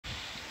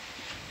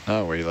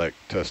Oh, we like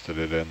tested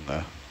it in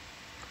the,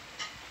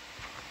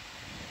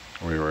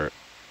 we were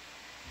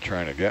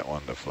trying to get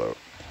one to float.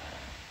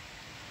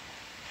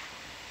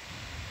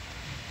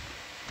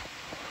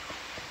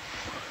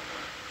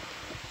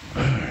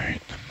 All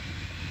right.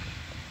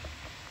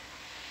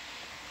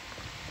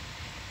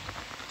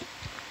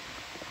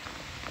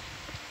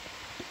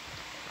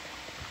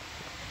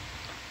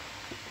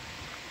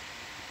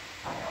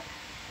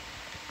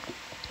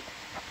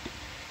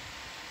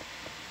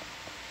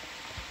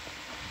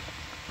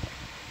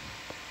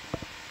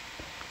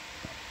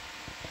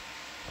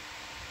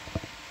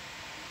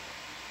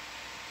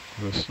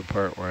 This is the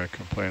part where I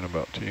complain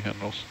about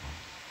T-handles.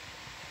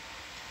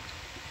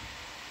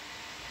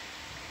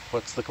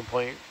 What's the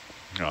complaint?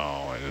 No,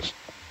 I just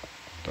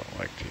don't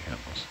like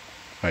T-handles.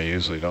 I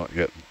usually don't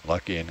get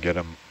lucky and get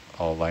them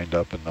all lined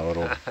up in the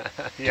little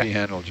Yeah,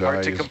 T-handle jaw.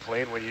 hard to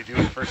complain when you do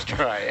it first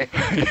try.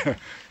 Yeah,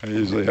 I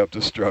usually have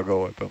to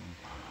struggle with them.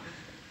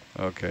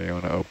 Okay, you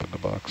want to open the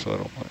box a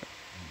little more?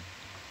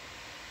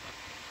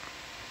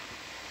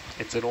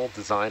 It's an old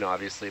design,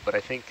 obviously, but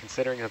I think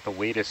considering that the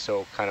weight is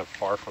so kind of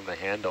far from the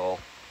handle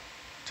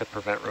to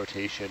prevent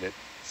rotation, it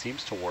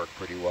seems to work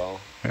pretty well.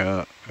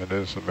 Yeah, it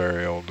is a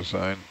very old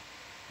design.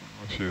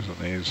 I was using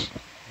these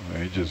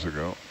ages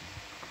ago.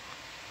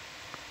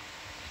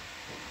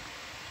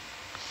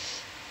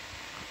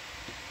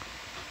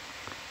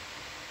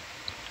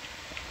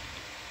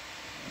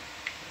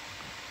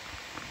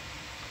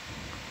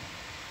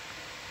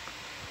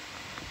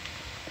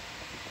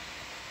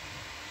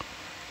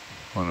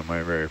 One of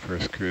my very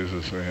first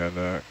cruises, we had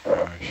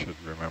I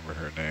should remember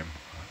her name.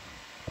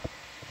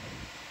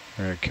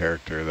 Her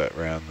character that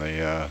ran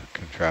the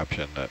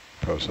contraption that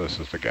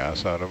processes the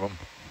gas out of them.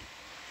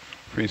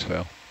 Freeze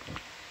fail.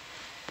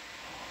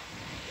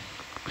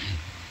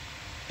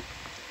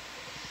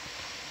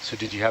 So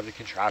did you have the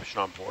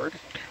contraption on board?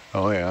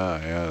 Oh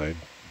yeah, they'd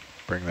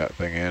bring that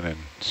thing in and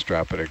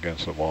strap it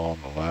against the wall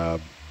in the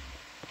lab.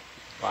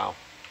 Wow.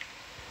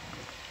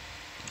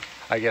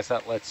 I guess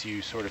that lets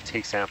you sort of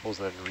take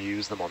samples and then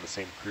reuse them on the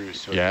same cruise.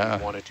 So Yeah.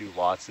 if you want to do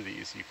lots of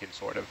these, you can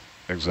sort of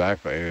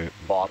Exactly.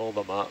 bottle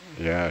them up.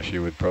 Yeah, she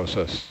would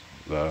process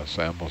the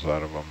samples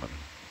out of them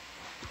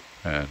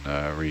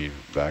and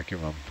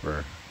re-vacuum them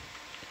for.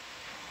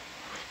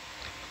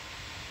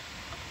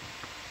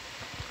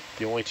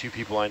 The only two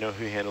people I know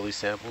who handle these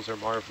samples are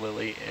Marv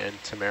Lilly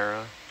and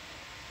Tamara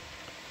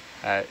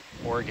at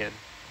Oregon.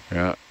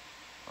 Yeah.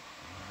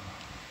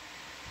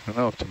 I don't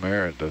know if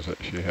Tamara does it.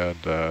 She had,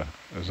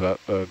 is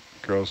that the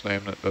girl's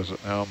name that does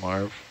it now,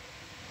 Marv?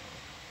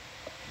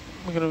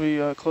 I'm going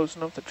to be close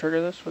enough to trigger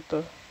this with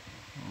the...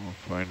 We'll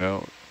find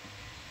out.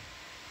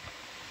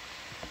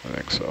 I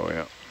think so,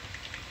 yeah.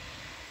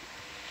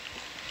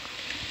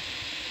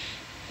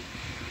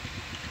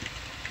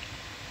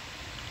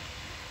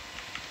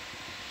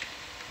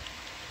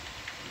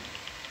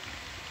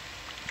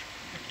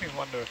 I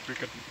wonder if we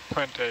could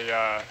print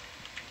a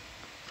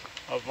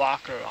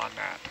locker on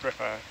that with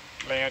a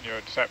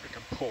lanyard that we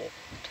can pull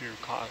to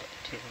cause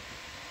it to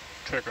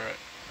trigger it.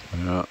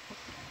 Yeah.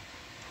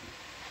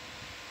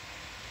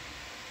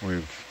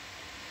 We've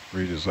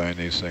redesigned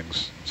these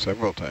things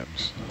several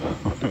times.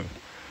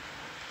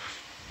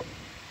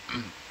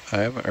 I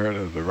haven't heard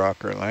of the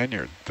rocker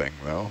lanyard thing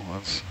though.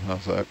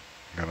 How's that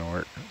gonna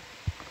work?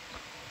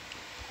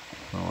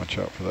 I'll watch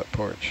out for that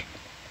porch.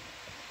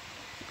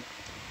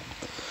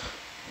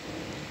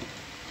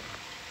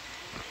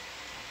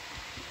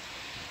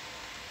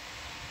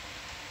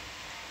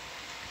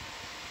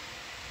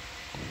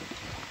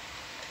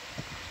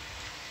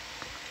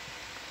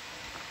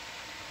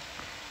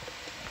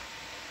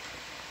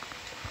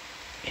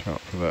 Watch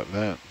out for that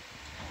vent.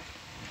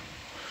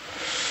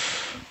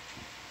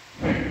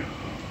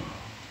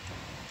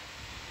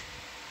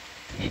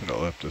 Should have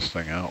left this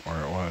thing out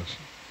where it was.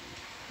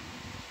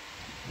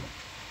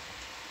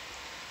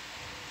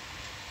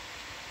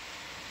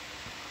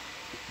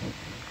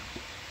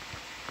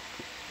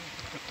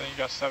 But then you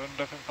got 7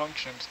 different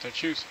functions to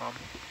choose from.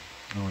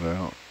 No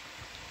doubt.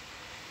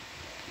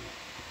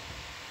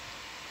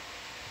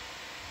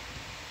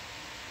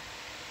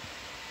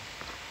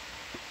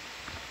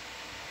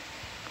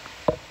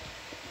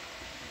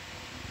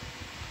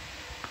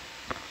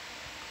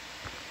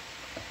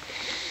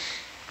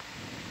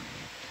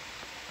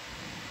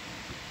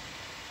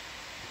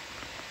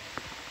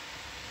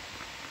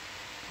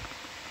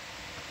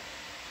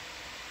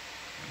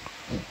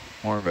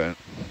 More vent.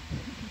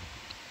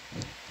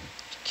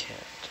 Can't.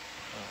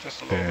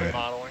 Just a little Yeah. bit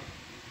modeling.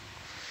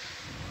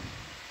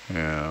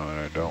 Yeah, what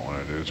I don't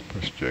want to do is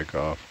push Jake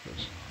off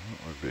because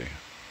that would be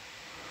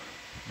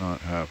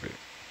not happy.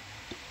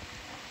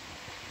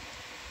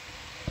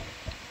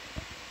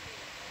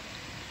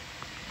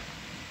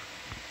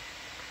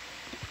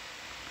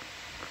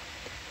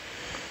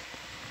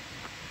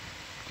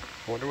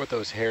 I wonder what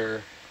those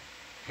hair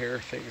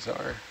things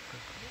are.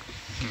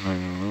 I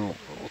don't know.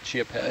 Little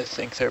chia I pets.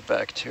 think they're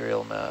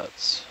bacterial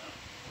mats.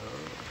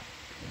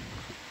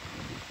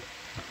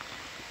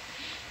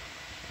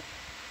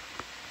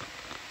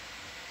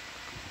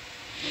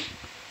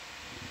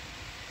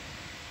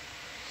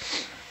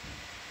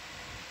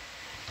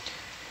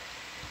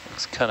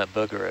 Looks kind of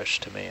boogerish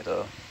to me,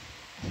 though.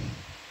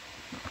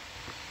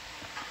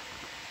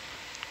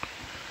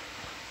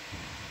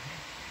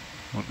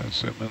 Want to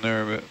zoom in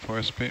there a bit for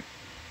us, Pete?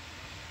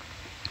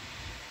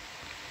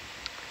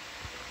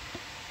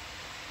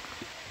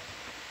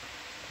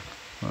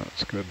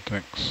 That's good,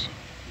 thanks.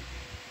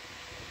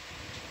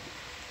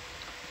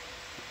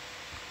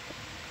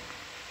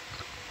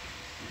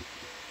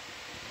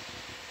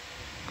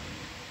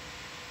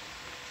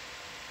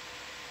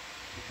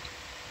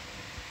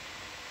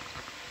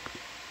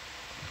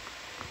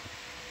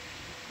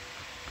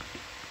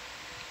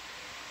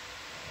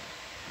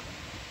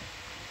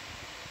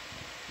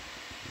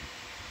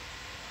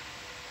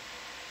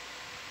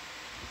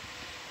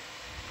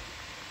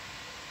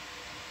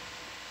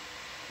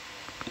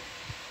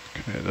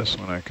 Okay, this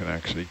one I can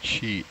actually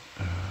cheat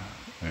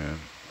and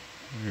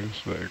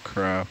use the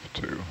craft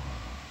to.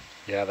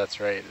 Yeah, that's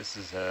right. This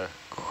is a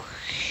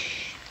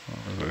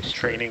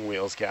training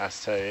wheels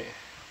gas tight.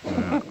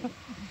 Yeah.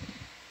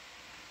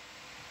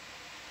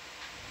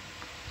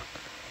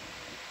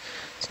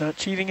 It's not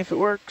cheating if it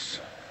works.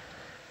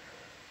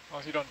 As long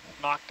as you don't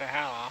knock the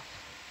hat off.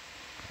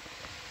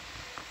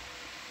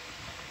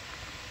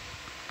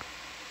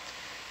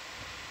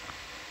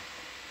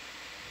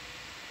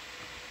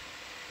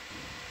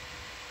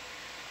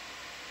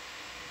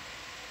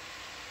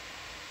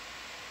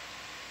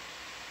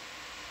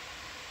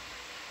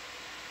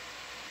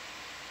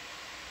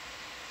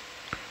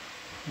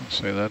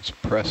 So that's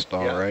pressed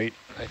all right.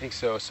 I think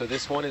so. So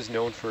this one is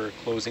known for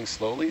closing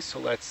slowly. So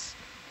let's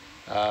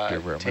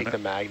take the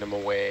magnum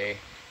away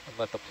and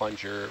let the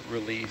plunger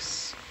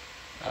release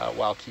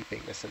while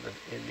keeping this in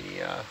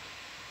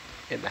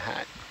the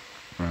hat.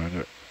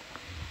 Roger.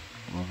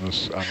 Well,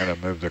 I'm going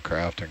to move the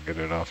craft and get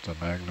it off the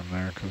magnum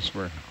there because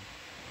we'll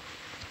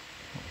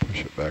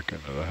push it back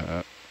into the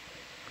hat.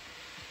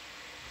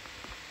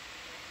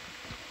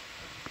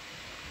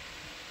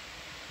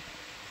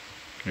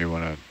 You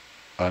want to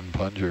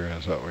unplunger,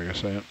 is that what you're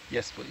saying?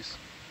 Yes, please.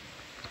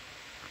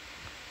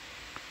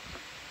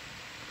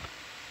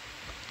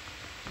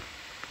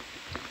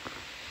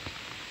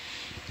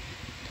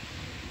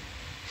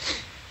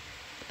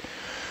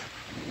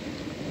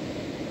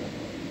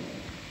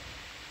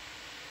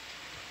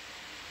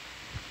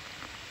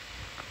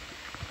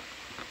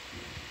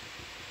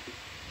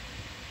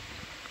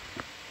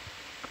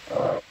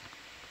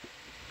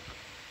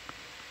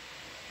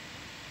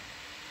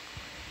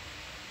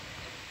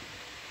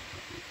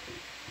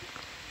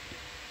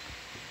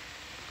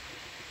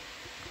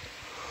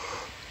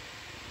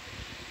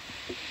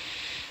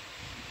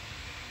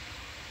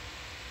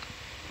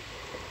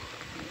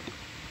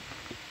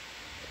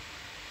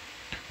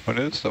 What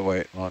is the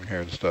white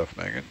long-haired stuff,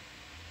 Megan?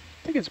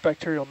 I think it's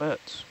bacterial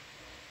nets.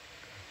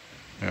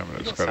 Yeah, but You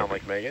it's don't got sound to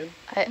like Megan.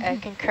 I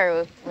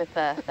concur with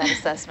that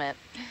assessment.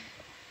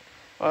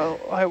 Well,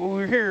 we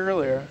were here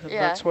earlier, and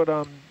Yeah. that's what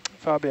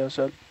Fabio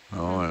said.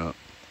 Oh, yeah.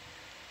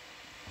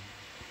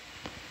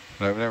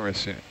 But I've never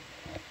seen it.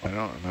 I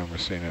don't remember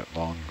seeing it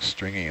long,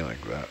 stringy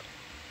like that.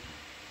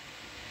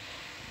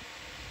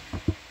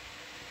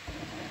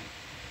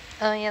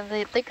 Oh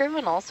yeah, they grow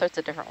in all sorts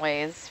of different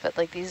ways, but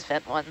like these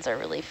vent ones are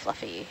really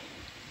fluffy.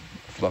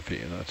 Fluffy,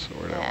 that's the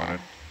word I Yeah.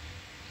 wanted.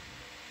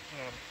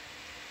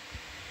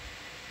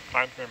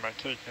 Reminds me of my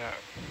kitty cat.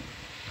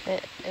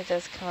 It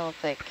does kind of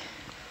look like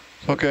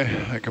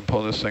Okay, I can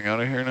pull this thing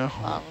out of here now.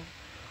 long,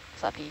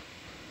 fluffy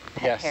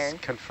pet Yes, hair.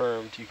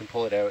 confirmed. You can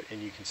pull it out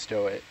and you can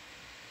stow it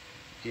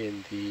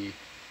in the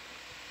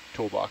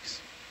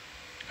toolbox.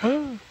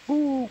 Ooh.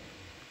 We'll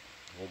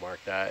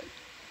mark that.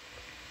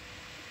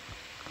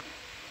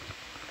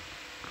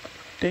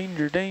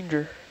 Danger,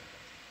 danger.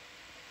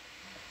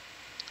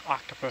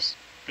 Octopus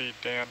speed,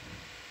 Dan.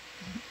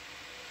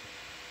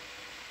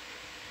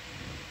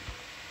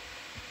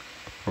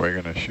 Are we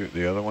going to shoot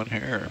the other one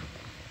here?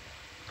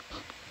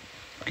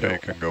 Okay, No.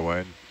 it can go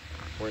wide.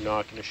 We're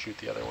not going to shoot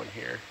the other one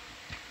here.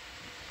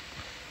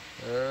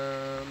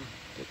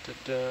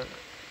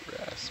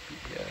 RAS,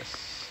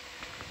 BPS,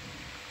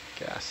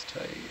 gas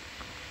tight.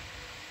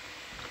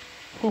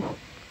 Ooh.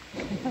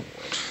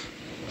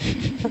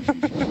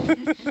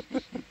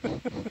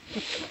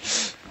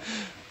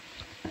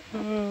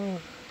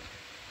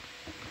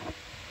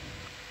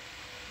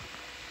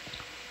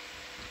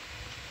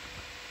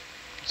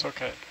 It's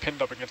okay.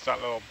 Pinned up against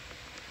that little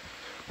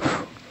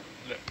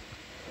lip.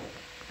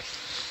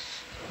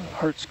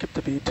 Heart skipped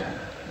a beat.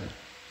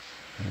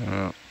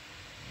 Yeah.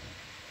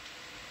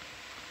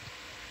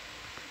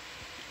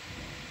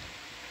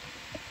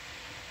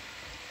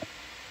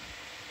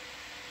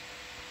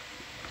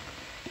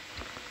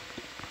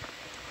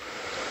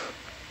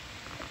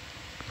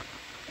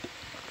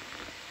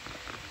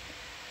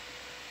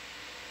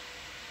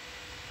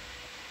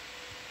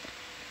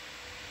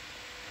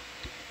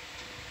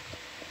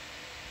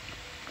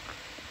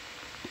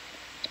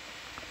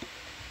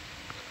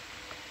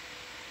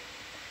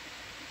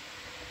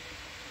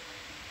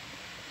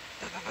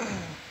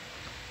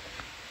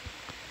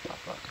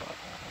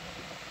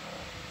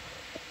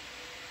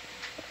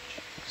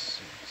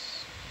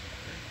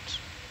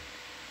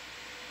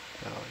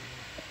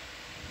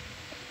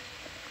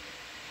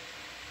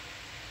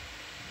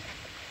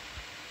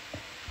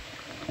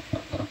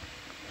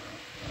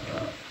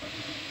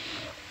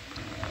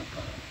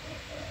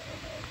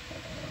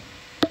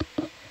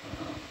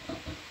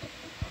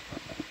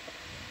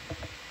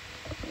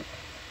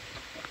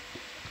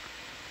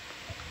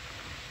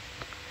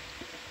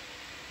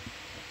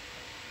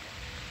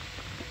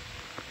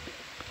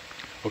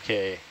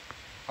 Okay,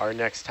 our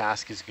next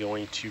task is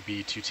going to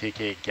be to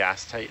take a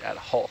gas tight at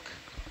Hulk.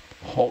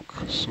 Hulk,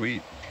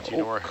 sweet. Do you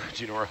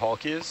know where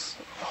Hulk is?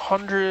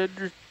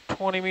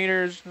 120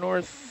 meters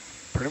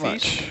north. Pretty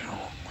much.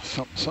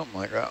 Something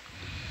like that.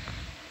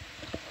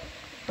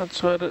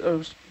 That's what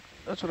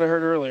that's what I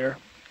heard earlier.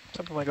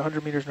 Something like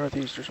 100 meters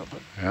northeast or something.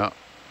 Yeah.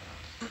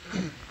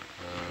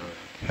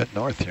 Head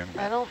north, young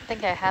man. I don't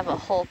think I have a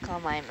Hulk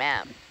on my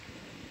map.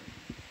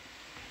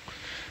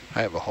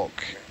 I have a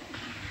Hulk.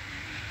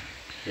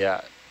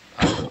 Yeah,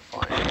 I will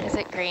find it. Is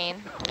it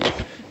green?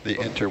 The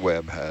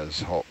interweb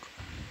has Hulk.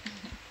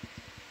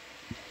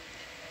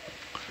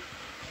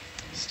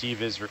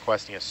 Steve is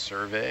requesting a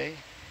survey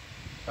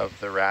of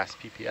the RAS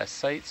PPS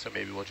site, so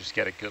maybe we'll just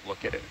get a good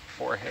look at it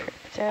for him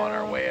on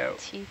our way out.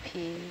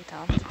 TP.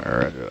 All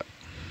right, do that.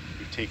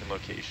 We've taken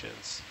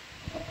locations.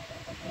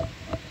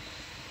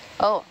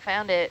 Oh,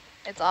 found it.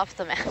 It's off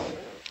the map.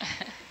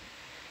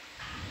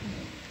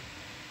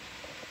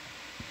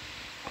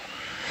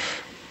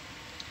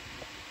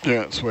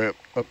 Yeah, it's way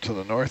up to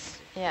the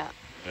north. Yeah.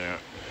 Yeah.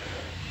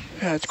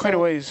 Yeah, it's quite a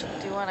ways.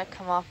 Do you want to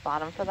come off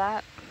bottom for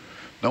that?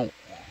 No.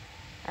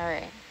 All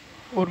right.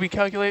 What did we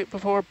calculate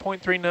before?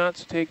 0.3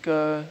 knots, take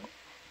 10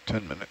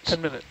 minutes.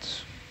 10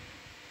 minutes.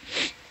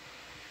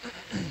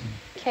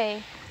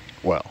 Okay.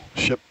 Well,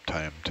 ship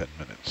time 10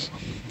 minutes.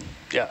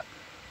 Yeah.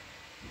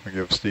 I'll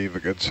give Steve a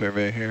good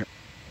survey here.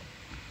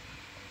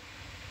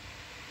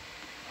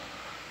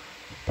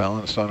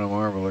 Balanced on a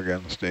marble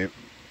again, Steve.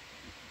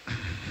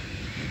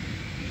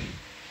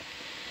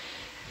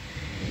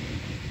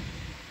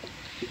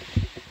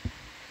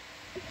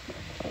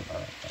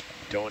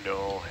 Don't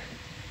know.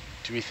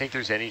 Do we think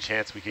there's any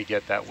chance we could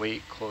get that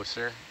weight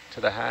closer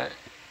to the hat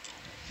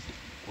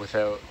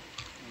without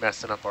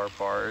messing up our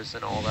bars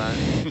and all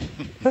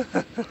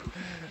that?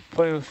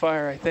 Playing with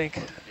fire, I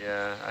think.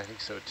 Yeah, I think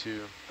so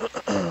too.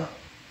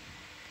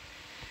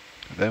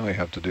 Then we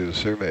have to do the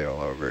survey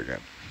all over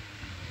again.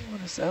 What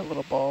is that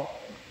little ball?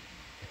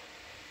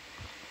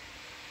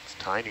 It's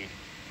tiny,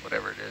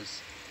 whatever it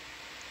is.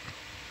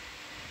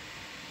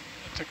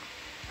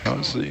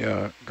 How's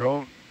the,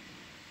 go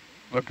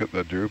look at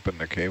the droop in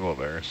the cable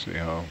there, see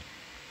how,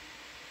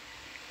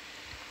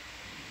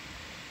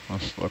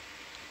 let's look.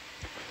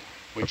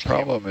 Which the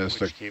problem cable, is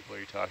which cable are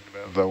you talking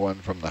about? the one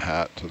from the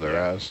hat to the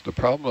RAS. The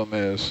problem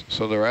is,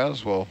 so the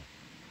RAS will,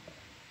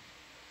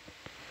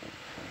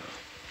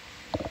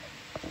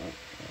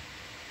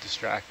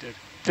 Distracted.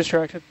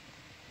 Distracted.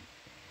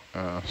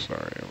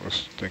 sorry, I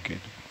was thinking.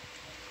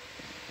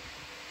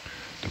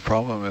 The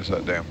problem is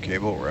that damn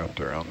cable wrapped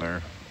around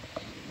there.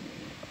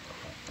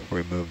 If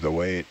we move the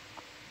weight,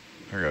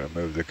 I gotta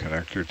move the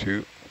connector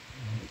too.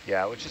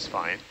 Yeah, which is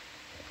fine.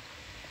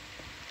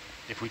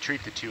 If we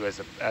treat the two as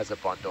a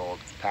bundled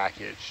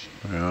package,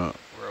 Yeah.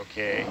 we're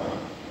okay.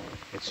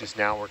 It's just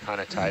now we're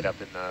kind of tied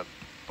up in the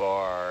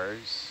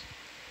bars,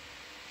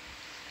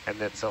 and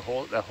that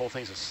whole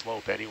thing's a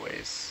slope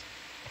anyways.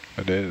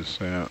 It is,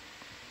 yeah.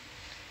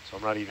 So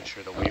I'm not even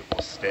sure the weight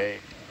will stay.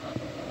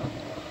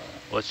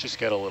 Let's just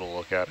get a little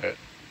look at it.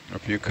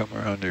 If you come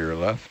around to your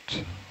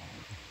left,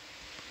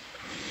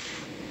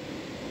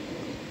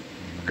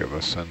 give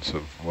a sense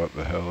of what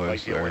the hell Like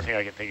is the there. only thing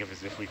I can think of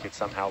is if we could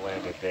somehow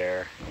land it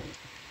there.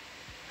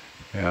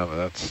 Yeah, but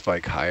that's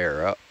like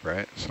higher up,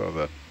 right? So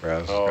the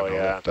RAS is Oh, gonna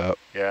yeah. lift up.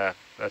 Yeah,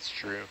 that's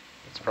true.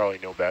 It's probably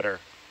no better.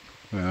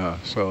 Yeah,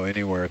 so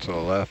anywhere to the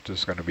left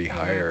is gonna be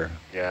higher.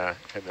 Yeah,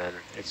 and then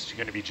it's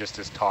going to be just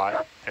as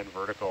taut and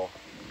vertical.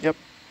 Yep.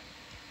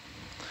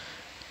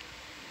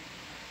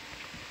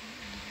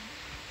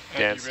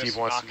 Dan, Steve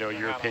wants to know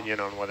your opinion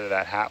on whether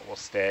that hat will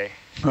stay.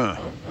 Huh.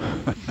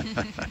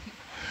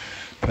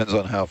 Depends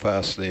on how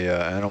fast the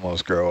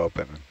animals grow up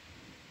and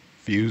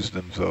fuse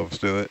themselves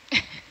to it.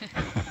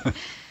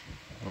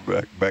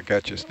 back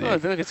at you, Steve. Oh,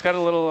 look, it's got a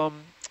little,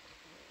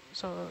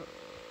 so,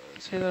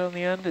 see that on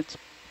the end? It's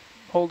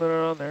holding it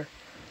on there.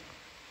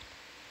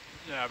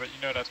 Yeah, but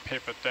you know that's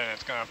paper thin.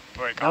 It's gonna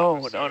break No,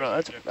 off. no,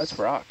 that's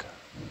rock.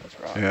 That's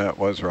rock. Yeah, it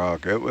was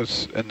rock. It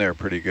was in there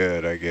pretty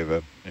good. I gave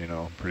it,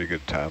 pretty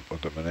good tap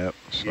with the manip.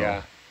 So.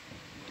 Yeah.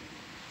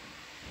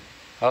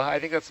 Well, I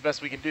think that's the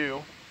best we can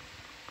do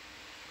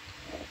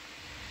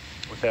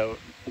without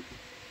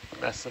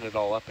messing it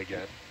all up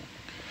again.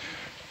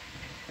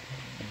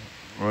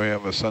 We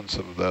have a sense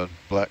of the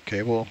black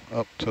cable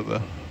up to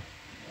the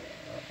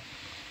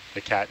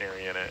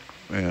catenary in it.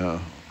 Yeah,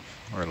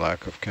 or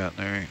lack of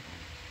catenary.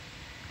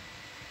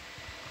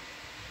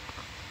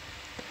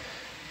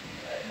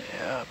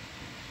 Yeah.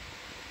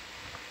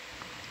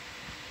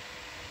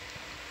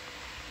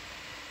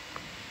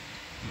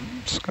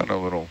 It's got a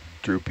little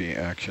droopy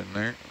action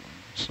there.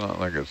 It's not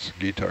like it's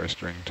guitar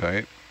string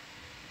tight.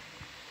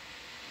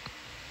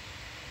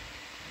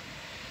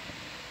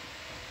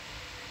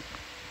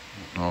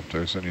 I don't know if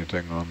there's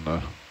anything on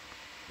the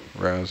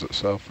RAS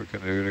itself we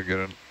can do to get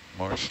it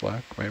more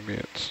slack. Maybe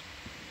it's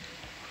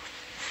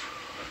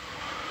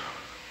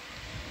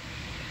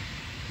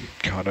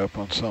caught up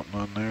on something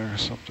on there or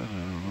something. I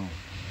don't know.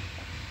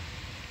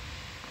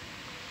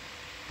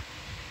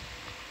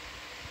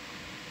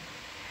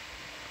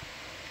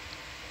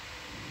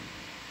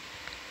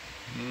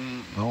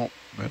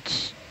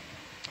 It's,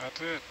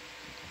 That's it.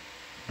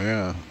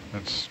 yeah,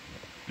 it's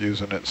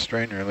using its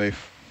strain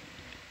relief.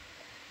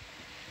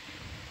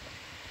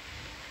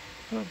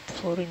 Oh,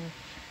 floating.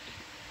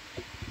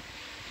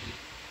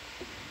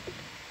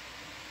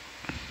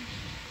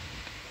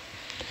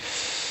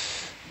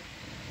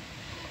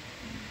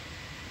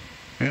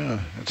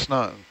 Yeah, it's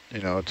not, you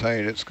know,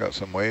 tight. It's got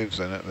some waves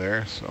in it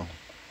there, so.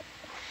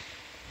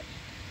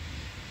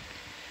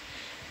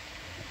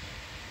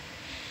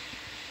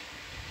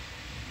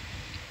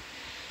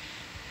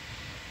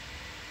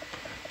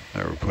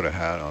 Never put a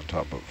hat on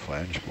top of a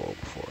flange bowl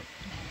before.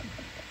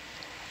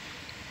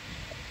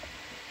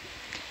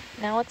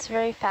 Now it's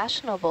very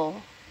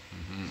fashionable.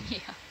 Mm-hmm.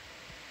 Yeah.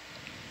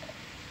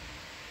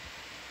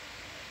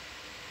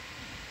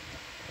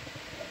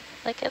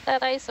 Look at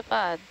that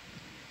isopod.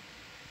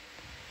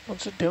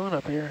 What's it doing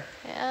up here?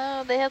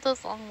 Yeah, they have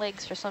those long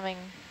legs for swimming.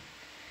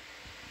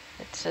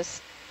 It's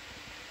just,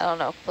 I don't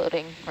know,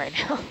 floating right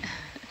now.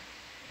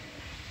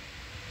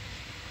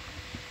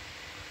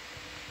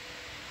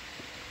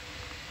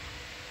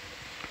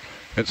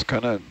 It's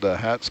kind of, the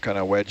hat's kind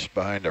of wedged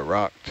behind a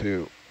rock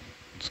too.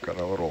 It's got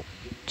a little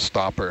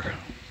stopper.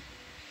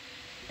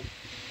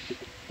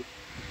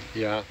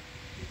 Yeah.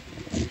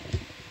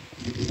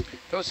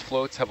 Those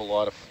floats have a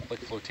lot of like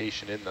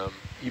flotation in them.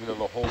 Even though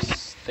the whole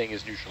thing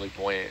is neutrally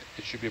buoyant,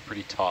 it should be a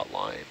pretty taut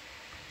line.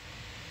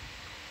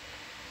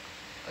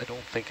 I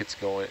don't think it's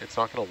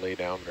not going to lay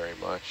down very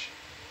much.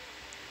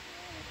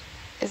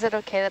 Is it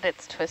okay that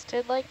it's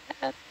twisted like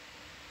that?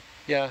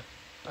 Yeah,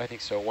 I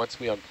think so. Once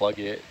we unplug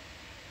it,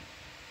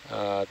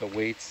 the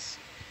weights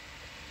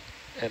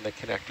and the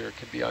connector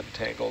can be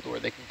untangled, or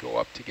they can go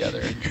up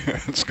together.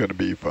 It's going to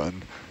be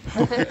fun.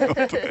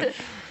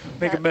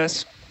 Make a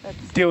mess. That's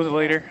Deal with it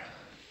later.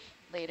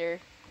 Later.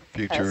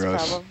 Future That's a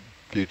us. problem.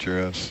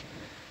 Future us.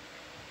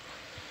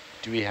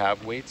 Do we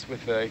have weights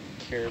with a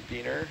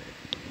carabiner?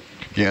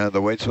 Yeah,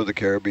 the weights with the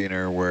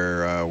carabiner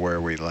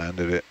where we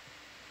landed it.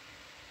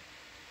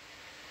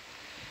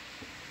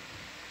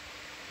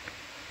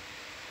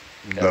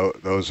 Okay.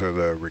 Those are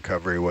the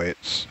recovery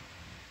weights.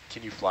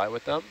 Can you fly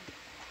with them?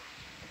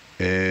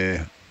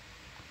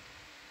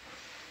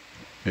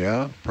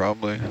 Yeah,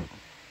 probably.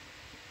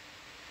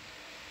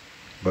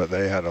 But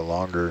they had a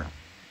longer,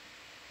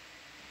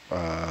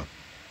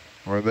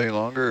 were they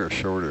longer or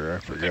shorter? I I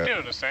think forget. they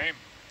were the same.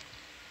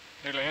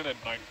 They landed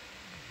like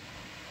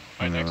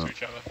right next to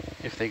each other.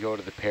 If they go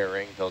to the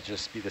pairing, they'll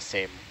just be the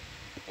same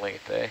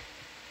length, eh?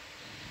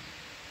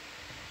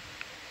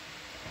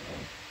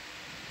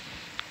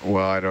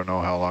 Well, I don't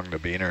know how long the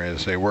beaner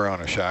is. They were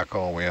on a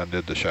shackle, and we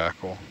undid the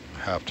shackle.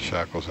 Half the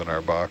shackle's in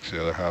our box,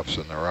 the other half's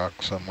in the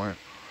rock somewhere.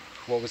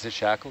 What was it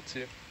shackled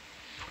to?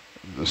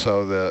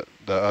 So the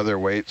other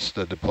weights,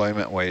 the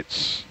deployment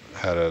weights,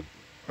 had a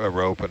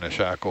rope and a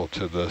shackle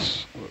to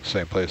this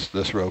same place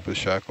this rope is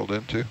shackled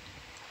into.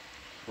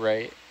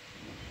 Right.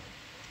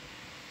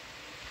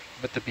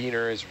 But the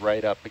beaner is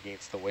right up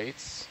against the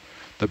weights.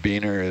 The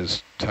beaner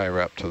is tie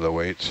wrapped to the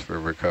weights for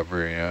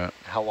recovery, yeah.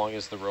 How long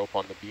is the rope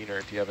on the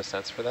beaner? Do you have a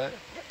sense for that?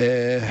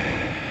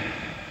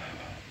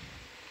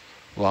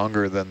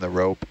 Longer than the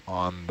rope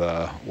on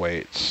the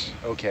weights.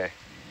 Okay.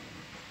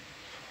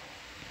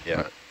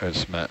 Yeah.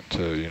 It's meant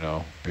to, you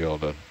know, be able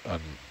to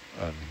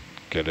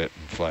get it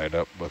and fly it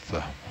up with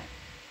the...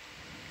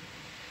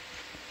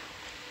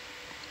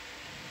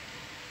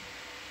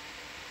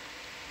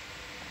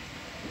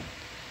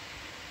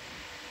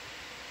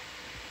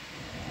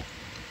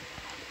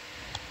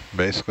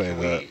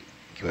 Basically,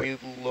 Can we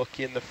look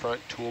in the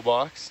front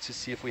toolbox to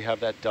see if we have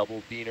that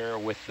double beaner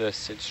with the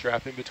cinch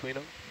strap in between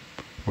them?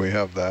 we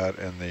have that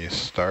in the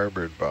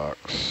starboard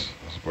box.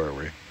 Is where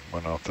we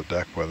went off the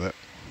deck with it.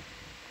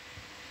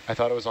 I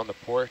thought it was on the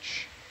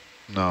porch.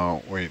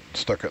 No, we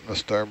stuck it in the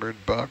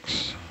starboard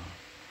box.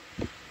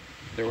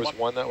 There was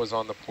one that was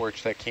on the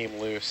porch that came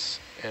loose,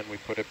 and we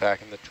put it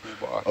back in the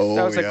toolbox. Oh,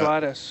 That was a yeah.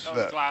 Gladys. That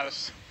was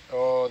Gladys.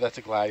 Oh, that's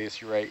a Gladius.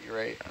 You're right. You're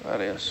right.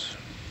 Gladys.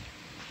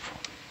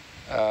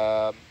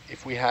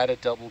 If we had a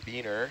double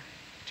beaner,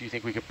 do you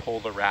think we could pull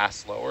the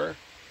RAS lower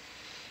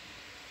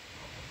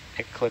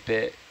and clip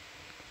it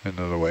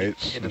Into the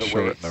weights, into and the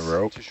shorten weights the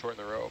rope. to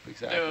shorten the rope?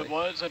 Exactly. There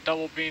was a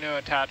double beaner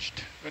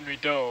attached when we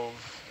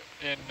dove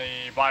in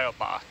the bio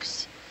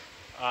box.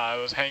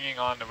 It was hanging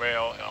on the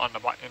rail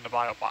in the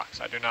bio box.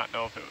 I do not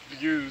know if it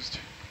was used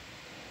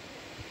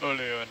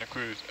earlier in the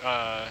cruise,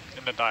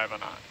 in the dive or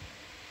not.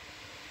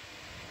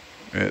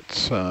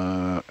 It's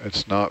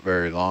not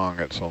very long.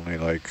 It's only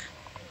like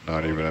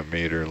not even a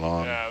meter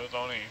long. Yeah, it was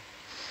only.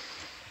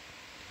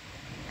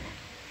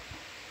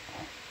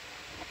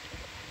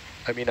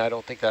 I mean, I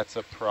don't think that's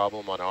a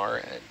problem on our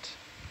end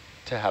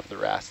to have the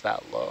RAS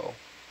that low.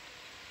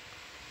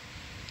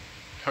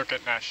 Hook it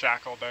in that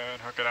shackle there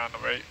and hook it on the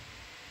weight.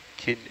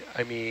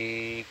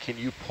 Can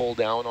you pull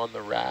down on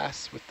the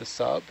RAS with the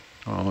sub?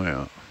 Oh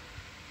yeah.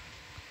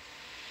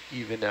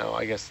 Even now,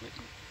 I guess,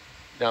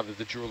 now that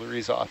the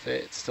jewelry's off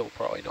it, it's still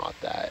probably not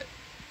that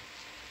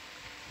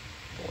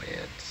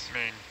buoyant. I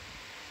mean,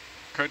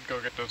 could go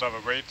get those other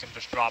weights and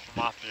just drop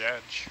them off the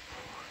edge.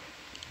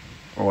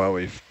 Well,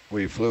 we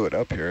flew it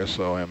up here,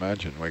 so I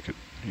imagine we could,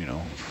 you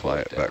know, fly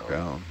it back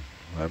down.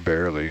 I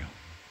barely.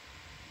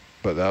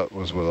 But that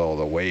was with all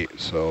the weight,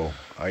 so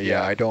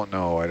yeah, I don't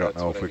know. I don't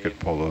know if we could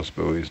pull those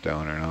buoys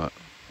down or not.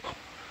 Do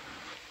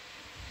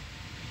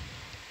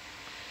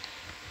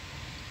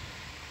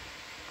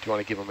you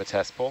want to give them a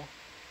test pull?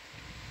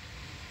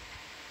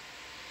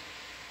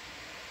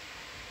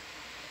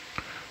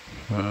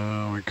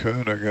 We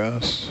could, I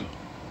guess.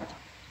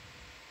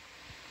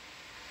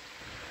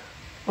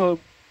 Well,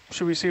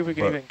 should we see if we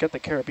can even get the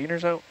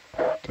carabiners out?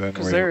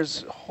 Because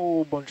there's a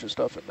whole bunch of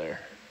stuff in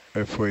there.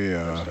 If we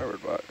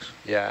starboard box.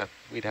 Yeah,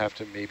 we'd have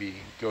to maybe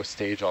go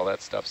stage all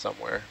that stuff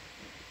somewhere.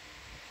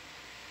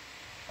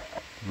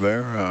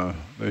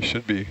 They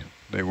should be.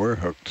 They were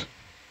hooked.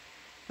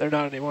 They're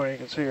not anymore. You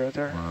can see right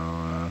there.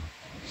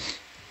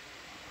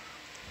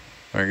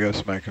 I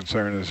guess my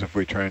concern is if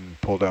we try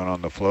and pull down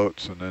on the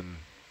floats and then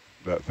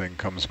that thing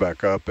comes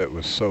back up. It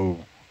was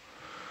so.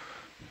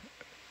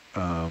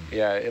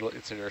 Yeah,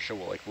 its inertia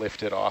will like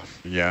lift it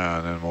off. Yeah,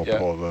 and then we'll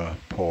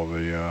pull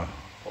the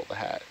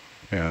hat.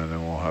 Yeah, and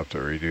then we'll have to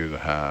redo the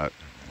hat.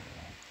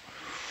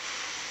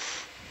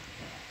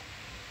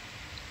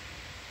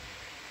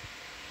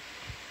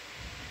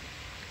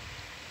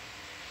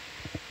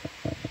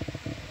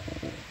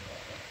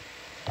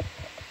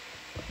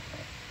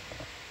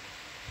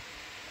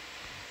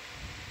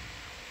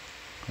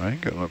 I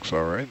think it looks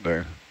all right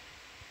there.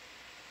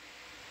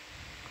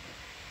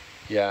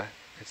 Yeah,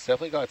 it's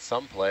definitely got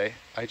some play.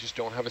 I just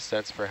don't have a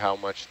sense for how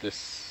much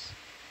this,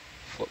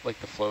 the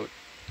float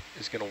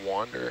is going to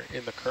wander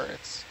in the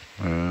currents.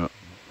 If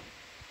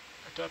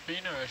that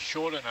beaner is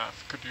short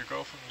enough, could you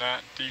go from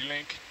that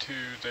D-link to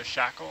the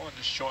shackle and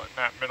just shorten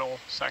that middle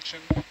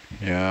section?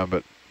 Yeah,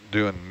 but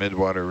doing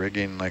midwater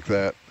rigging like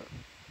that,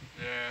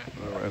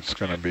 yeah, it's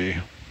going to be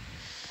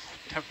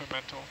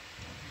temperamental.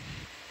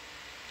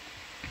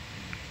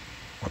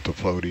 With the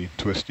floaty,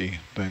 twisty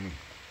thing.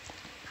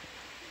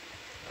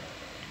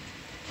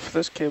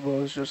 This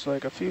cable is just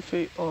like a few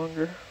feet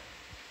longer.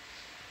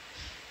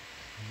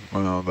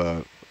 Well,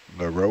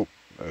 the rope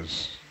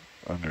is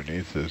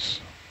underneath is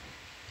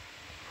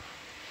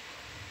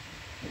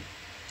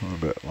a little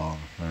bit long,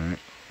 right?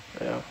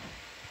 Yeah.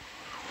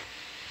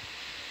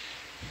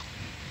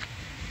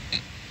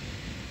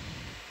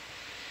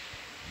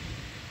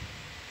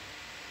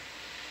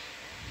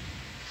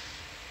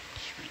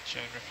 Just reach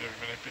in with your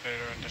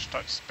manipulator and just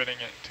start spinning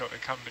it until they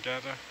come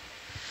together.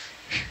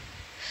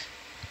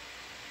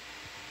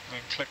 And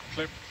then click,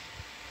 flip.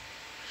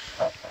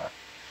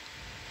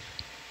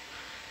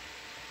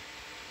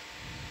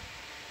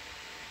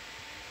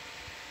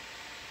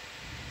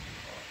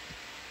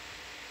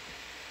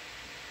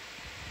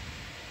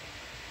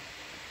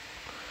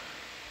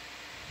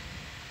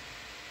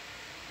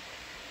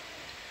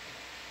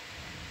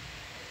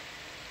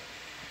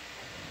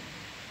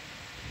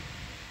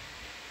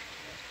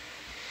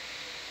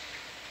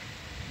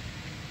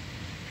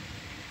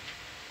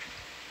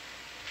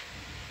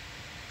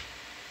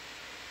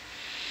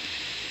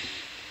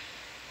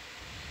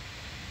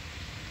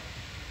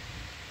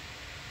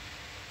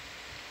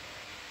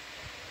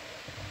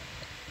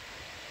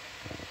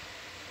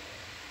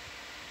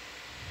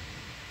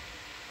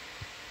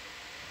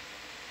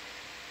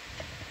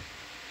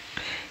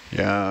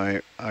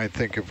 Yeah, I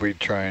think if we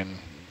try and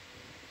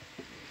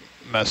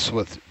mess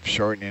with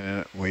shortening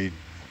it,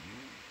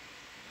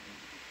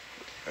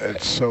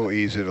 it's so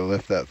easy to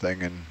lift that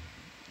thing, and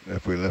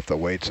if we lift the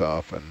weights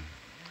off, and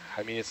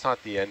I mean, it's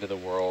not the end of the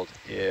world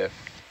if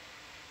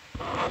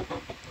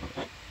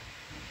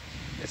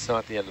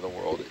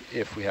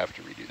we have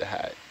to redo the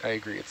hat. I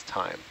agree, it's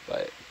time,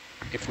 but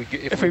if we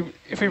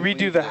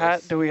redo the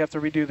hat, do we have to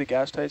redo the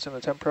gas tights and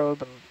the temp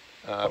probe? And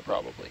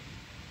probably.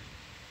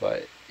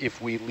 But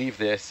if we leave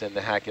this and the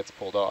hat gets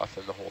pulled off,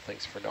 then the whole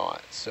thing's for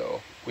naught.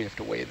 So we have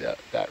to weigh that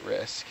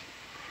risk.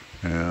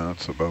 Yeah,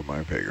 that's above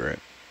my pay grade.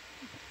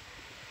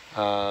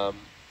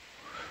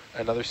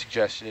 Another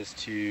suggestion is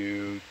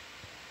to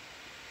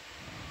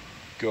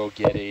go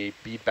get a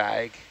bead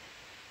bag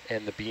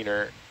and the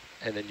beaner,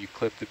 and then you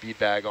clip the bead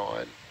bag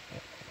on,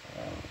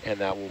 and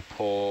that will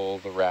pull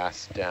the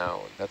RAS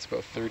down. That's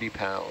about 30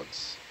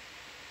 pounds.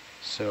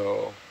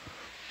 So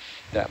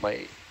that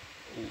might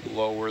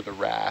lower the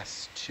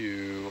RAS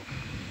to...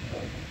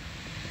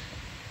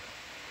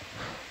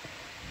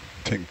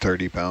 I think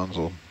 30 pounds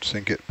will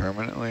sink it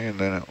permanently, and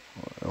then it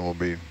will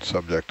be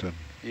subjected.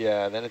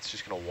 Yeah, then it's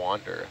just going to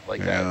wander.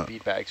 Like that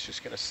bead bag's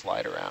just going to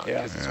slide around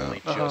because it's only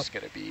just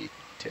going to be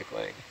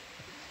tickling.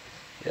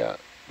 Yeah.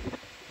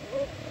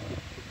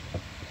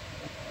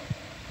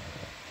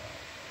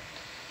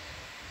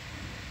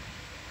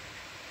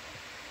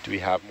 Do we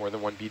have more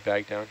than one bead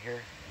bag down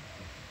here?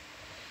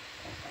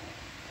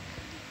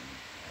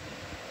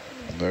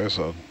 There's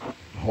a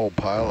whole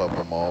pile of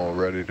them all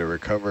ready to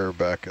recover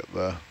back at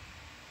the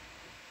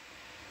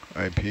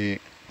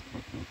IP.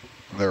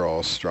 They're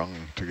all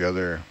strung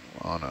together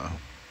on a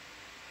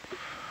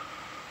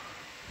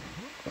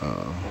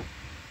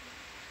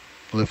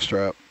lift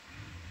strap.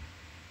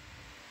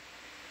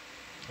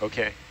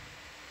 Okay.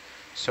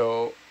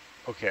 So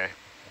Okay,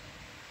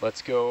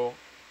 let's go.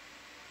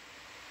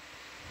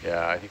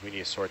 Yeah, I think we need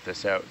to sort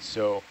this out.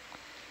 So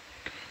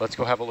let's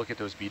go have a look at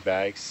those bead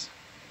bags,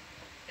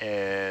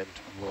 and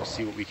we'll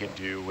see what we can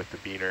do with the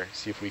beaner.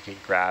 See if we can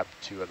grab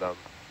 2 of them,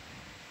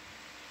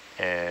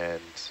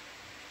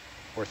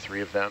 or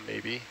 3 of them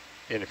maybe.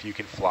 And if you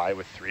can fly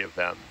with 3 of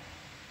them,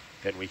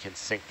 then we can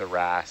sink the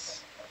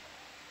RAS.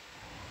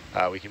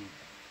 We can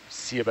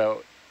see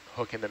about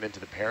hooking them into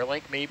the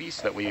paralink maybe,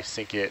 so that we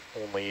sink it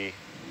only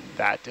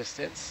that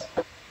distance,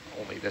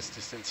 only this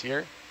distance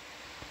here,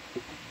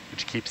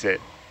 which keeps it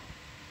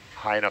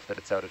high enough that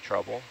it's out of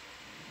trouble.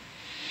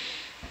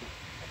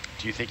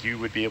 Do you think you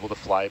would be able to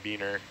fly a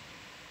beaner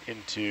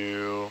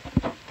into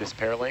this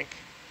paralink?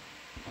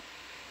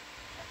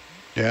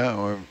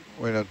 Yeah,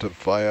 we'd have to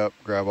fly up,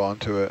 grab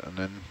onto it, and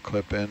then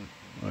clip in.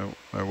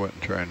 I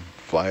wouldn't try and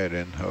fly it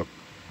in, hook.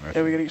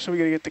 Yeah, we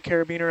gotta get the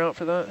carabiner out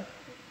for that.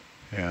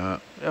 Yeah.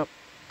 Yep.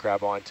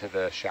 Grab onto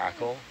the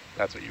shackle.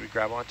 That's what you would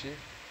grab onto?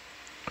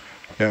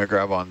 Yeah,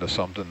 grab onto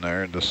something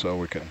there just so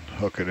we can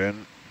hook it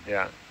in.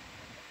 Yeah.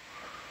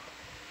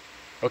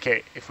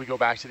 Okay, if we go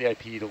back to the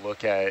IP to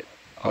look at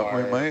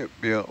our... we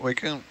might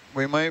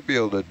be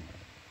able to,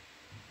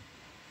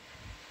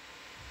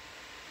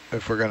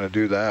 if we're gonna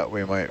do that,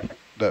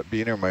 that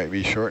beaner might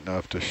be short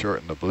enough to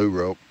shorten the blue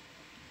rope.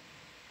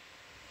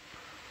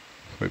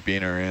 We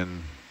beaner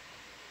in.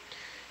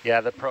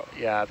 Yeah, the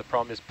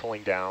problem is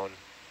pulling down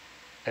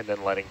and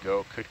then letting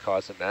go could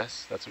cause a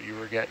mess. That's what you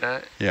were getting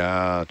at?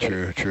 Yeah,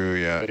 true,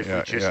 yeah. But if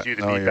we just do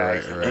the bead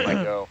bags, then it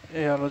might go.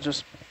 Yeah, it'll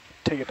just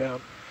take it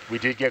down. We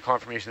did get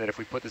confirmation that if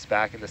we put this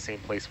back in the same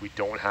place, we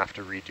don't have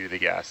to redo the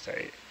gas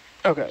tight.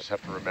 Okay. We just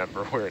have to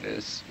remember where it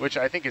is, which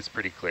I think is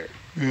pretty clear.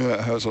 Yeah,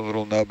 it has a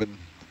little nubbin.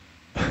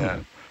 Yeah.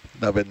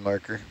 Nubbin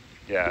marker.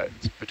 Yeah,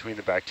 it's between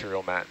the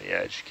bacterial mat and the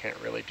edge. Can't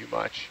really do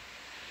much.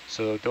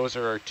 So those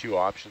are our 2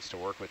 options to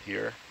work with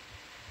here.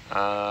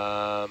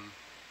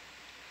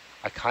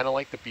 I kind of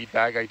like the bead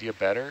bag idea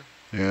better.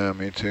 Yeah,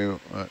 me too.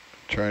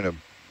 Trying to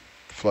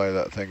fly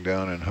that thing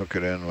down and hook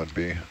it in would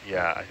be...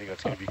 Yeah, I think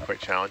that's going to be quite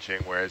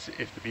challenging, whereas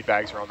if the bead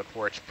bags are on the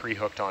porch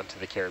pre-hooked onto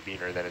the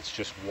carabiner, then it's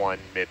just one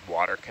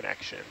mid-water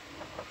connection.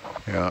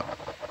 Yeah.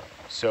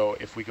 So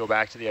if we go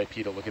back to the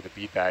IP to look at the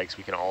bead bags,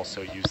 we can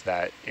also use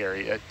that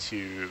area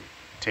to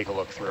take a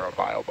look through our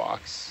bio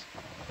box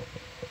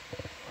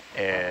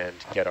and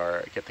get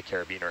the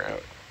carabiner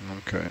out.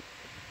 Okay.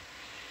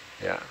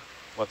 Yeah,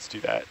 let's do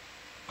that.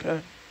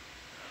 Okay.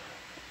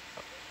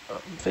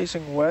 I'm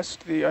facing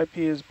west. The IP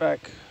is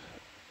back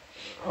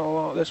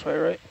all this way,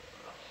 right?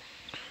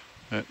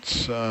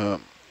 It's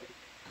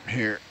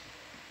here,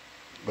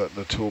 but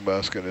the tool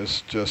basket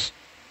is just,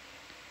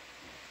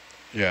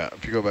 yeah,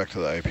 if you go back to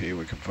the IP,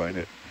 we can find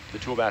it. The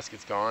tool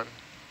basket's gone?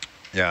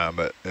 Yeah,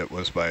 but it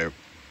was by,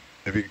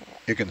 if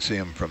you can see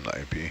them from the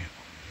IP.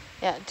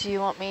 Yeah, do you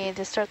want me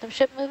to start the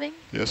ship moving?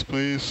 Yes,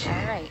 please. All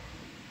right.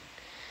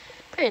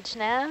 Bridge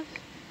nav.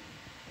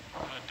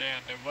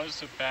 Dan, there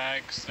was the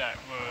bags that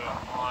were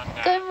on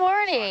that. Good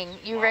morning.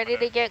 You ready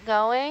to get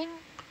going?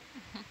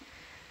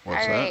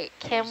 What's All right.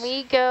 that? Can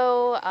we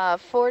go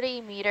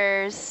 40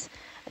 meters,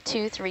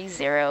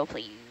 230,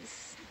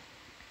 please?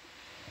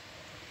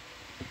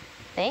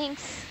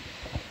 Thanks.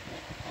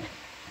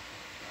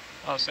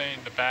 I was saying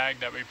the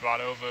bag that we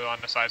brought over on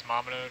the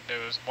seismometer,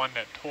 there was one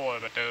that tore,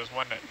 but there was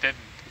one that didn't.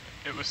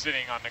 It was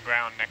sitting on the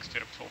ground next to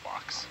the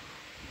toolbox.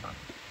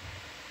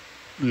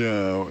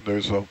 Yeah,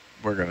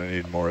 we're gonna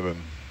need more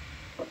than,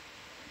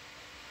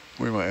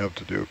 we might have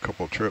to do a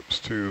couple trips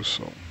too,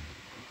 so.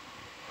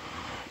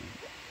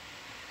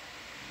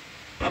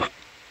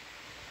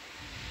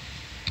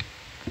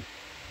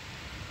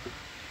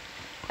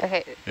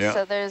 Okay, yeah.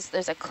 So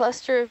there's a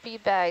cluster of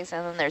bead bags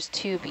and then there's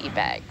 2 bead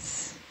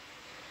bags.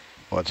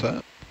 What's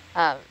that?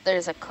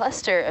 There's a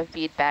cluster of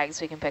bead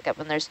bags we can pick up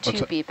and there's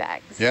 2 bead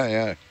bags.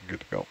 Yeah, good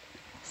to go.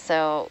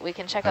 So we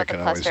can check out the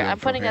cluster. I'm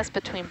putting us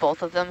between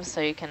both of them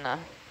so you can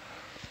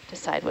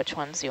decide which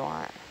ones you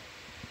want.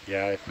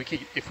 Yeah, if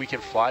we can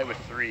fly with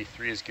 3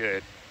 is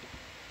good,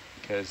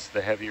 because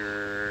the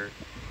heavier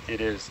it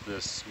is,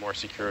 the more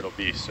secure it'll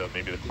be. So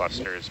maybe the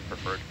cluster is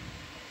preferred.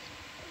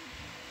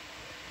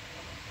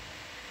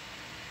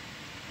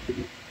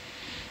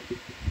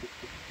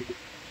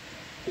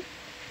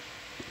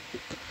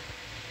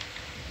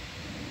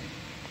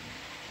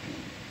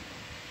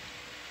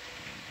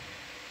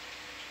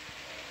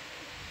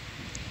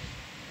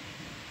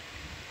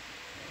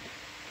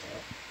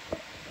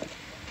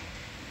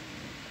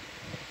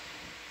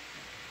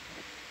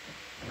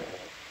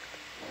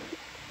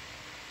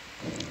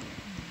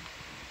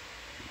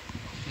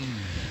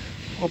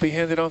 We'll be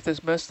handing off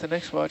this mess to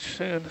next watch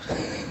soon.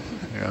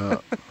 Yeah,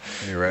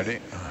 you ready?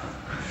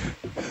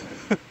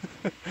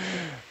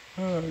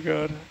 Oh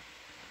God.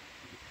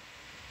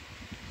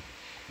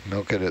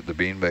 Milk it at the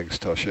beanbags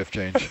till shift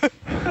change.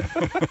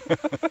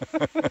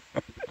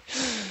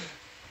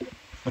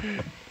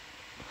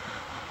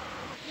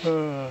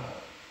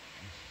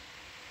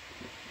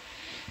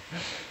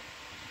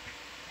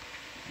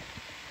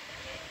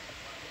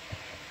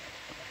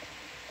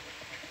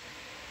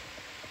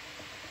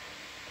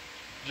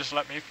 Just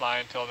let me fly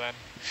until then.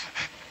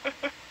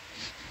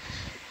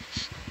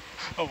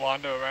 I'll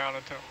wander around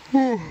until.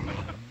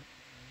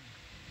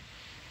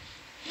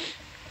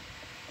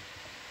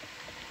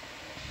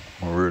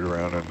 We'll root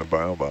around in the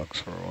bio box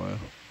for a while.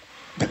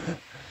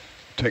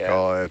 Take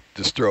all that,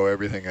 just throw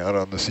everything out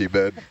on the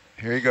seabed.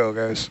 Here you go,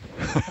 guys.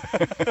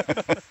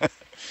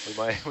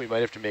 We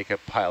might have to make a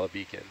pile of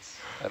beacons.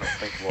 I don't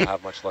think we'll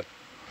have much luck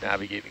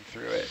navigating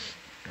through it.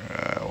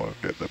 We'll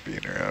get the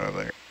beaner out of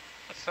there.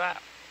 What's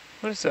that?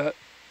 What is that?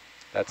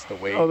 That's the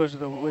weight. Oh, those are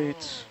the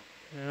weights.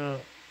 Yeah.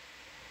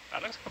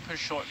 That looks like a pretty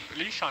short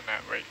leash on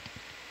that weight.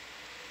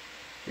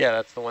 Yeah,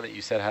 that's the one that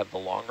you said had the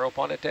long rope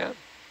on it, Dan?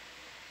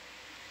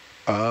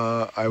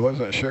 I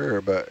wasn't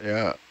sure, but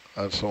yeah,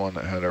 that's the one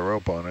that had a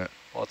rope on it.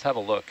 Well, let's have a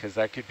look, because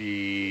that could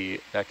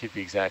be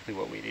exactly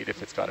what we need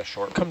if it's got a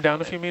short rope. Come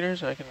down a few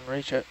meters, I can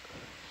reach it.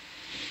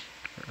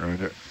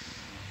 Right.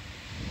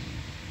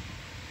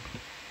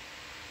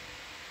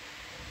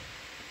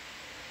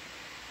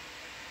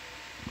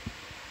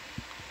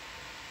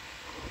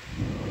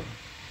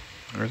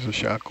 There's a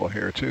shackle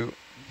here too.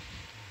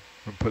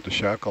 We put the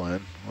shackle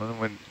in.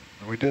 When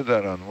we did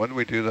that on, when did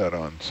we do that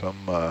on?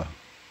 Some one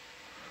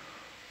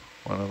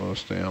of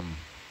those damn.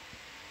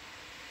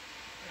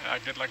 Yeah, I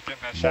did like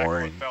getting that shackle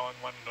mooring. and fell in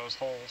one of those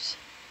holes.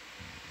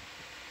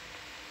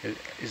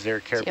 Is there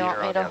a carabiner on the other side? Do you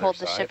want me to hold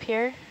the ship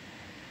here?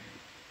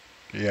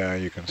 Yeah,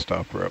 you can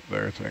stop her up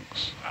there,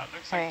 thanks.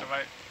 Looks like the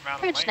right amount of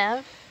Bridge length.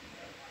 nav.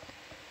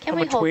 Can How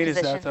we much hold weight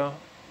position? is that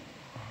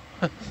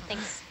though?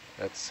 Thanks.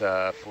 That's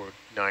for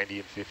 90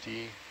 and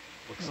 50,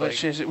 looks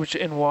Which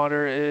in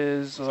water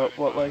is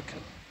what, like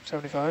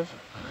 75?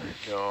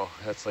 No,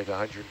 that's like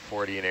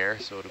 140 in air,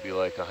 so it'll be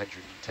like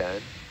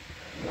 110.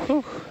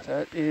 Whew,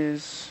 that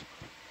is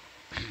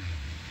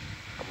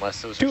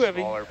Unless those too are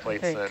heavy, smaller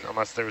plates than,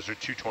 unless those are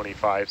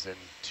 225s and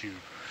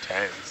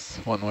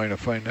 210s. One way to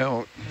find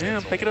out. Yeah,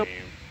 It's pick it up.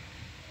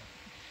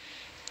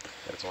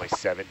 It's only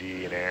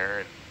 70 in air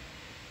and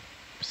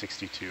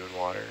 62 in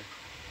water.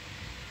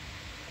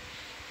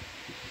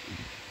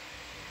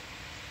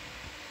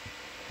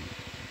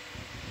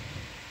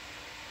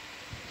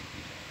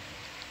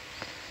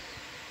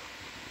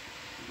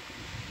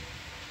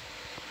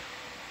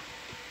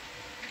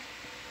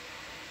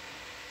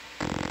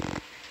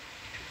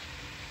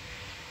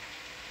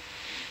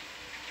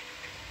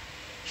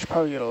 Should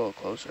probably get a little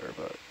closer,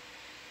 but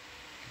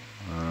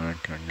I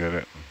can get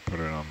it and put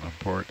it on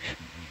the porch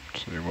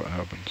and see what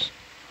happens.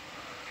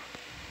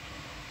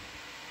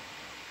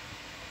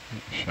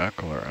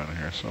 Shackle around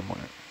here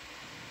somewhere.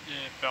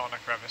 Yeah, it fell in a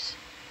crevice.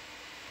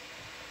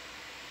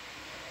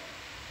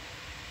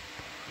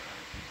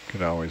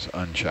 Could always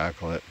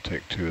unshackle it,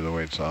 take 2 of the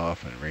weights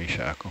off and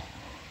reshackle.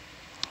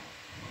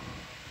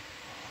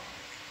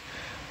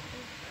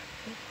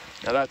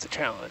 now that's a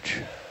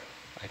challenge.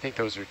 I think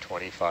those are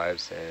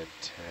 25s and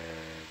 10s.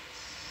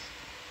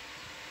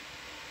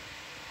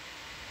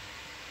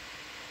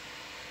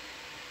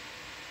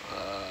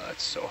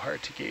 It's so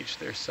hard to gauge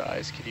their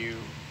size. Can you?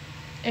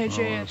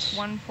 AJ, it's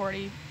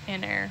 140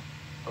 in air.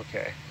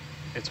 Okay,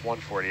 it's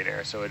 140 in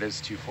air, so it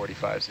is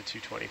 245s and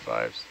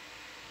 225s.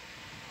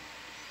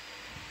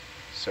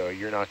 So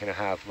you're not going to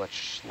have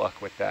much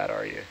luck with that,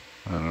 are you?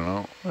 I don't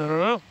know. I don't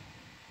know.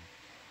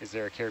 Is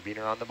there a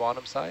carabiner on the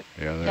bottom side?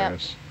 Yeah, there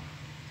is.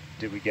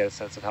 Did we get a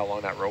sense of how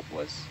long that rope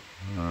was?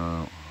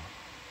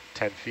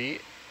 10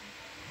 feet?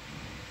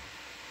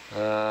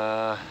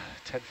 10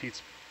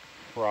 feet's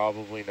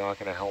probably not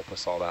going to help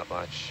us all that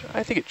much.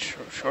 I think it's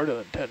shorter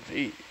than 10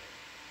 feet.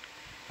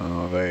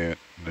 Oh, they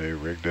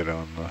rigged it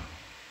on the.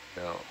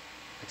 No,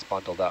 it's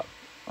bundled up.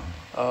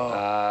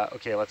 Oh.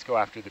 Okay, let's go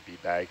after the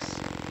bead bags,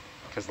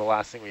 because the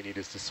last thing we need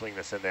is to swing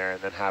this in there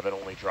and then have it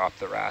only drop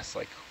the RAS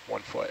like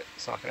 1 foot.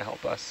 It's not going to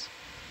help us.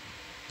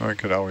 We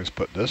could always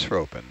put this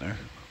rope in there.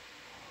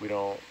 We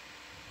don't.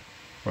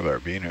 With our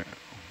beaner.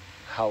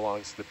 How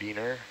long's the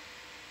beaner?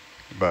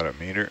 About 1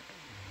 meter.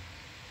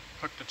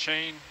 Hook the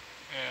chain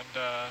and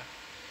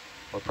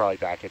We're probably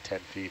back at 10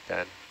 feet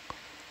then.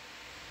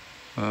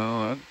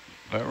 Oh,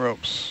 that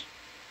rope's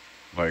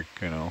like,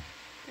 you know.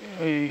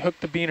 You hook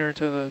the beaner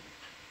to the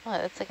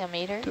What, it's like a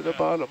meter? to the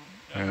bottom,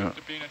 Yeah. hook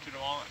the beaner to the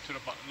lower to the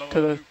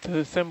loop. to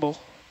the thimble,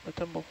 the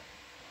thimble.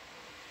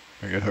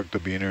 We could hook the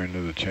beaner into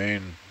the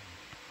chain.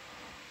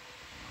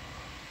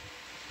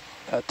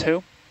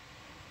 2.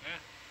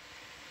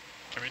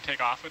 Can we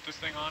take off with this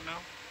thing on now?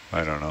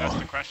 I don't That's know.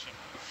 the question.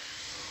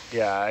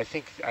 Yeah, I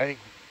think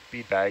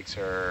bead bags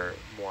are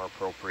more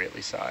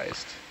appropriately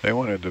sized. They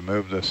wanted to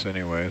move this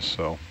anyways,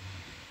 so.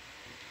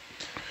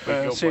 We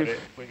can, see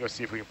go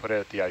see if we can put it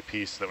at the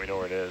IP so that we know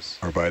where it is.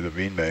 Or by the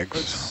bean bags.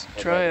 Let's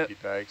Or try by the it.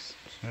 bead bags.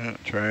 Yeah,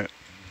 try it.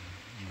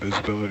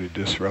 Visibility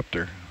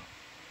disruptor.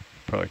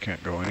 Probably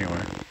can't go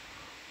anywhere.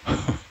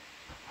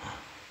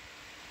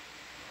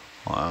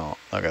 Wow,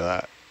 look at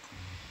that.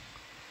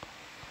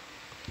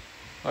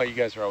 Oh, you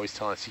guys are always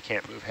telling us you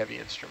can't move heavy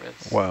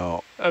instruments.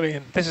 Well, I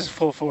mean, this is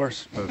full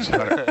force. that's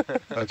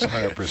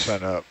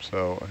 100% up,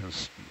 so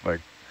it's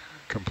like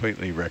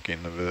completely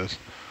wrecking the vis.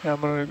 Yeah,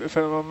 I'm not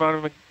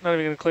even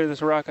gonna clear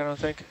this rock, I don't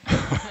think.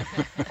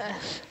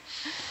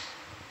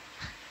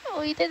 Oh,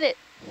 we did it.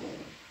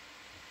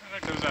 I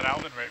think there's that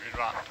Alvin rate we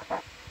dropped.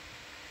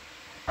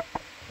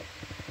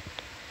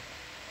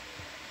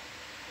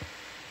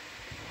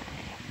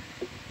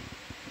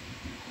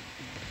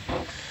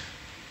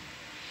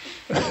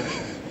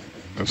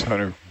 This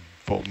 100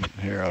 volt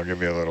here, I'll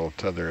give you a little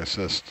tether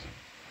assist.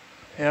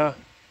 Yeah.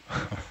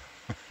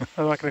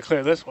 I'm not going to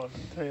clear this one,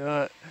 tell you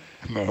that.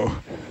 No.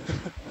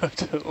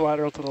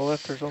 Lateral to the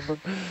left or something.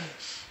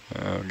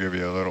 I'll give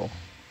you a little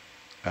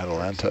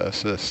Atalanta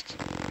assist.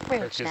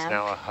 Herc is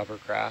now a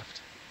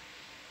hovercraft.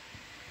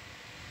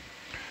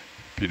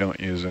 If you don't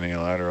use any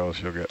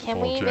laterals, you'll get Can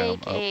full we jam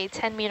make up. a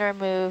 10-meter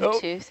move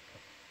to...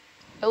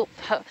 Oh,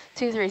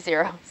 230,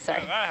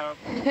 sorry. Yeah, that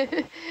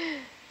helped.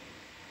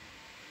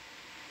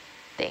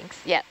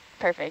 Thanks, yeah,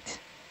 perfect.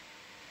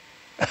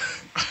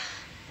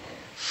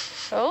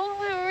 Oh,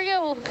 there we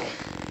go.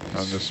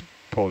 I'll just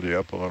pull you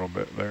up a little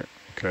bit there.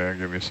 Okay, I'll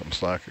give you some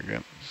slack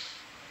again.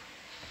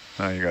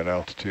 Now you got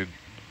altitude.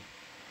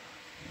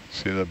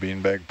 See the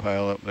beanbag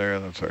pile up there?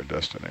 That's our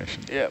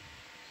destination. Yep.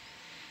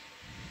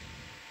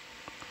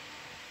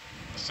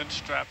 The cinch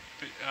strap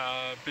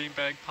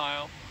beanbag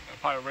pile.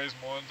 That probably weighs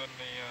more than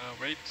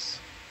the weights.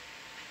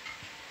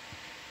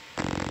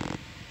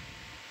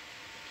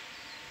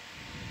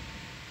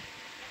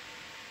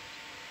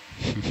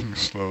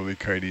 Slowly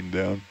kiting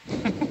down.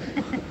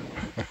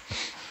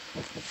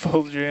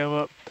 Full jam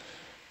up.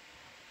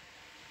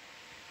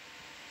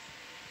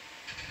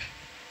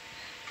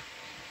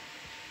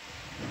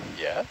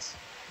 Yes.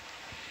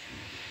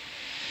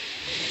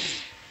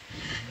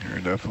 You're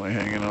definitely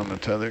hanging on the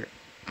tether.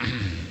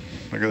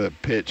 Look at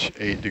that pitch,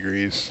 8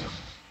 degrees.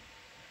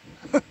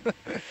 All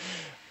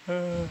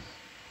right,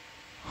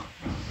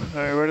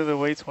 where do the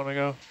weights want to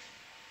go?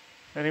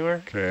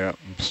 Anywhere? Okay, I'm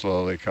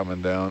slowly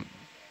coming down.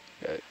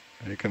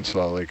 You can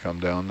slowly come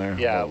down there.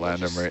 Yeah, we'll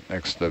land them right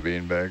next to the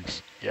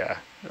beanbags. Yeah,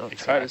 I'll exactly.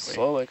 try to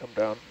slowly come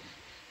down.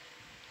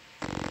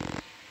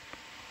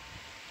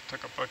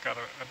 Took a page out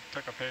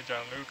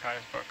of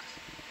Lukai's book.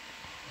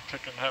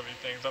 Picking heavy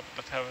things up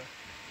at the tether.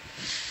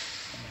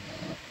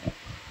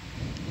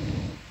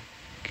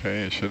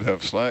 Okay, you should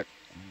have slack.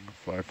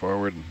 Fly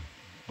forward and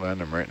land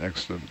them right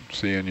next to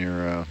seeing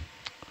your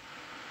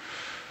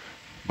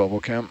bubble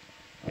camp.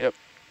 Yep.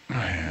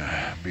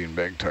 Yeah,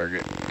 beanbag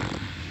target.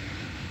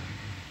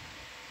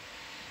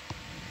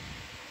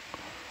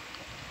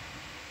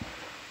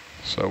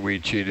 So we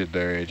cheated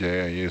there,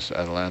 AJ. I used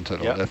Atalanta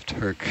to lift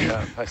Herc.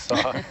 Yeah, I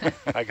saw.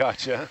 I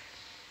gotcha.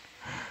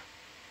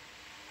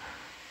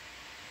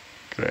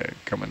 Okay,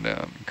 coming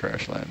down,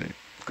 crash landing.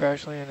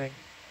 Crash landing.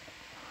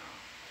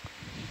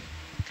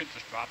 Could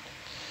just drop them.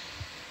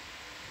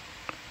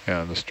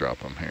 Yeah, just drop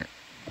them here.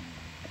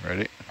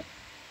 Ready?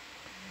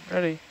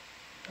 Ready.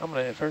 I'm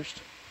going to hit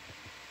first.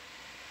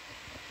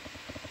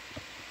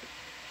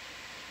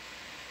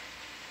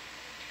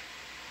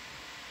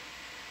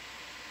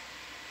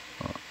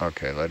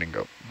 Okay, letting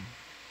go.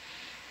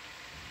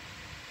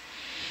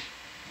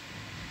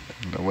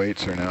 The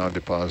weights are now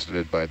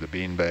deposited by the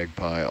beanbag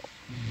pile.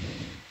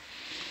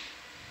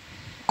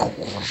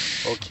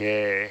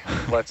 Okay,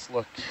 let's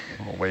look.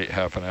 We'll wait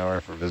half an hour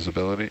for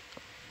visibility.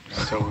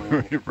 So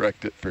we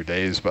wrecked it for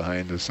days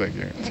behind us, I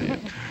guarantee it.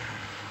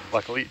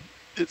 Luckily,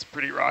 it's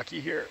pretty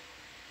rocky here.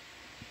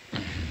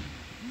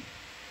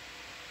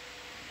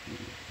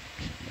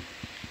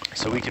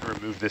 So we can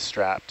remove this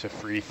strap to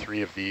free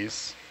 3 of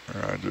these.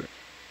 Roger.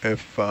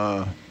 If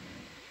I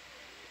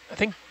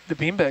think the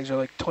beanbags are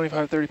like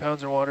 25, 30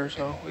 pounds in water,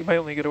 so we might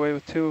only get away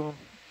with 2 of them.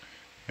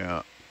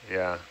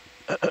 Yeah.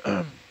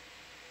 Yeah.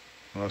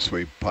 Unless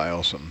we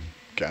pile some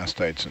gas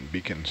tights and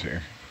beacons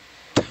here.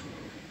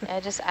 I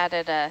just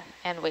added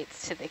and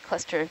weights to the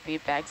cluster of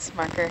beanbags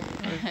marker.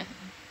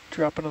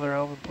 Drop another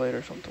Alvin plate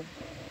or something.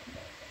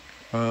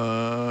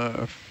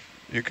 If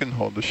you can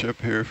hold the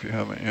ship here if you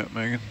haven't yet,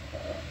 Megan.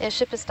 Yeah,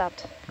 ship is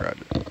stopped.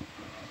 Roger.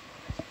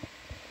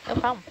 No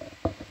problem.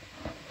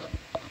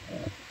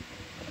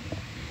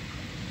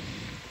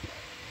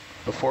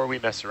 Before we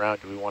mess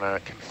around, do we want to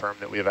confirm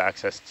that we have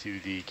access to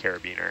the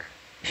carabiner?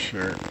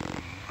 Sure.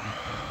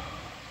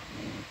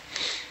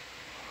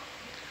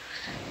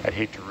 I'd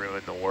hate to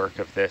ruin the work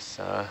of this,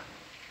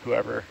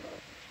 whoever.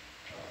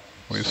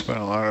 We spent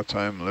a lot of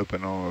time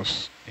looping all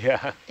those.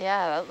 Yeah.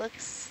 Yeah, that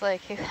looks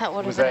like that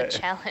would have Was been a that-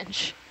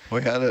 challenge.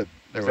 We had a,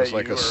 there was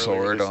like a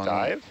sword on.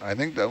 Dive? I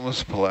think that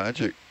was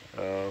pelagic.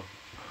 Oh.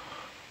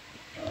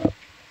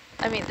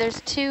 I mean,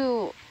 there's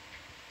 2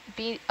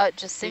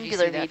 just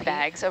singular see that, bead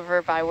bags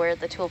over by where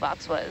the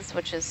toolbox was,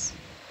 which is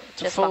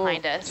just full,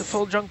 behind us. It's a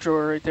full junk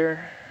drawer right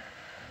there.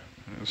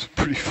 It was a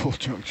pretty full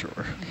junk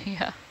drawer.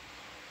 Yeah.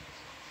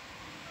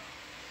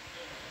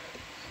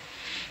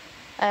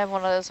 I have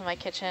one of those in my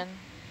kitchen.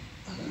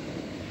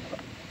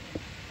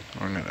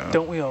 I'm gonna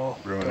Don't we all?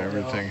 ruin Don't we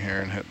everything all?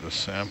 here and hit the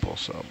sample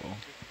sub.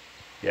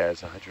 Yeah,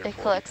 it's 140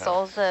 It collects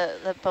all pounds.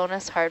 the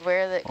bonus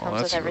hardware that Well,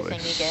 comes with that's everything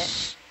really you get.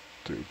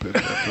 stupid.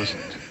 That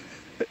doesn't.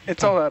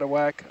 It's all out of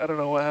whack. I don't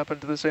know what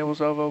happened to the sample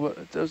salvo, but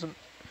it doesn't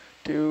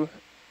do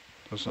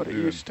what it do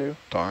used to.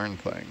 darn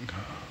thing.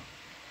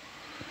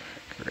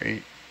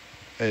 Great.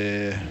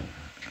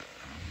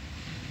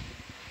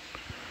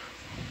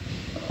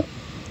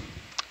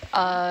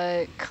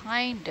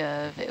 Kind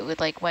of. It would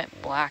like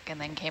went black and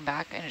then came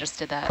back and it just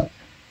did that.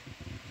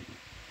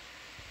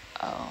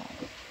 Oh.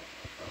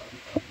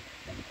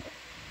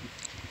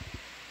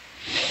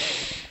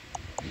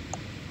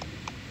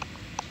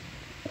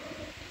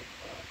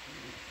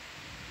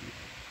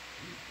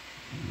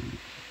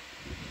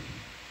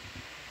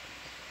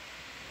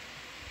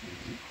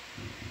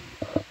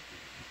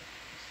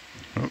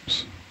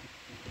 Oops.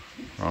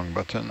 Wrong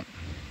button.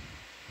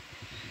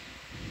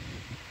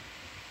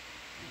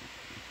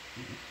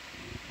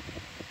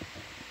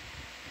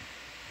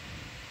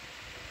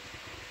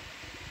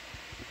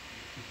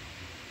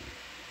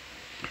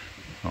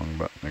 Wrong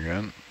button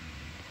again.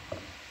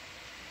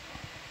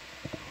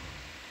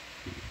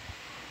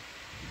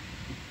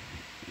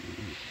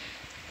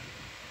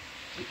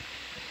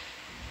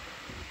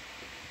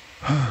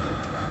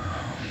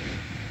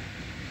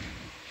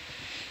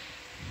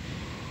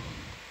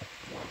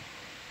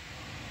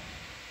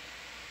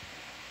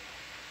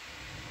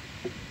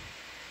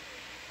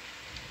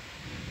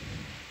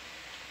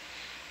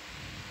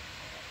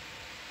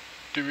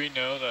 Do we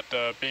know that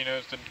the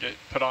Beanos didn't get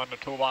put on the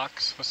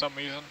toolbox for some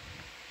reason?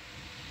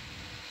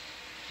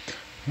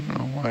 I don't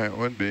know why it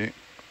would be.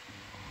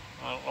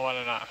 I don't know why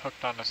they're not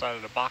hooked on the side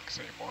of the box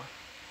anymore.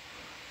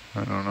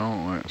 I don't know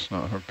why it's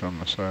not hooked on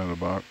the side of the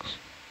box.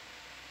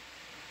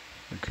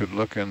 We could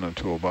look in the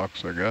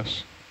toolbox, I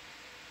guess.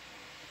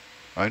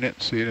 I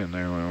didn't see it in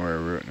there when we were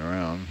rooting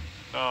around.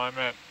 No, I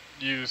meant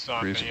used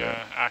on the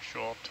Freeze-dried.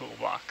 actual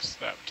toolbox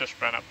that just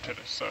ran up to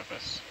the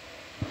surface.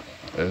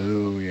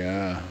 Oh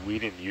yeah. We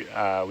didn't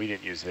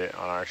use it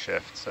on our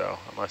shift, so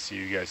unless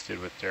you guys did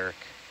with Dirk.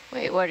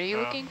 Wait, what are you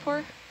looking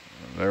for?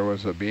 There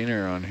was a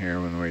beaner on here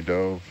when we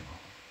dove.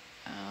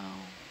 Oh.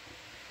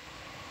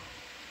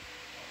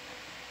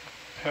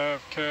 Pair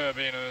of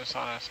carabiners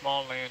on a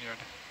small lanyard.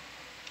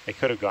 It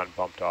could have gotten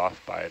bumped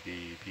off by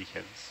the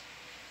beacons.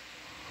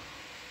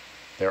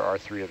 There are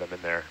 3 of them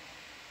in there.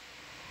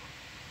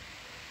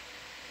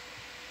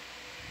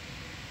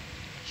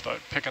 Start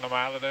picking them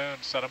out of there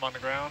and set them on the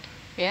ground.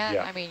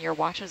 Yeah, I mean, your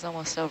watch is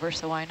almost over,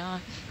 so why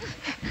not?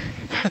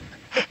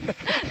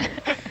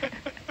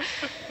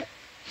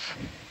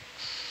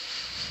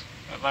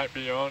 That might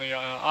be your only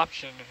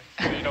option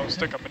if you don't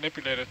stick a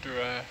manipulator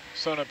through a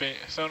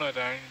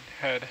sonodyne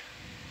head.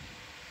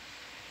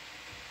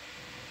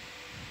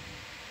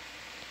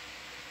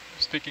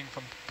 Speaking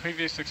from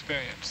previous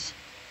experience.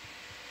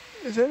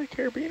 Is that a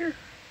carabiner?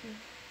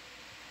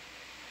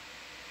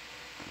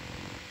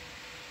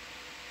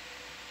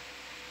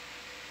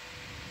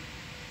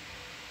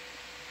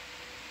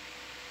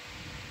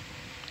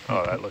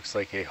 Oh, that looks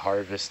like a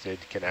harvested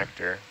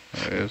connector.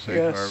 That is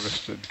a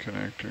harvested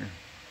connector.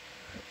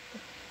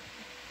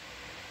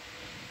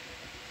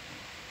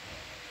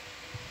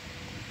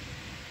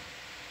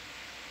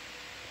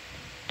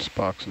 This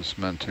box is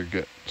meant to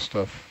get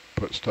stuff,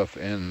 put stuff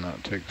in,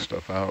 not take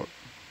stuff out.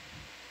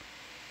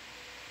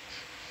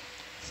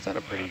 It's done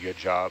a pretty good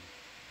job.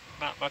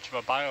 Not much of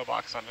a bio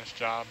box on this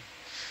job.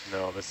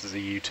 No, this is a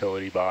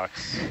utility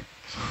box.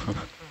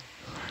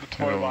 The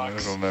toy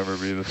box. It'll never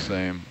be the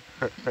same.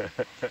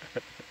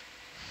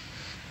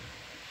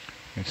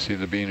 You see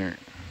the beaner.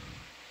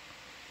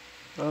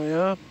 Oh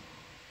yeah?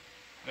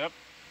 Yep.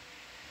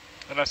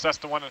 Unless that's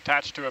the one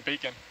attached to a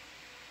beacon.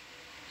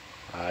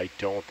 I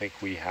don't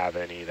think we have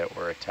any that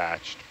were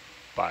attached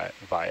via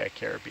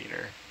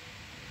carabiner.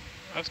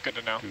 That's good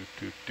to know.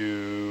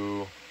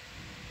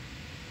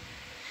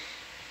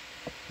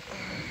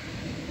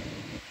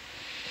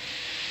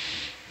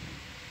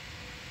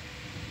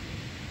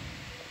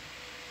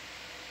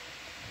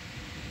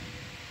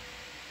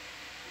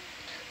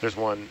 There's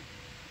one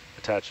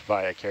attached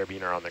via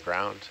carabiner on the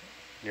ground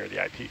near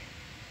the IP.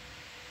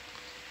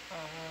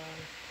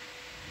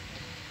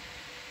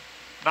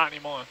 Not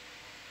anymore.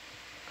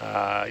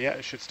 Yeah,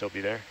 it should still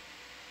be there.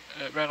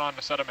 It ran on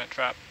the sediment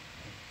trap.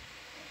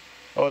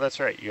 Oh, that's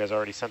right. You guys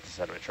already sent the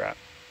sediment trap.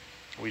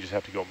 We just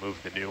have to go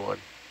move the new one.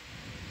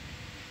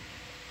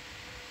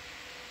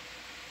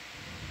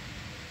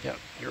 Yep,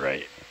 you're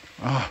right.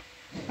 Ah,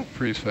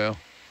 freeze fail.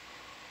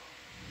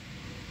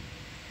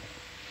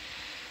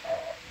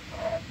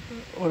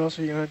 What else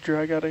are you going to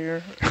drag out of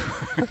here?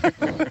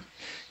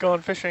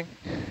 Going fishing.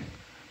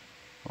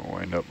 We'll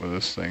wind up with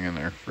this thing in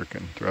their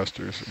frickin'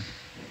 thrusters.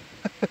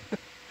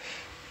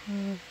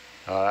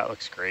 Oh, that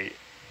looks great.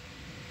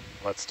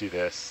 Let's do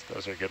this.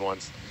 Those are good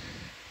ones.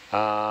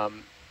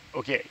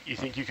 Okay, you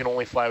think you can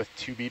only fly with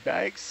 2 bead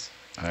bags?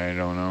 I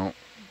don't know.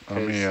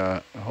 Let me,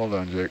 hold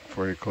on, Jake,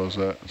 before you close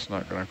that. It's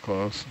not going to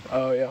close.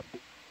 Oh, yeah.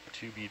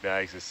 2 bead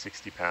bags is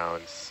 60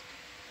 pounds.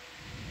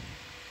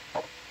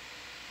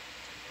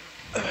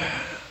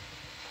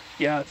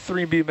 Yeah,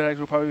 3 bead bags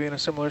will probably be in a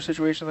similar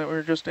situation that we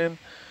were just in.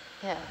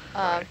 Yeah,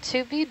 Right.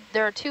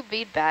 there are 2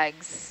 bead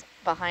bags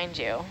behind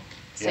you,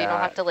 so you don't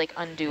have to like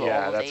undo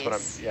all of these.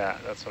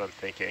 That's what I'm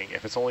thinking.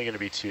 If it's only going to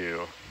be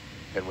 2,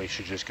 then we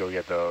should just go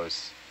get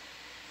those.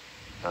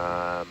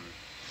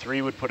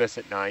 3 would put us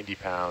at 90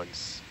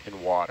 pounds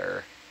in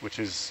water, which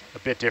is a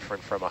bit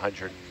different from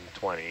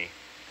 120,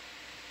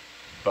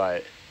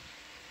 but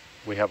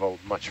we have a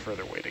much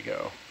further way to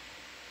go.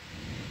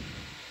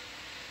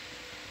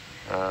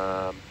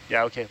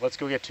 Yeah, okay, let's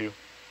go get 2.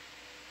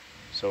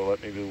 So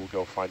maybe we'll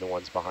go find the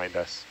ones behind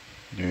us.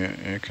 Yeah,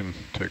 you can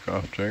take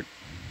off, Jake.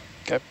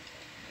 Okay.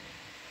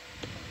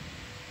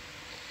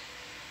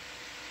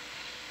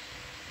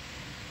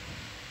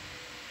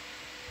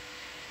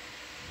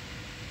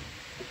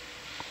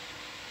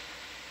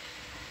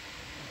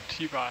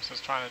 T-Boss is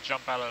trying to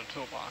jump out of the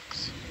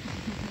toolbox.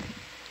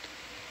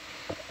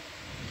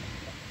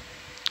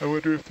 I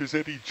wonder if there's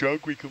any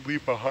junk we can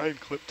leave behind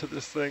clipped to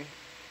this thing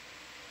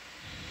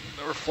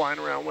that we're flying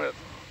around with.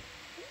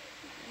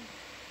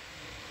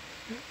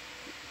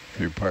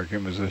 Few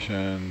parking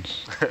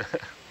positions,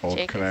 old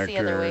Jake, it's the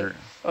other way. connector.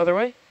 Other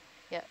way?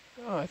 Yeah.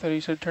 Oh, I thought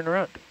you said turn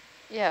around.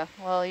 Yeah,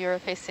 well, you were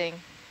facing...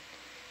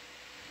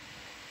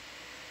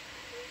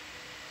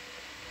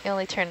 You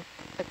only turned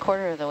a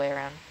quarter of the way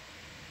around.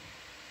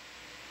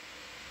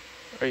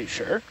 Are you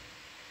sure?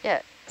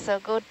 Yeah, so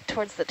go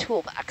towards the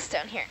toolbox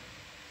down here.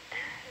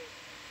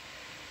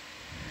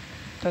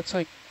 That's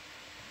like...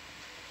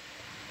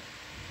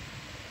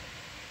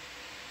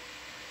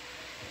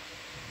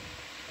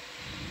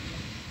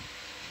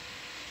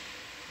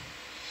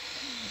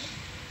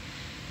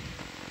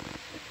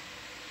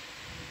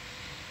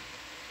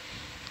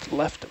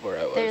 left of where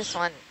I was. There's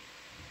one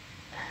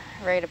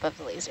right above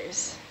the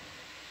lasers.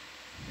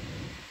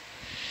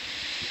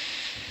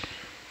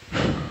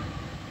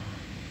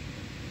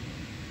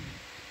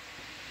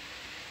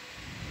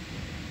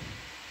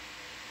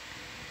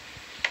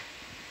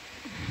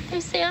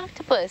 There's the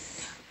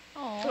octopus.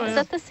 Oh, Is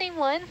that the same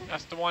one?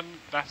 That's the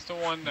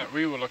one that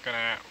we were looking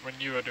at when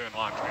you were doing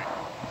laundry.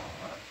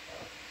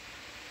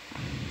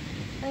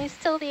 And he's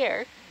still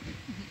there.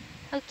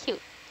 How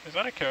cute. Is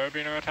that a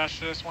carabiner attached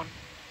to this one?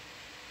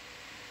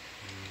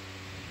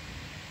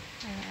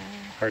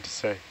 Hard to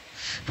say.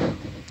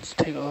 Let's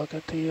take a look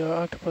at the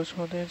octopus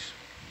voltage.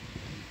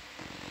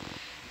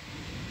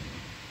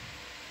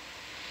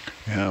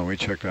 Yeah, we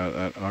checked out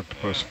that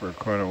octopus for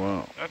quite a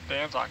while. That's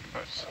Dan's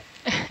octopus.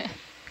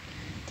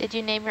 Did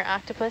you name your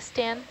octopus,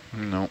 Dan?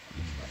 No,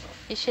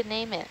 You should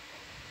name it.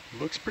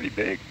 Looks pretty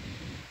big.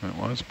 it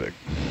was big.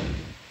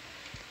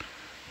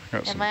 I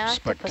got And my some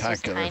octopus was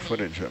spectacular tiny.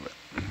 footage of it.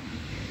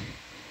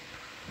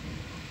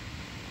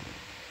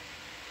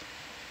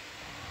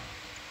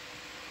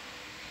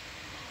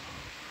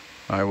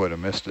 I would have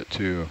missed it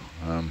too.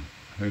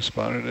 Who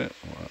spotted it?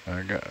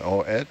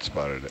 Well, Ed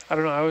spotted it. I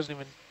don't know, I wasn't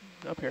even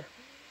up here.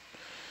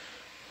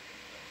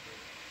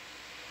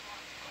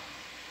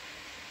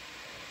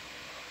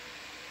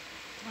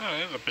 Oh,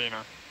 it is a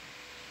beaner.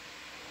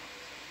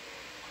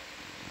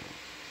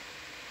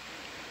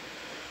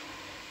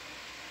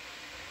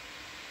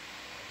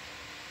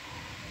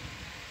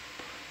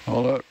 Oh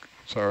look,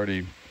 it's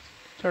already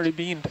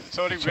beamed. It's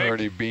already it's rigged.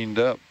 already beamed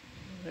up.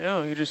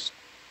 Yeah, you just...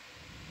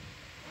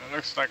 It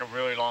looks like a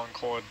really long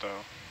cord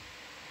though.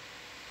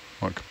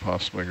 What could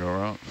possibly go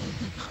wrong?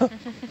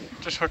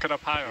 Just hook it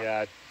up higher.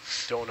 Yeah,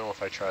 don't know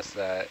if I trust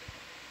that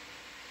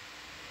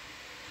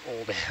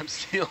old amp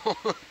steel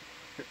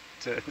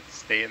to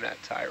stay in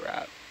that tie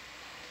wrap.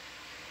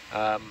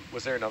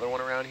 Was there another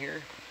one around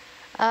here?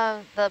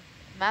 The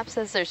map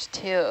says there's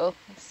 2,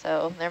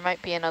 so there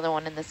might be another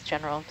one in this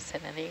general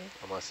vicinity.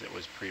 Unless it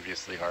was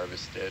previously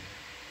harvested.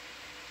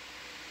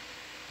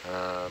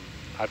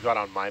 I've got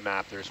on my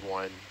map, there's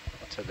one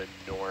to the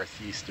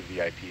northeast of the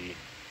IP.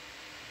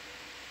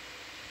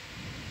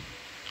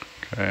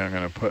 Okay, I'm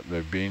gonna put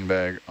the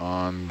beanbag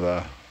on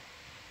the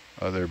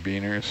other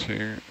beaners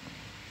here.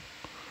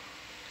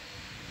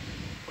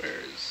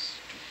 Where's...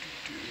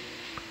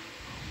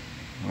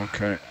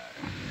 Okay.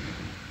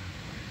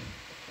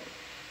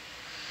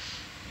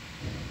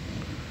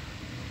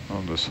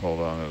 I'll just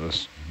hold on to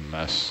this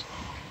mess.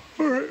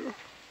 All right.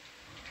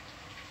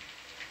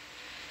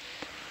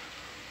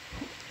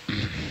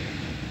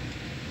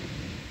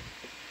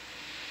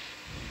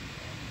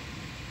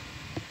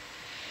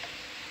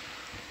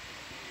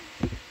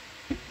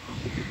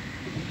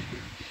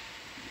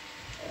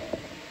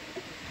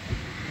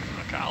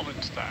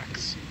 Alvin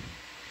stacks.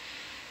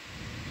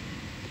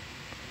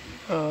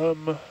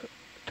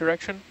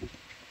 Direction?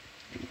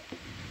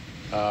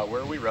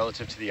 Where are we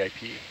relative to the IP?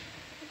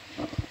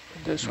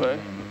 This way.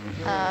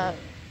 The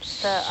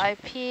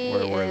IP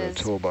Where is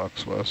the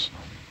toolbox was.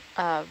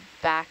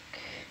 back,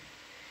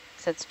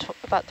 so it's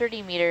about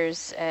 30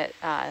 meters at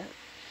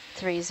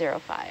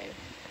 305.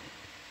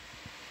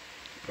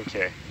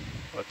 Okay,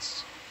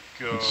 let's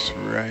go. That's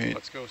right.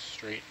 Let's go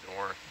straight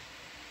north.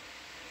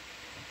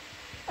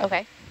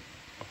 Okay.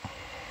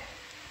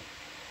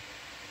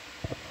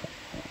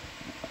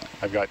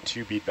 I've got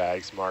 2 bead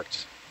bags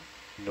marked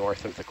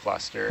north of the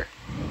cluster.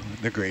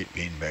 The great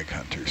beanbag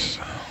hunters.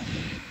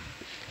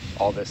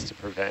 All this to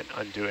prevent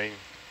undoing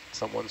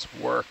someone's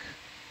work,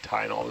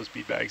 tying all those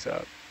bead bags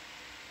up.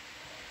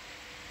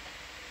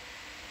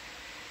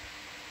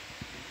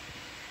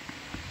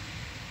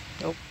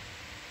 Nope.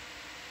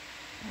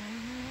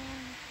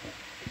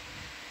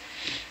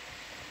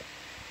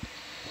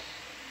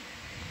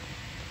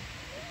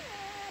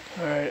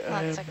 All right,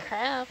 Lots of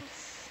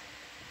crabs.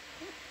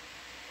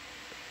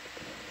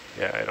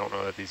 Yeah, I don't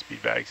know that these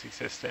bead bags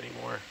exist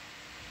anymore.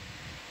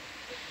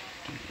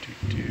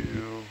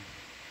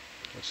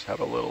 Let's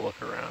have a little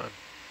look around.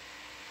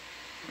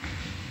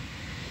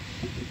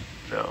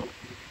 No.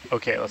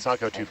 Okay, let's not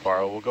go too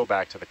far. We'll go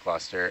back to the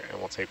cluster and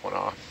we'll take one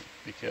off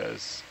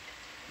because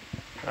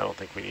I don't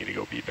think we need to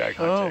go bead bag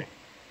hunting.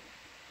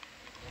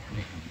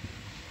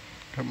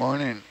 Good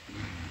morning.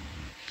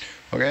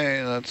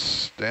 Okay,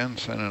 that's Dan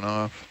signing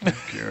off.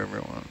 Thank you,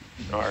 everyone.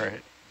 All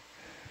right.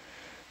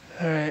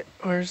 All right,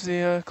 where's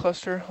the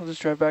cluster? I'll just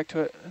drive back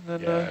to it and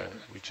then Yeah,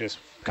 we just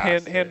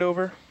passed hand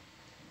over.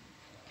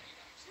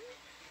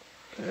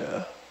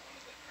 Yeah.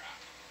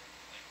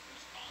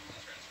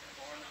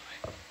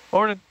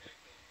 Morning.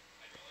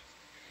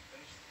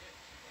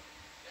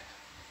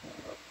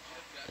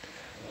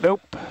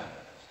 Nope,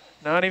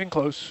 not even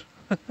close.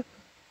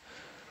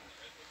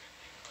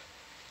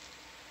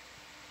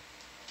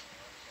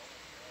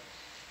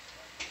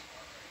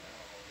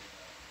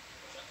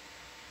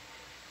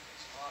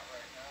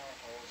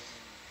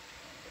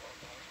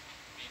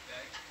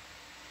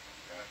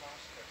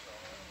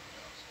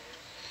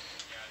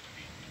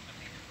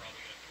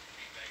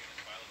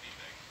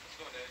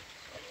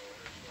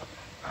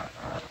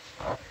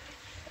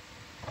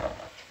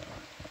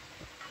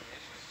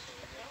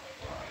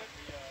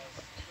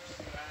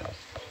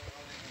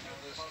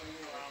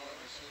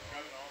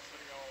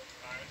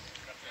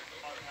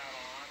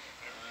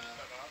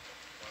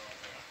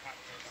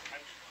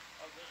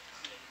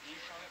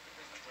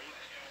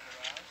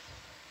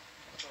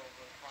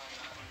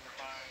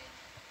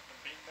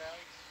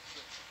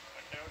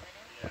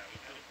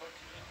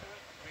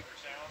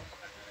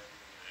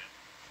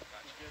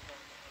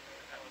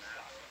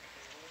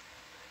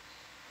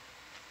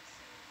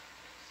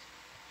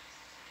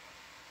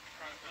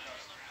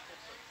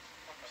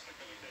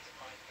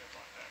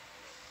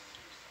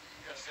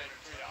 Well,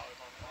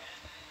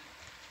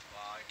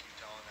 I keep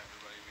telling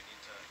everybody we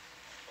need to,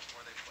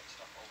 before they put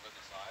stuff over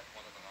the side,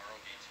 one of an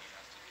ROV team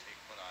has to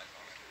put eyes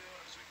on it.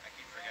 So I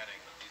keep forgetting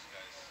that these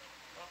guys...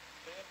 Oh,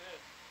 they did.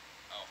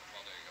 Oh,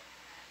 well, there you go.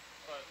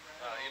 But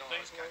you don't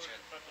always catch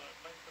it. But the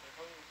length of the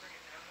hose, the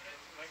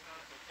length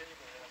of the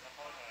cable on the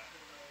hard hat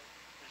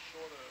is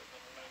shorter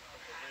than the length of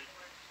the rig.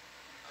 Okay.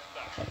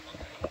 The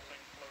whole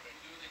thing's floating.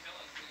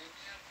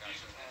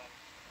 Gotcha.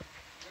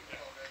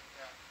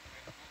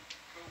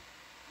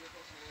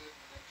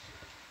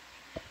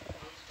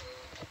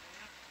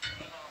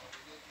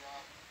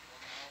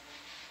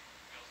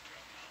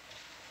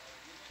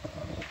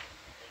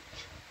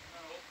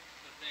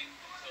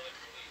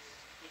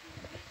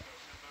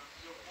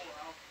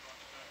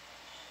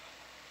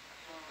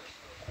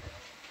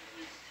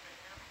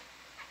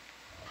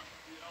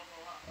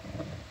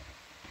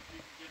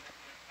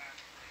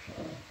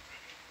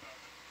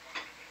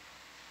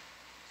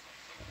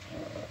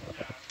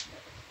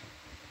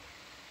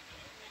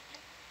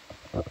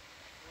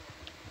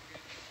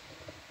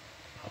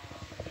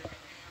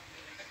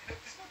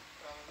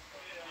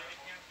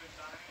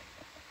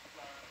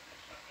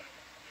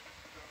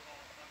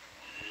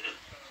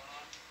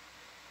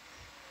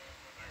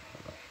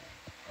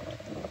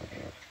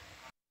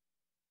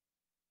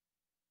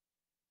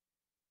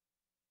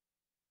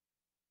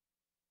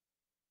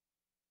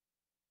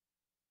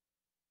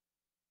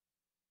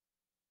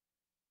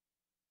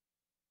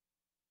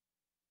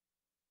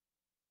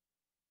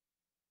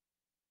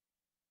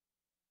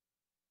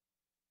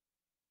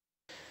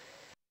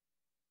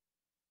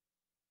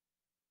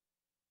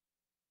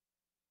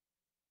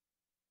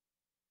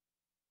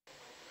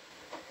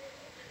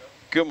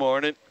 Good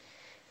morning.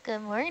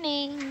 Good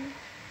morning.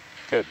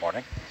 Good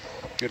morning.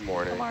 Good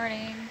morning. Good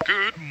morning.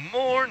 Good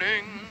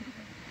morning.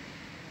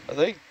 I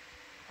think.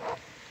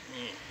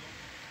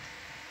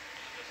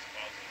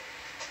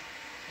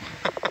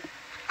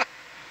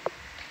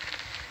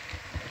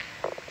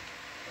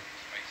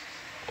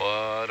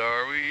 What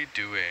are we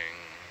doing?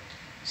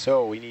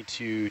 So we need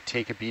to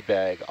take a bead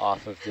bag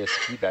off of this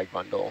bead bag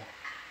bundle.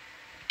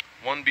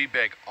 One bead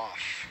bag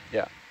off.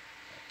 Yeah.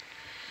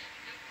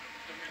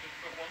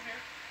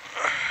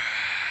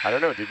 I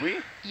don't know, did we?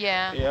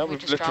 Yeah. Yeah,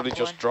 we've literally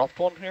just dropped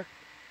one here.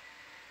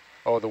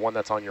 Oh, the one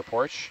that's on your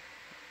porch?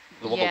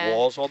 The one that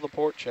was on the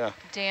porch, yeah.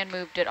 Dan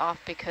moved it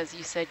off because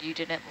you said you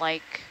didn't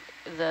like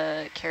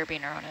the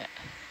carabiner on it.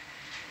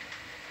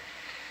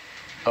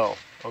 Oh,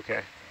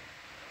 okay.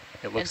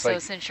 It looks and so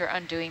like, since you're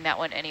undoing that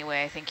one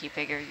anyway, I think you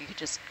figure you could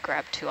just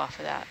grab two off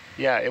of that.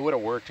 yeah, it would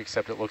have worked,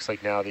 except it looks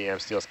like now the AM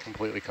steel's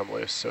completely come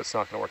loose, so it's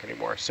not going to work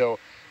anymore. So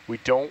we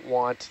don't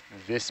want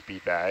this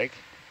bead bag.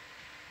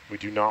 We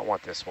do not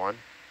want this one,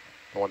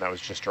 the one that was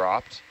just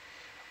dropped.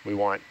 We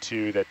want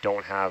two that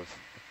don't have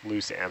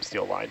loose AM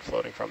steel line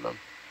floating from them.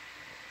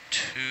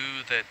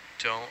 Two that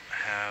don't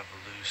have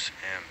loose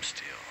AM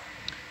steel.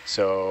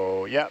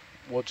 So yeah,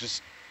 we'll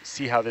just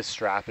see how this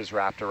strap is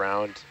wrapped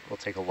around. We'll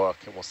take a look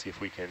and we'll see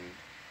if we can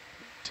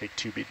take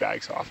two bead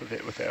bags off of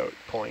it without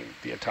pulling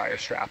the entire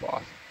strap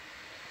off.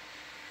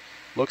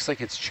 Looks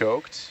like it's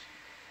choked.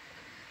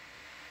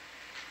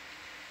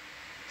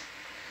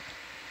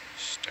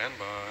 Start Stand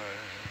by.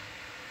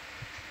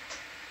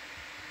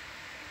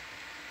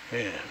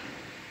 Yeah.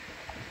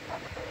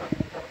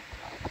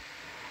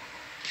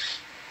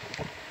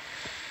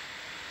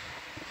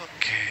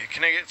 Okay,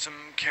 can I get some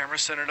camera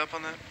centered up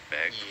on that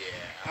bag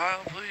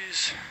pile,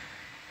 please?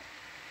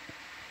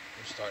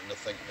 I'm starting to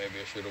think maybe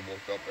I should have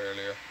woke up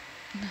earlier.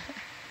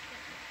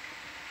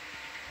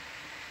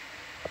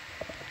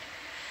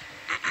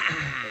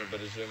 A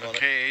bit of zoom on it.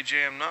 Okay,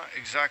 AJ, I'm not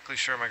exactly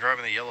sure. Am I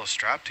grabbing the yellow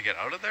strap to get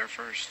out of there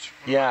first?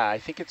 Yeah, I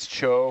think it's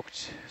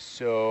choked.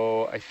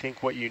 So I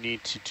think what you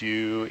need to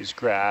do is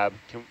grab.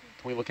 Can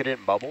we look at it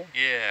in bubble?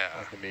 Yeah.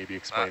 I can maybe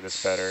explain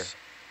this better.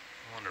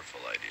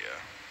 Wonderful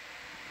idea.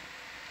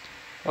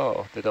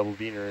 Oh, the double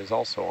beaner is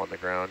also on the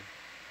ground.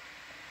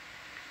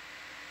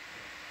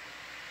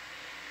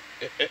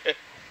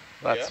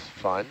 That's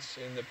fun. It's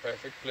in the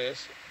perfect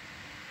place.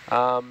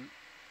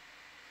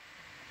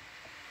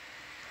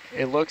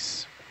 It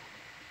looks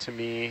to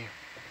me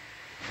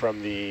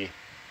from the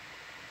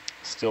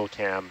still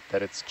cam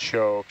that it's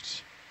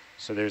choked.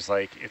 So there's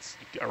like, it's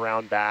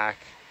around back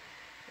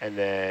and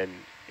then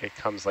it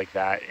comes like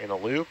that in a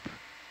loop.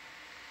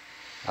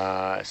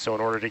 So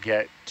in order to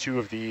get two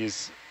of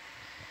these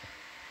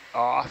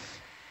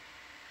off,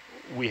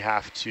 we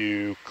have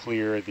to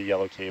clear the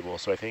yellow cable.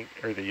 So I think,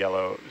 or the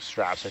yellow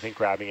straps, I think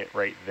grabbing it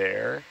right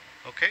there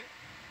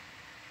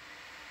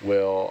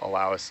will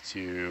allow us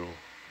to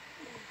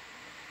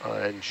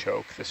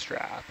unchoke the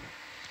strap.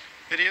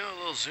 Video, a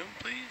little zoom,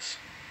 please.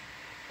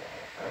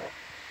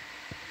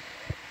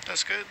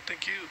 That's good,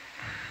 thank you.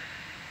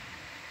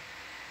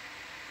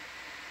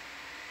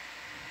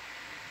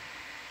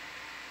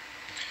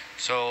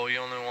 So you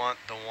only want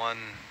the one,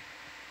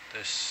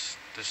 this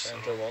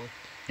center one?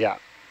 Yeah.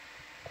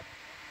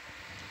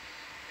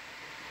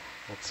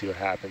 Let's see what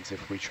happens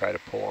if we try to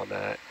pull on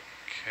that.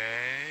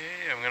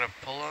 Okay, I'm gonna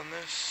pull on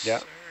this,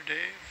 yep. Sir Dave.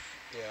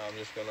 Yeah, I'm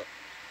just gonna,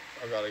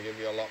 I gotta give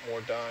you a lot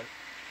more down.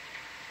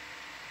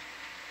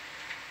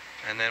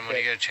 And then when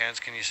you get a chance,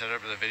 can you set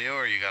up the video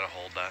or you gotta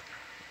hold that?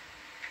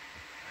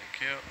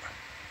 Thank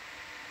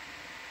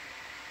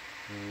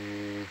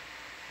you.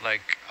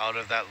 Like out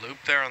of that loop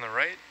there on the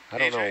right? I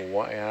don't know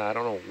what, yeah, I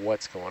don't know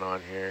what's going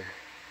on here.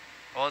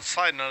 Well, it's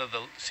sliding out of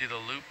the, see the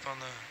loop on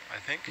the, I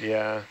think?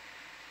 Yeah.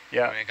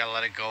 Yeah. I mean, I gotta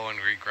let it go and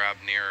re-grab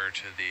nearer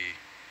to the,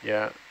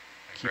 yeah. like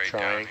Keep right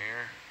trying. down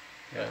here.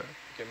 Yeah.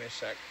 Give me a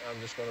sec. I'm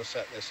just gonna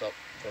set this up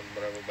from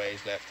whatever way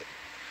he's left it.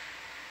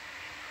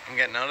 I'm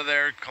getting out of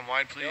there. Come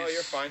wide, please. No,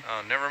 you're fine.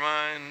 Oh, never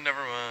mind.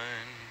 Never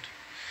mind.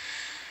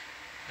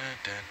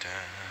 Da, da, da.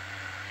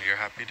 You're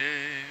happy,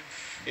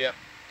 Dave? Yeah,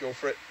 go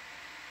for it.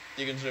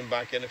 You can zoom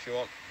back in if you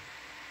want.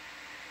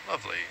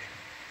 Lovely.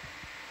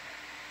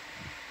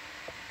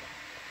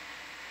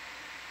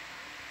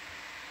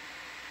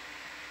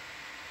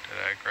 Did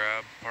I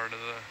grab part of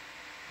the...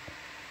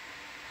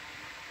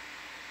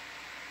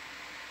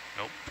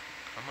 Nope.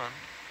 Come on.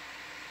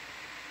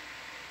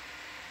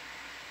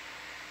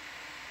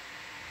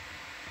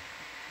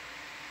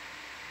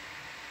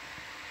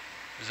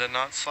 Is that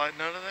not sliding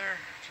out of there?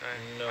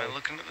 No. Am I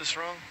looking at this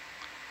wrong?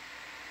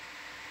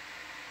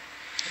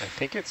 I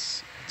think I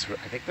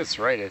think that's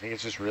right. I think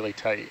it's just really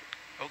tight.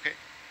 Okay.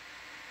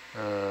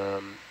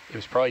 It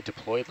was probably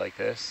deployed like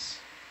this.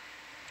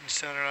 Can you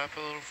set it up a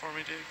little for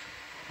me,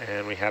 Dave?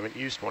 And we haven't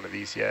used one of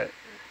these yet.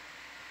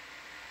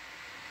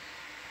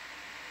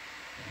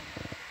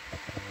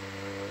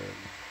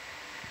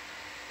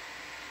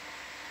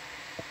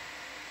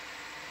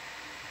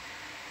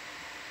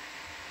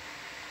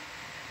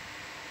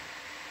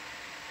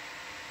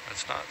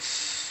 It's not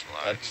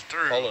sliding That's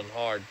through. pulling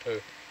hard too.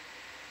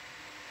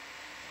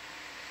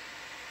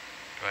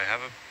 Do I have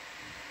a...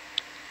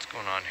 What's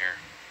going on here?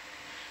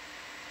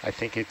 I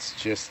think it's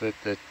just that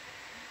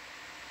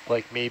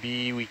like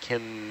maybe we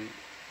can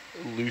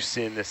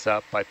loosen this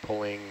up by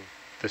pulling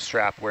the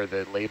strap where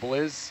the label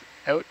is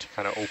out to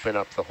kind of open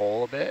up the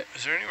hole a bit.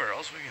 Is there anywhere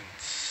else we can...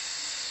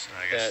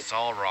 I guess it's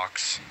all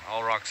rocks.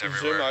 All rocks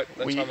everywhere. Zoom out.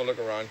 Let's have a look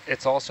around.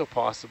 It's also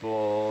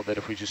possible that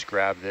if we just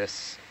grab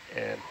this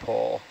and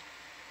pull,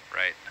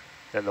 right,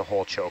 then the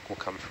whole choke will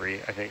come free.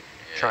 I think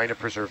trying to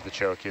preserve the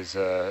choke is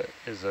a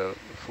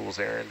fool's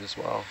errand as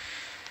well.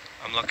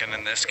 I'm looking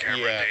in this camera,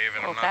 Dave,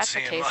 and I'm not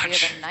seeing much. Well, if that's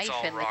the case, we have a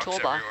knife in the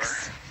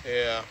toolbox.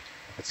 Everywhere. Yeah.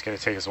 It's going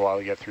to take us a while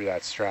to get through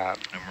that strap.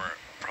 And we're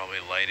probably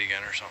light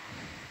again or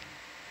something.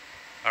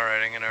 All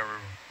right, I'm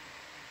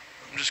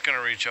just going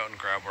to reach out and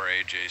grab where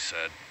AJ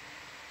said.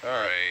 All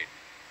right. Right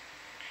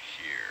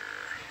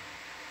here.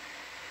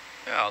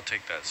 Yeah, I'll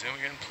take that zoom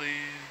again, please.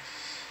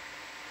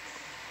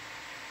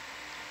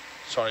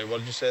 Sorry, what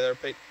did you say there,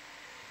 Pete?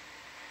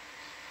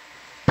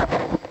 Can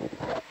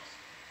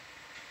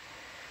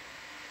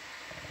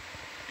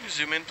you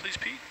zoom in, please,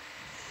 Pete?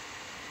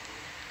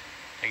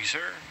 Thank you,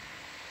 sir.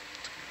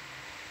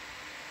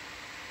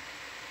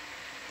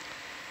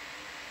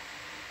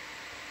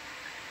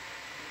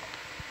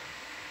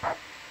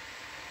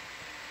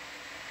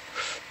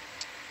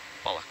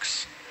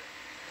 Bollocks.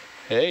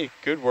 Hey,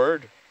 good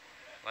word.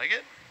 Like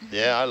it?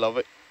 Yeah, I love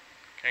it.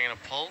 Okay, I'm gonna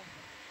pull.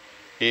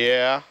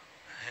 Yeah.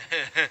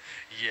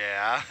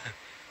 Yeah.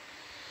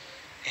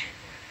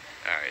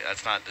 All right,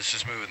 that's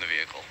just moving the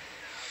vehicle.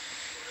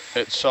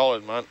 It's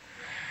solid, man.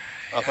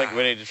 I think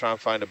we need to try and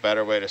find a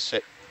better way to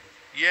sit.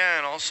 Yeah,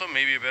 and also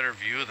maybe a better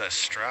view of that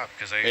strap,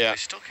 because I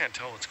still can't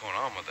tell what's going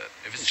on with it.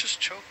 If it's just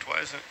choked, why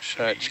isn't it?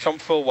 Alright, just come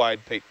full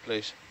wide, Pete,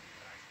 please.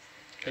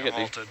 Okay, Get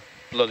these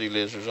bloody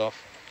lasers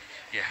off.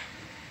 Yeah.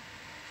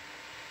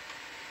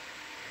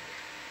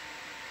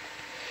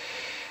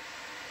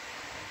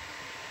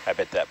 I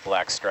bet that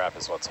black strap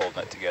is what's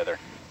holding it together.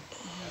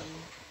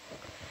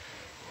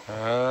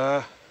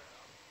 Yeah,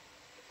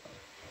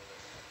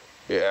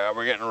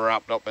 we're getting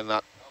wrapped up in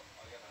that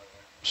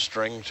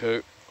string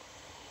too.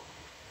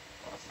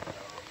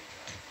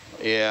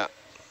 Yeah.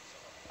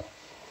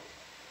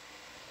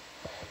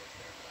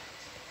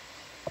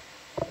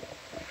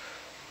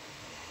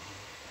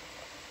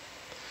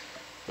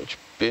 Which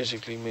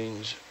basically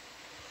means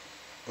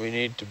we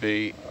need to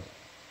be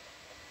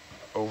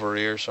over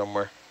here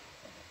somewhere.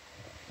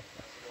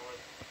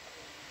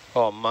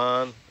 Oh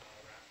man.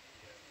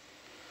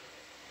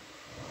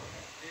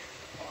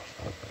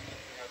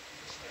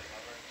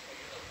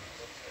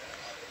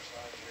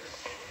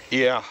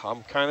 Yeah,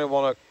 I'm kind of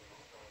want to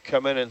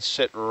come in and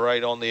sit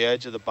right on the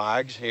edge of the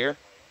bags here.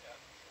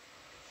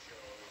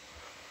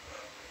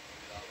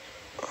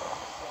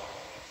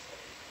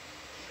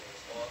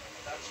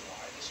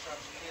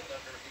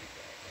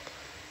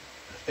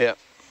 Yeah.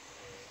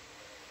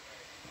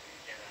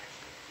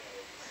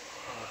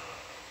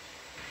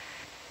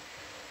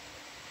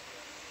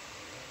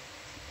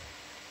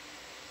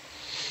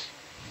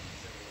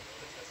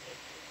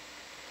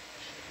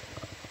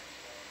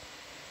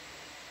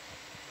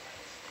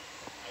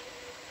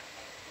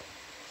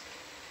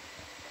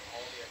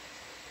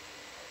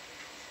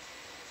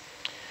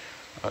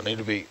 I need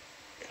to be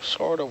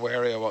sort of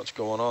wary of what's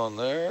going on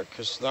there,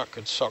 because that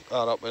could suck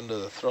that up into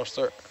the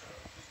thruster.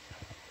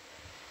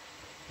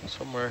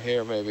 Somewhere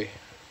here, maybe.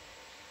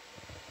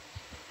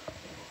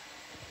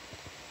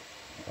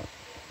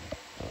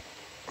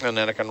 And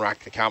then I can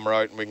rack the camera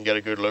out and we can get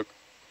a good look.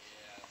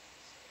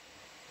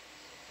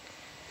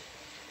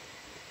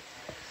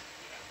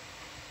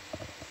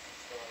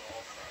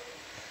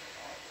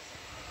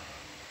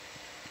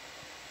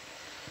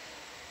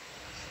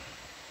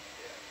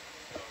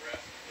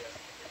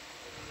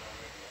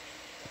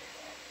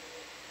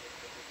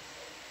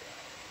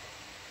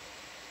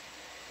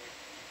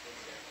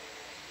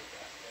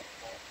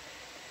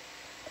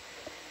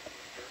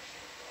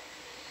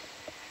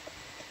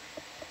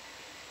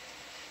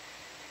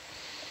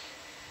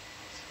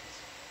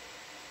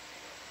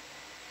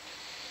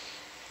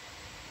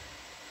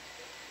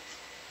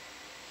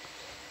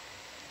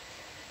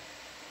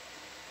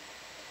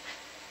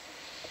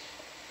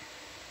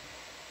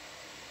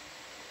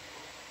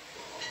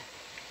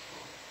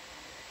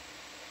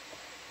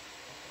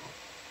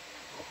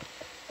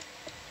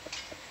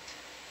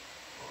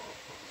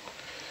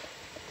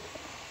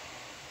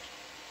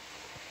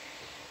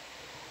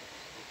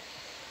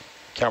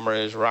 Camera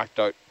is racked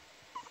out.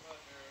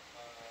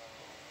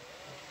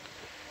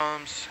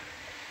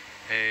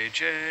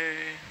 AJ.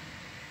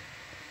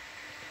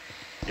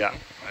 Yeah.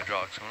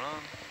 Hydraulics going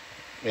on.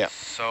 Yeah.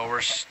 So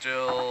we're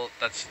still,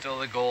 that's still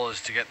the goal,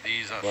 is to get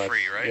these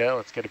free, right? Yeah,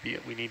 let's get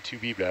we need 2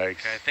 B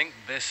bags. Okay, I think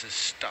this is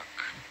stuck,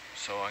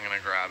 so I'm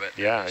gonna grab it.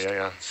 Yeah, and just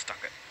yeah.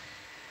 unstuck it.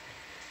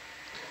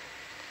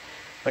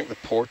 I think the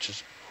porch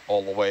is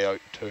all the way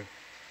out too.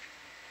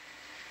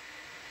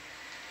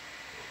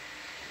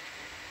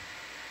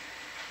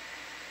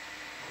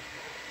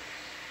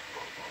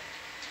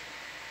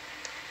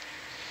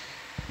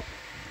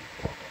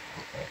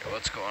 Okay,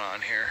 what's going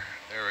on here?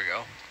 There we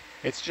go.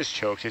 It's just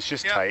choked. It's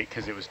just tight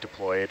because it was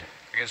deployed.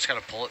 I just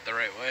gotta pull it the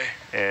right way.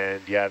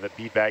 And yeah, the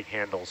bead bag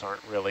handles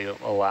aren't really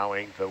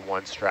allowing the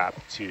one strap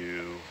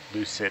to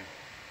loosen.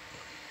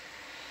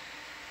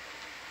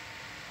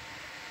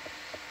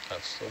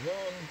 That's the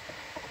one.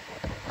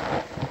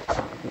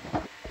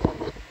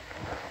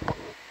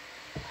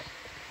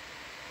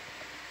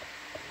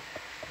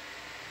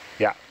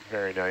 Yeah,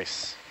 very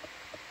nice.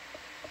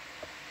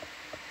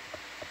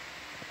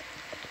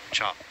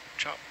 Chop,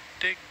 chop,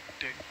 dig,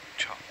 dig,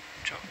 chop,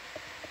 chop,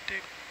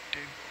 dig,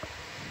 dig.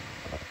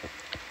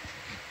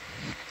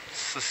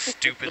 It's the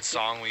stupid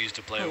song we used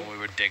to play when we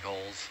would dig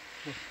holes.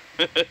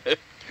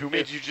 Who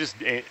made you just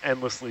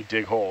endlessly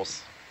dig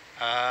holes?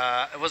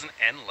 It wasn't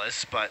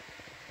endless, but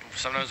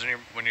sometimes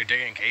when you're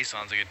digging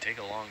caissons, it could take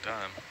a long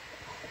time.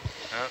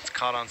 It's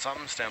caught on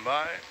something. Stand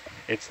by.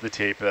 It's the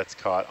tape that's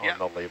caught on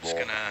the label. Just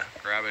gonna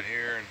grab it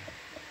here and.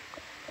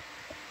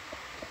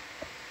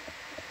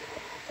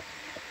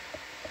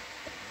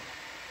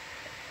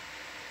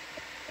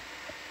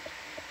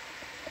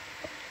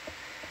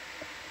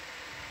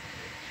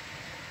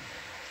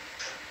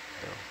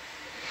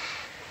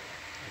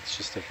 It's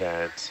just a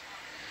vent.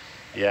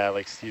 Yeah,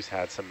 like Steve's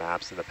had some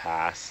maps in the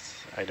past.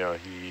 I know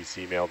he's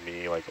emailed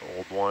me like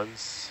old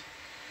ones.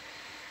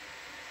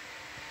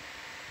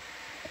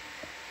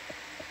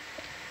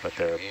 But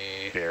they're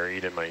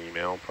buried in my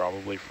email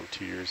probably from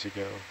 2 years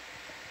ago.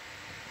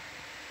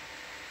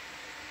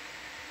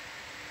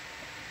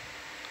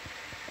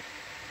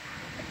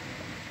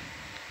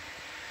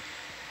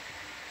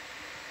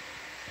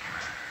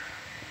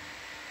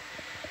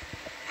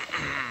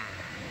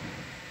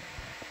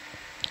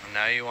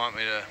 you want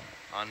me to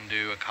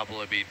undo a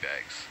couple of bead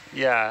bags?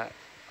 Yeah,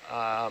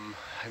 I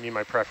mean,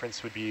 my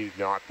preference would be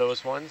not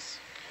those ones.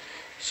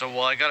 So,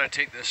 well, I gotta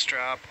take this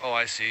strap. Oh,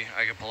 I see.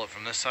 I can pull it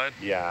from this side?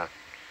 Yeah,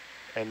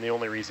 and the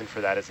only reason for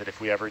that is that if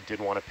we ever did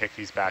want to pick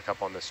these back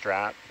up on the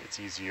strap, it's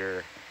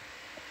easier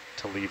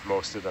to leave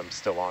most of them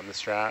still on the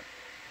strap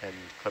and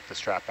clip the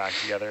strap back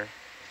together.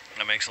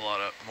 That makes a lot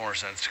of more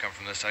sense to come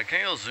from this side.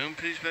 Can you zoom,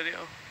 please,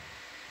 video?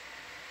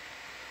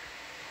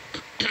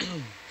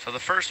 So the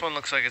first one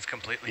looks like it's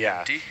completely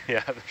empty.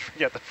 Yeah,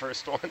 forget the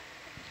first one.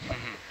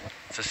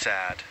 It's a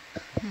sad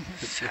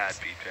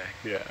bead bag.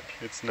 Yeah,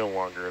 it's no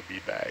longer a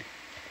bead bag.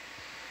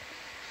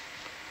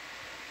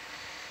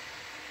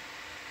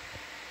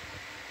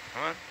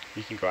 Come on.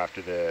 You can go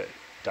after the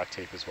duct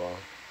tape as well.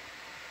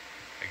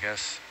 I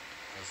guess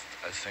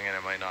I was thinking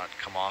it might not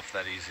come off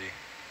that easy.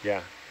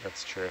 Yeah,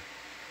 that's true.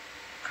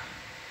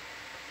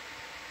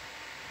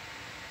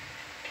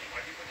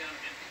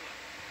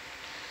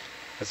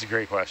 That's a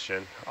great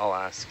question. I'll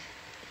ask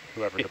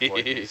whoever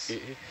deployed these.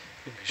 You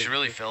should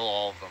really fill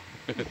all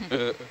of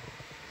them.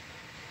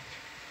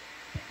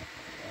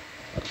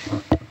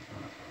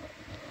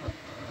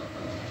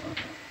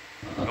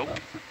 Nope.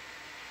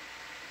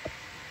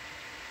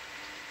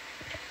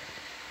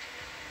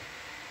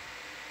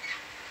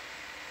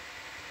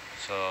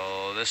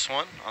 So this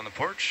one on the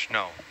porch?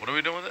 No. What are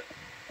we doing with it?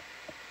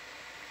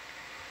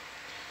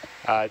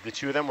 The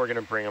two of them, we're going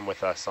to bring them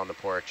with us on the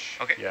porch.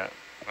 Okay. Yeah.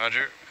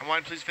 Roger. Come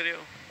on, please, video.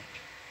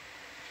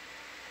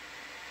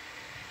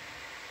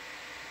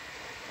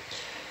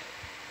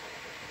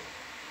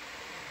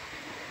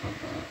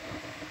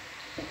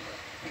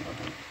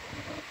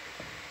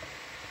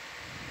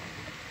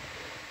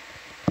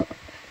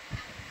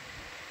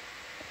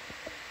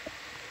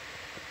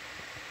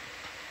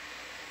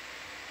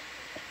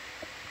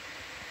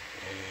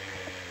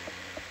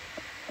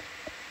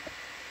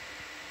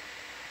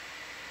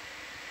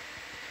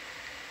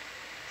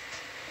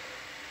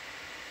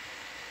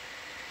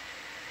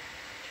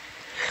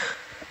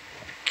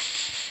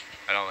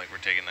 I don't think we're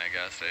taking that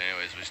gas today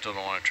anyways. We still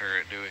don't want to trigger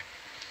it, do we?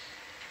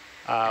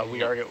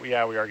 We are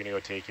going to go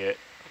take it.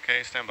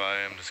 Okay, stand by.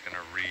 I'm just going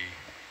to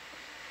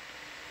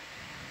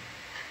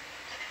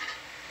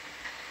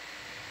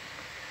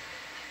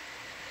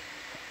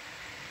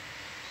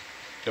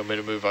Do you want me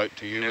to move out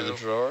to you with the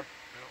drawer?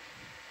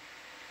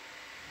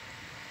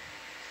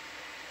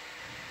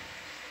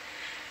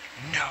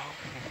 No.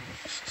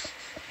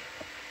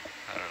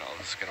 I don't know if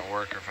this is going to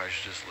work or if I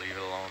should just leave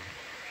it alone.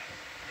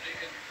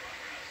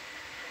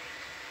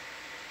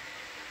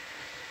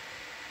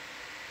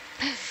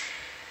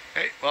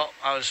 Hey, well,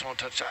 I just won't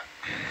touch that.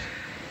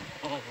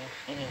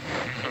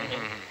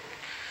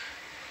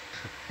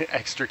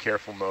 Extra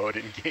careful mode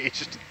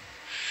engaged.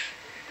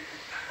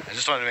 I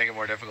just wanted to make it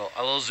more difficult.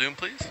 A little zoom,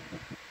 please.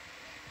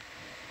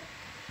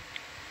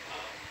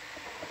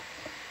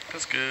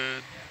 That's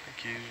good.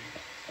 Thank you.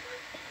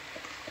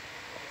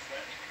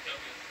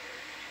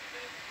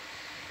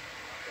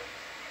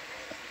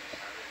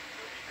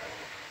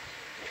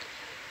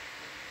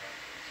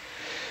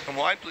 Come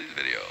wide, please,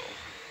 video.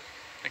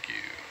 Thank you.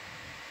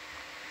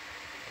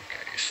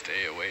 Okay,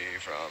 stay away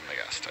from the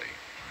gas tank.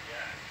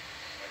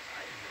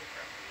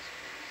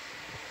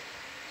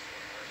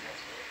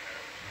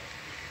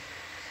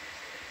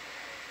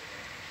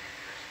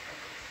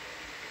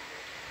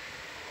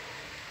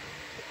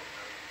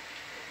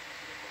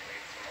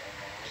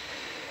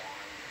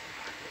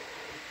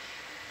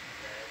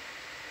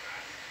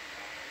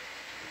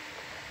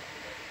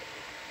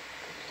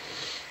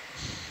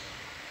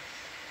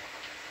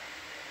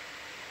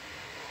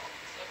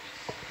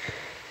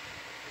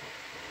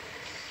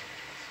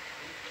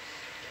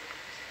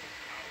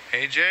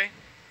 AJ?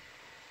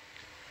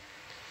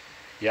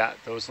 Yeah,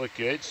 those look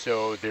good.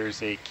 So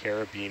there's a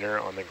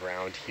carabiner on the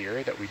ground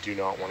here that we do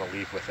not want to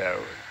leave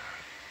without.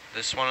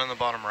 This one on the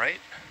bottom right?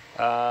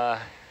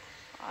 That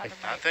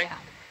thing? Yeah.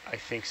 I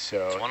think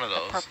so. It's one of The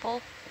those.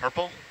 purple?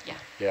 Purple? Yeah.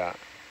 Yeah.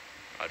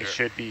 Roger. It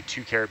should be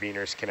 2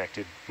 carabiners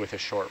connected with a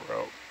short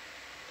rope.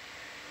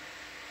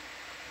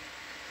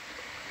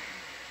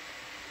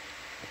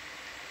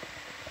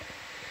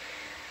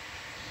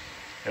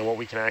 And what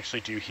we can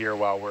actually do here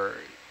while we're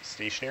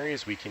stationary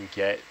is we can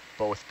get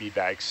both bead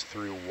bags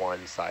through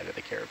one side of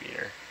the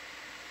carabiner.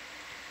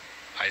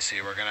 I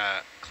see. We're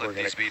gonna clip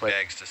these bead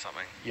bags to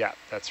something. Yeah,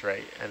 that's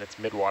right. And it's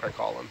mid-water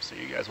column, so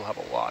you guys will have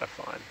a lot of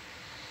fun.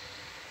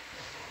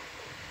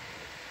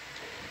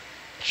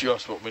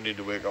 Just what we need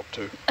to wake up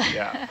to.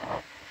 Yeah.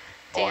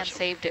 Dan Awesome.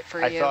 saved it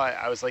for I you. thought,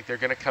 I was like, they're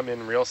going to come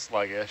in real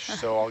sluggish,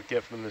 so I'll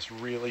give them this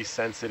really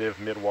sensitive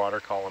mid-water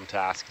column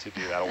task to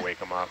do. That'll wake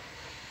them up.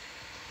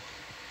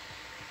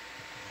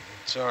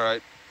 It's all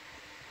right.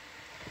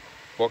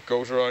 What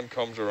goes around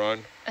comes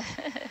around.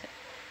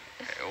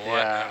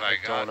 Yeah, I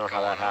don't know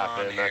how that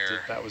happened.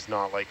 That was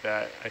not like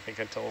that, I think,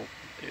 until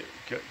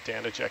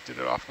Dan ejected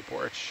it off the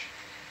porch.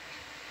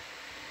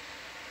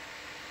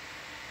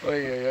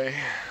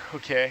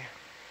 Okay.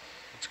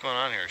 What's going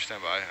on here?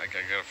 Stand by. I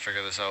gotta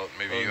figure this out.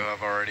 Maybe you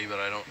have already, but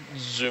I don't.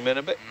 Zoom in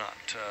a bit. Not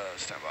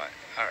stand by.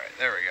 All right,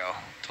 there we go.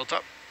 Tilt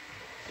up.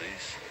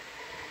 please.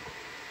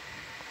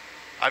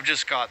 I've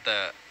just got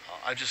the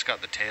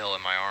tail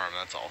in my arm.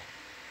 That's all.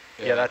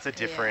 Yeah, that's a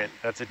different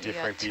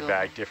bead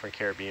bag, different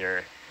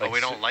carabiner. Like, oh, we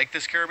don't like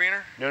this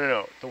carabiner?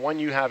 No. The one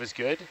you have is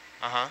good.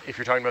 If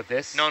you're talking about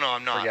this, no,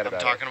 I'm not. I'm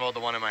talking about the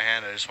one in my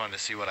hand. I just wanted to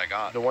see what I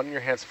got. The one in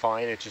your hand's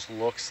fine. It just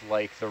looks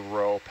like the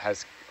rope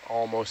has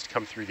almost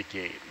come through the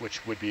gate,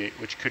 which could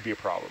be a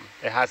problem.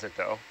 It hasn't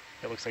though.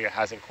 It looks like it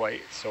hasn't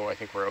quite, so I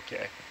think we're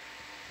okay.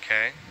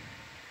 Okay.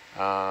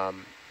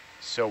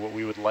 So what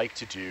we would like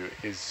to do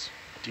is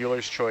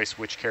dealer's choice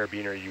which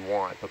carabiner you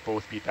want, but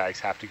both bead bags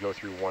have to go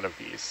through one of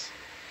these.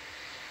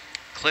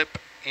 Clip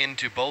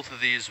into both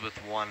of these with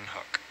one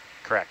hook.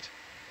 Correct.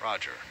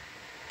 Roger.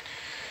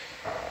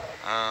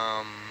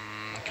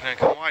 Can I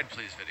come wide,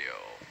 please, video?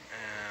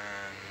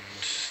 And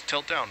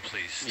tilt down,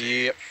 please,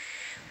 Steve. Yep.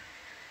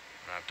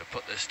 I have to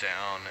put this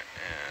down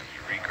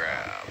and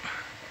re-grab.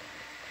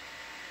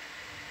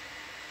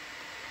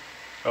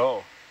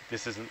 Oh,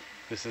 this isn't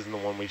the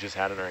one we just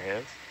had in our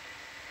hands?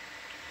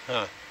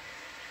 Huh.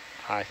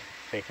 I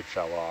think it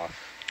fell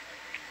off.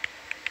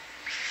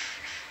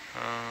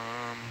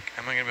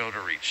 Am I going to be able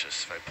to reach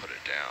this if I put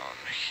it down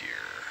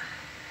here?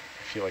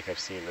 I feel like I've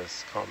seen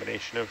this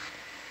combination of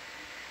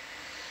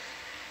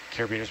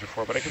carabiners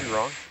before, but I could be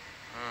wrong.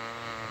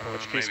 In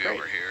which case, maybe great.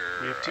 over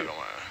here. We have two. I don't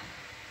want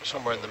to.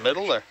 Somewhere in the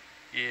middle there.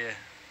 Yeah.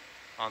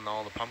 On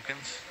all the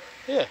pumpkins.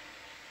 Yeah.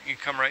 You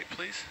come right,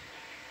 please.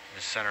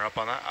 Just center up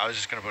on that. I was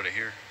just going to put it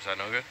here. Is that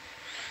no good?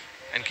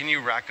 And can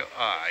you rack up?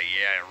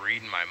 Yeah,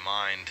 reading my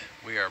mind.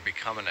 We are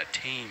becoming a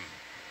team.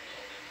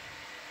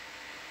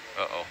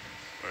 Uh-oh.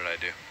 What did I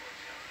do?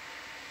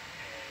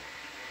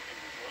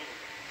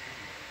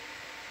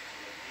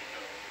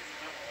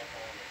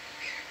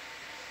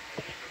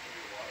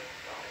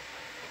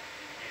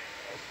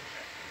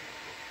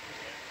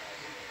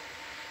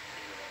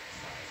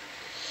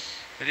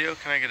 Video,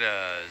 can I get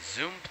a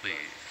zoom, please?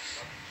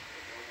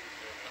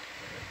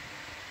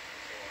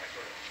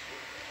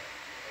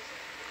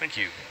 Thank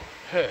you.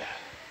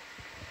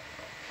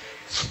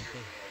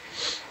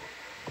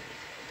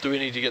 Do we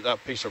need to get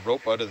that piece of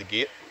rope out of the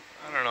gate?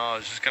 I don't know, I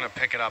was just going to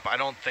pick it up. I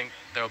don't think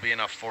there'll be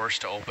enough force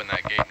to open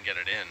that gate and get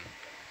it in.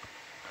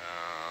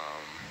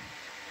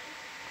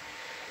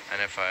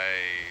 And if I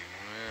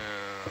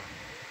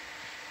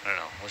don't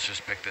know, let's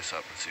just pick this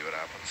up and see what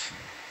happens.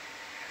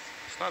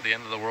 It's not the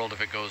end of the world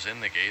if it goes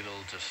in the gate,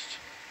 it'll just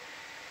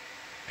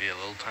be a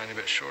little tiny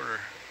bit shorter.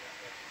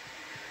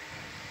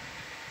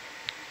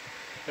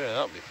 Yeah,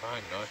 that'll be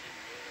fine now.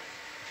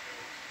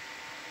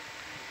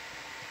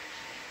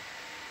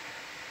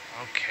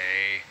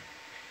 Okay.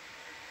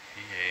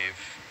 Behave.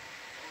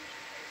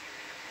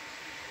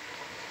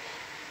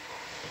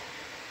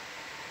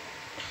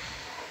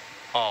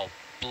 Oh,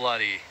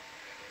 bloody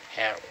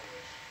hell.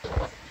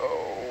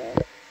 Oh.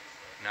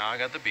 Now I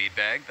got the bead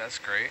bag, that's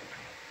great.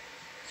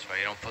 That's why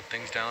you don't put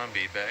things down on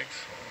bead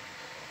bags.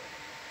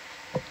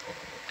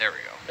 There we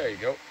go. There you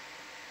go.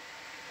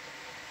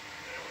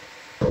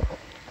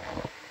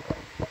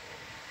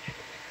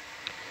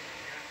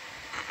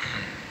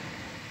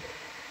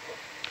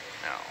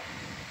 Now.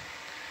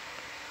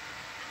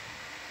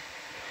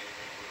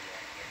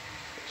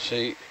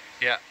 See?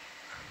 Yeah.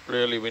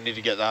 Really, we need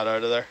to get that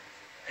out of there.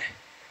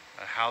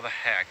 How the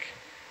heck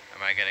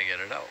am I going to get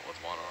it out with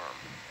one arm?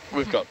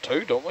 We've got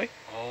two, don't we?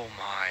 Oh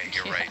my,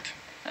 you're right.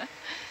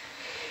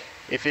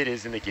 If it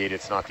is in the gate,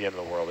 it's not the end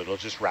of the world. It'll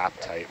just wrap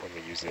tight when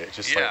we use it. It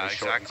just slightly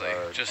exactly.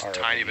 Just a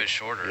tiny bit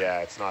shorter. Yeah,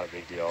 it's not a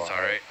big deal. It's all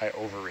right. I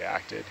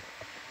overreacted.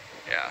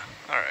 Yeah,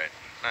 all right.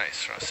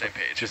 Nice, we're on the same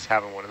page. Just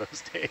having one of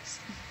those days.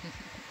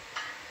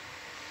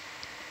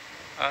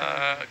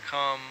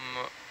 Come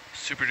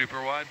super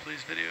duper wide,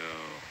 please, video.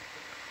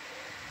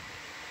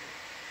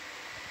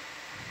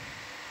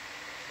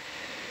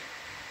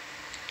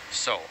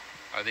 So,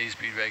 are these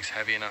bead bags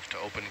heavy enough to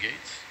open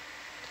gates?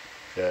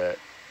 I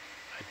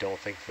don't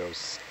think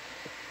those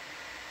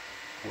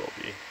will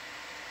be.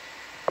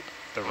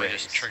 The rings.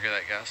 Just trigger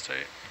that gas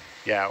tight?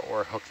 Yeah,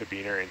 or hook the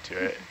beaner into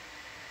it.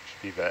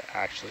 Should be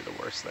actually the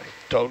worst thing.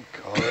 Don't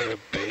call it a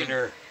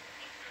beaner.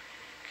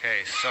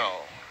 Okay,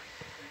 so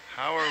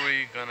how are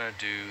we gonna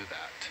do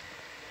that?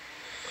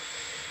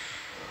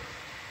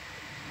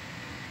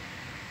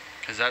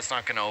 Because that's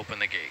not gonna open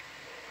the gate.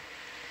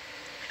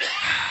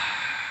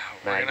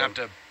 We're gonna have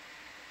to.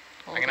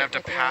 I'm gonna have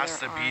to pass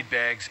the bead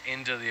bags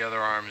into the other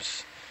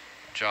arm's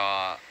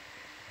jaw.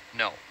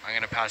 No, I'm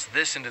gonna pass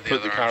this into the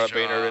other arm's jaw. Put the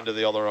carabiner into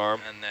the other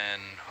arm. And then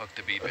hook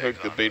the bead bags.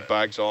 Hook the bead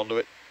bags onto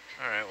it.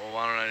 All right. Well,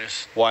 why don't I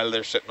just? While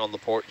they're sitting on the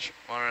porch.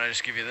 Why don't I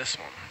just give you this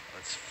one?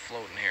 That's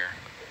floating here.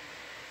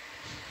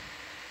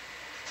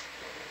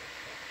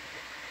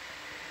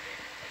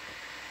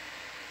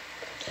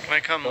 Can I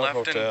come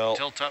left and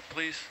tilt up,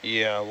 please?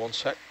 Yeah, one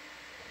sec.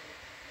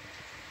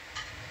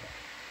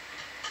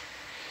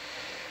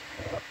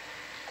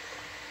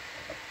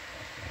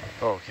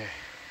 Oh, okay.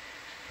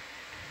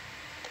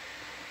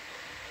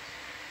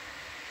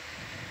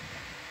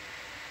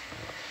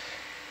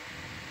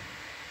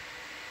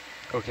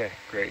 Okay,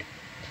 great.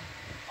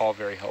 All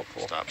very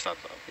helpful. Stop.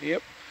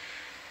 Yep.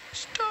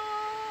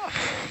 Stop.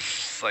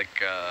 It's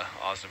like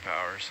Austin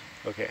Powers.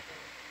 Okay.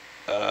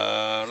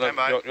 Stand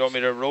by. You want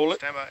me to roll it?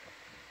 Stand by.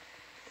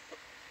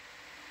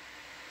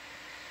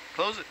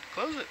 Close it.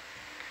 Close it.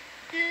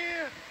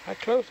 Yeah. I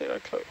closed it.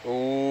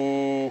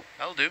 Oh.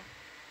 That'll do.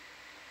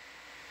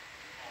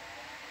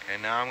 Okay,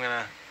 now I'm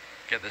gonna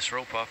get this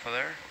rope off of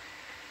there.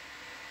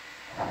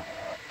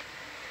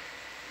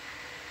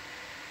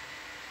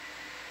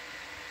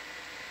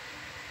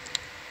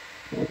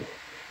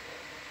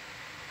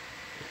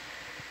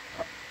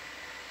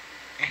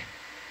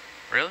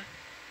 Really?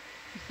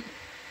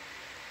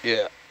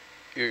 Yeah,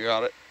 you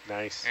got it.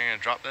 Nice. You're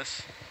gonna drop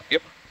this?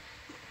 Yep.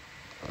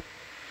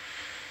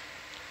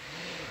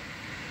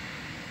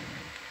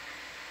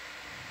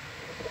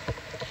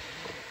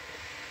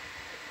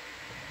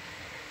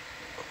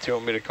 Do you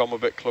want me to come a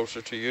bit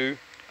closer to you?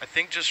 I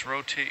think just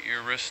rotate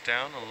your wrist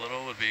down a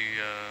little would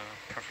be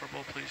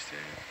preferable, please, Dave.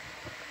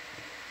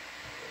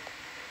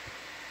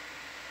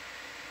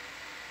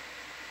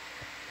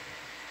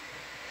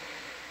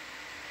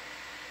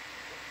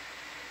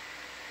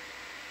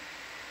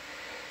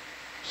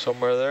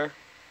 Somewhere there?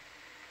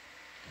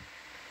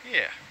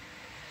 Yeah.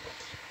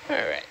 All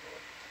right.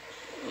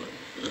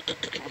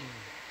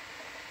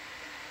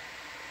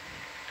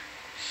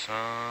 Somewhere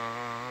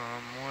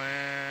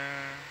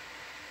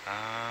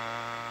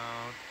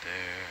out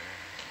there.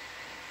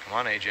 Come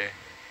on, AJ.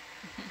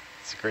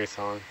 It's a great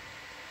song.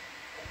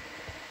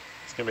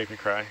 It's gonna make me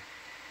cry.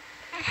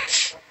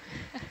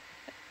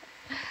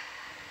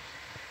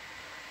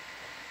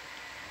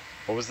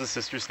 What was the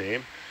sister's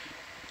name?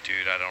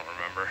 Dude, I don't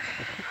remember.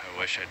 I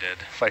wish I did.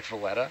 Like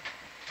Valletta?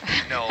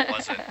 No, it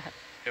wasn't.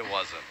 It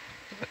wasn't.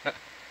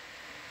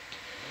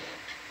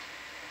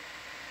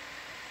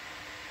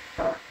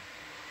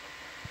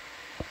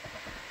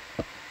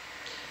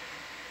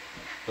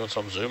 You want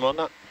some zoom on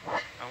that?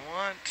 I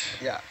want...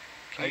 Yeah,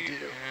 I do.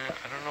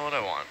 I don't know what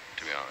I want,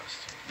 to be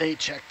honest. They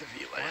checked the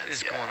VLANs. What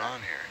is going on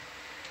here?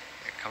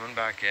 Okay, coming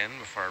back in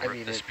before I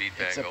rip the speed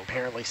bag open. It's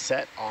apparently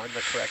set on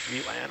the correct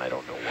VLAN. I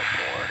don't know what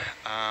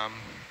more.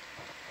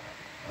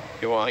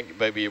 You want?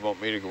 Maybe you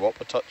want me to go up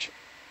a touch?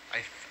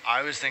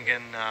 I was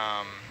thinking...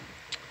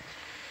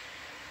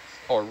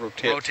 or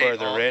rotate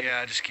further in?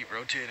 Yeah, just keep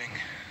rotating.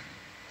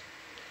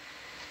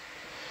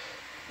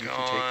 You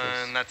can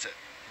take this. That's it.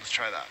 Let's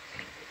try that.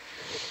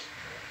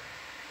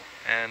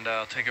 And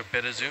I'll take a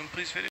bit of zoom,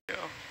 please, video.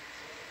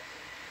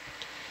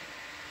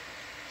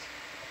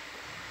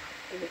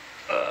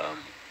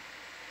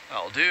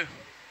 That'll do.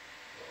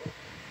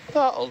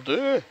 That'll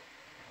do.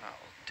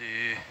 That'll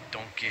do,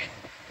 donkey.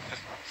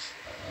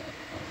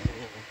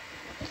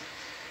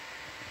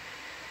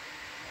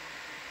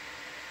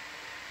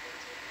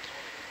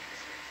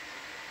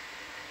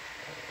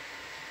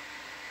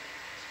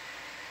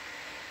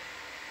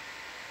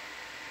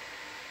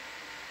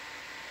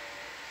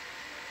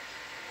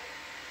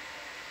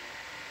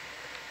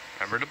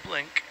 Remember to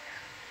blink.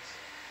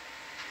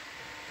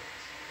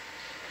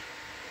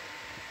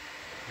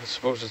 I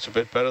suppose it's a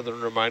bit better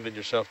than reminding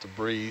yourself to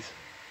breathe.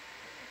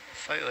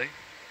 Slightly.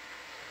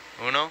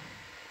 Uno.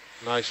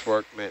 Nice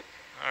work, mate.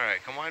 All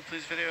right, come wide,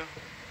 please, video.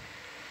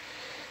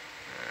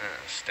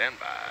 Stand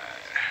by.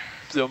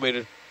 Do you want me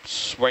to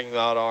swing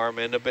that arm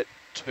in a bit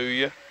to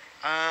you?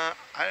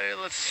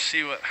 Let's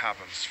see what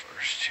happens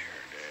first here,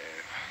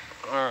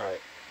 Dave. All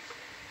right.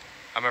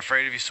 I'm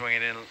afraid if you swing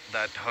it in,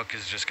 that hook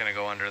is just going to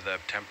go under the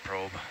temp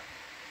probe.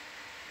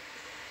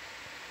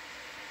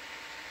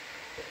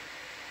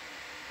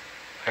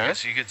 I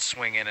guess you could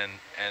swing in and,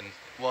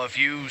 well, if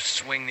you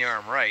swing the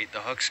arm right, the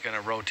hook's going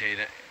to rotate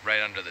it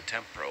right under the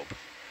temp probe.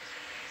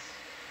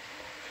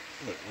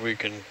 We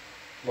can...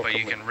 But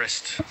you can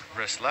wrist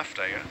left,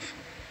 I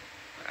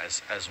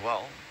guess, as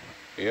well.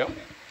 Yep.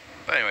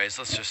 But anyways,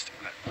 let's just...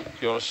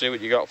 You want to see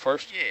what you got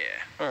first?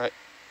 Yeah. All right.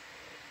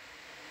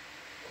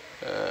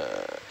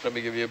 Let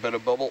me give you a bit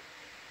of bubble.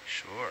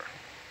 Sure.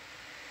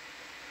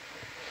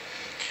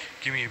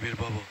 Give me a bit of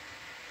bubble.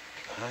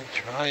 I'm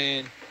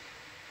trying.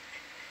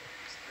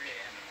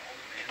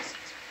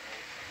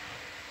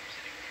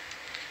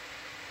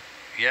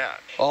 Yeah.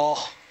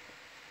 Oh.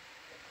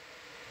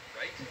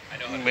 Right? I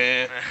know.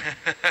 Man.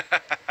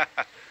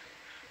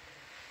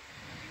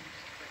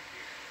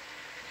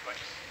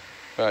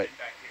 Right.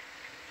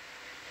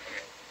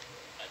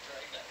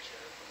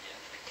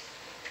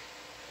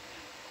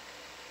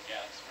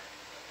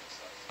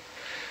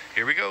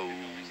 Here we go.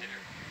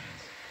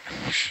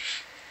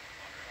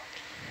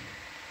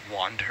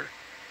 Wander.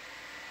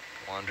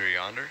 Wander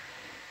yonder.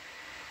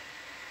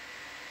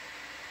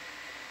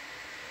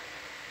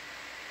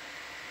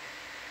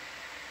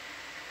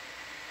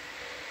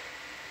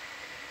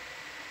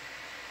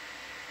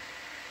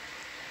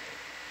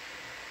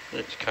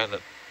 It's kind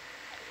of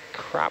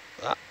crap,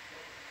 that.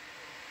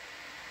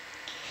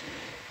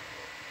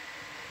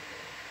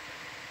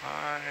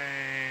 I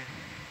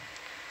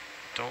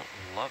don't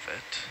love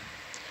it.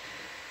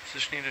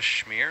 Does this need a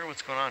schmear?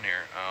 What's going on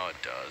here? Oh, it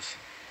does.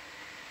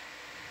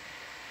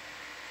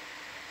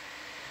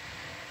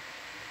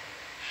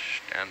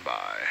 Stand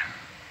by.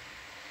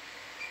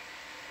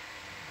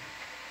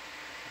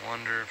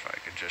 Wonder if I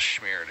could just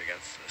smear it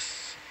against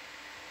this.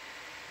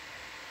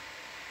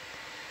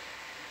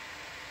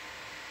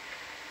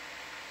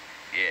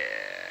 Yeah.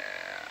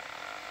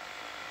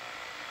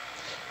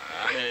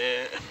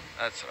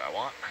 That's what I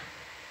want.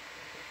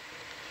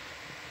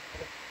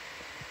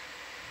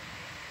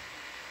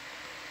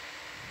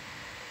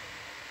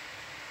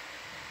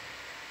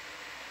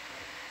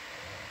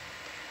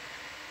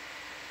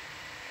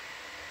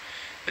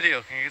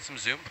 Video, can you get some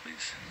zoom,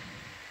 please?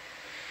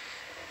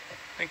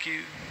 Thank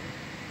you.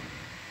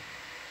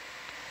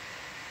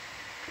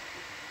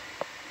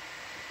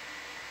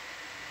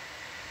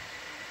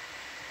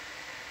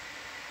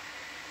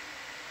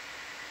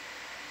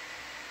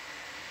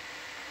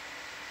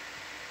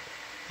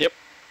 Yep.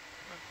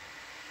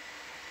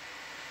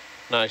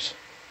 Nice.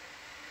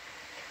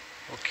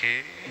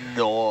 Okay.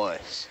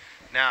 Nice.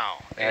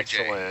 Now, AJ.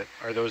 Excellent.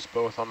 Are those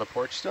both on the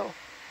porch still?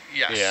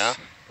 Yes. Yeah.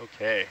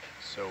 Okay,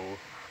 so...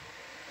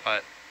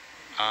 But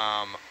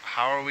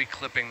how are we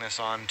clipping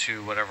this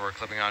onto whatever we're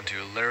clipping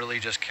onto? Literally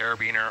just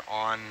carabiner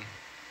on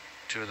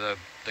to the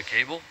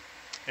cable?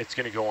 It's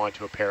going to go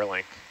onto a pair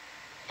link.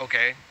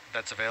 Okay,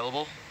 that's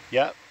available?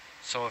 Yep.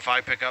 So if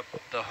I pick up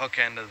the hook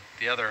end of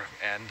the other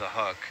end, the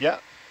hook,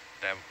 Yep.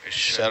 then it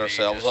should Set be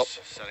ourselves just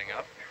up. setting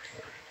up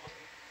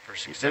for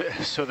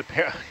success. So the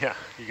pair, yeah,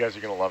 you guys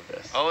are going to love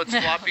this. Oh, it's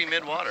floppy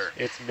mid-water.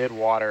 It's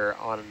mid-water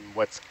on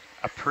what's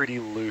a pretty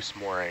loose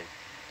mooring.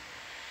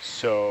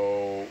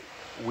 So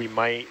we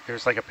might,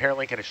 there's like a pair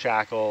link and a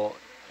shackle,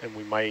 and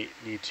we might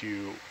need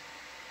to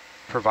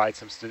provide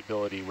some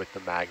stability with the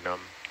Magnum.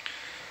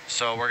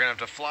 So we're going to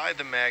have to fly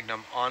the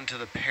Magnum onto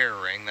the pair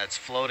ring that's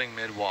floating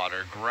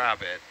mid-water,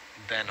 grab it,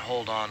 then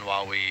hold on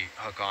while we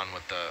hook on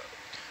with the...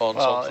 On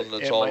something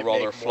that's all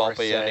rather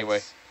floppy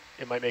anyway.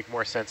 It might make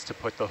more sense to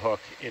put the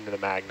hook into the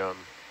Magnum,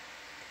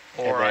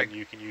 or and then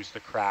you can use the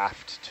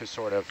craft to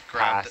sort of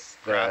grab pass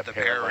the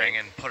pair ring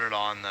and put it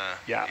on the...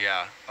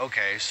 Yeah.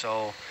 Okay,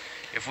 so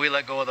if we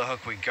let go of the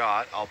hook we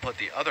got, I'll put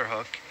the other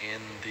hook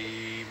in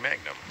the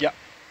Magnum. Yeah.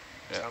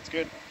 Sounds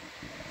good.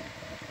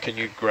 Can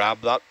you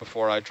grab that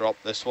before I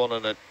drop this one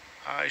and it...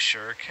 I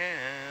sure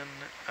can.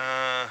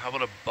 How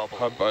about a bubble?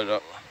 How about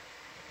that?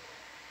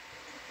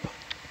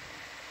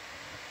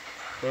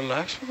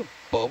 Relax with the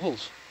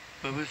bubbles.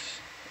 Bubbles.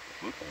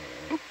 Whoop,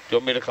 whoop. Do you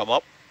want me to come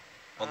up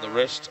on the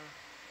wrist?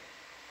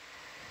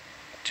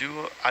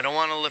 I don't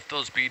want to lift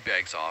those bead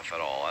bags off at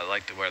all. I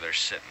like where they're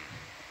sitting.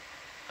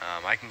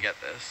 I can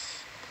get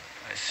this.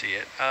 I see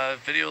it.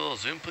 Video a little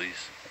zoom,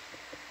 please.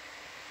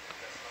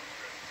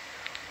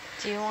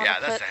 Do you want to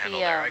that's put the handle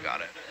there. I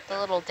got it. the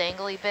little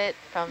dangly bit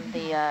from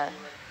the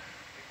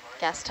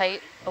gas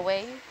tight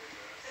away?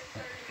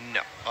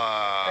 No.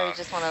 Or you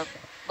just want to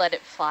let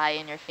it fly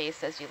in your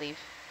face as you leave?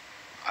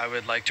 I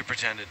would like to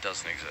pretend it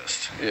doesn't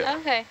exist. Yeah.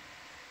 Okay.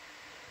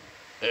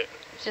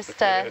 Just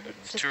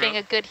being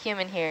a good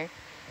human here.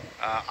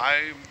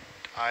 I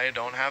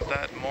don't have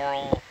that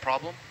moral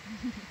problem.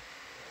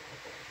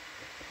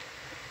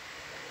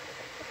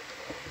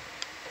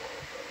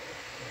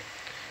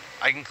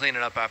 I can clean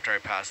it up after I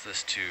pass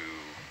this to...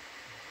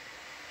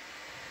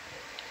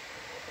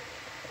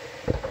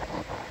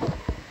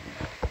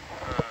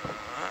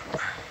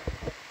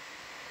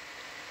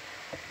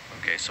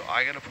 okay, so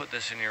I gotta put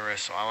this in your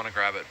wrist, so I want to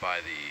grab it by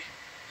the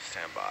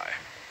standby.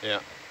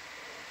 Yeah.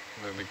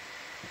 Maybe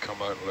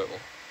come out a little.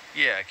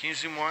 Yeah, can you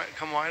zoom wide,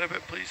 come wide a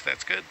bit, please?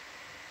 That's good.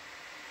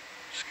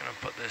 Just gonna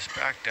put this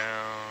back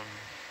down.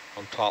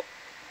 On top.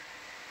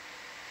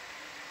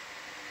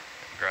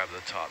 Grab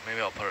the top.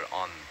 Maybe I'll put it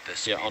on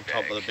this bead on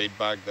top bag. of the bead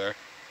bag there.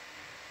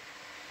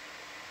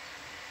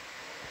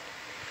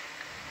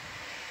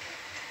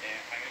 Yeah,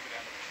 I'm gonna go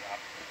down to the shop.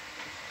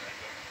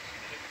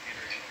 See the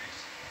computer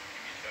entries.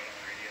 Give me a shout on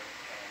the radio,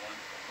 channel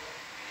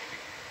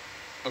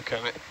 1. Okay,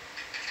 mate.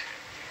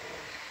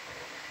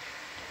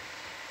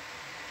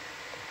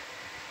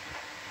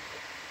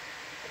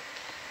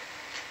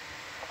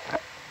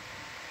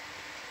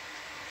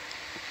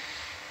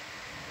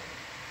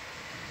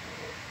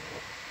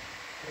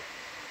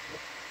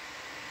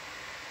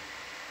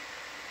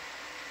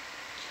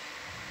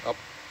 Up.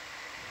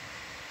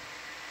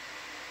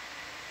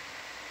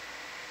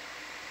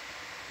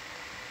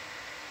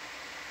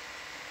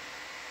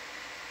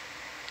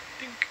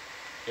 Dink.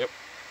 Yep.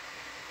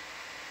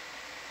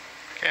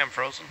 Okay, I'm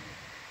frozen.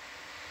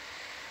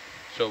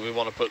 So we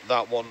want to put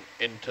that one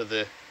into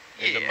the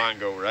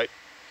mango, right?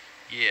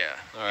 Yeah,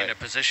 all right. In a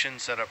position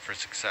set up for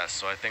success.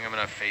 So I think I'm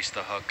gonna face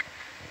the hook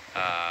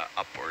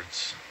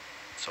upwards,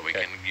 so we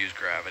can use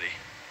gravity.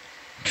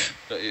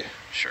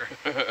 Sure.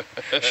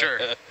 Sure.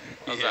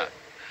 How's that?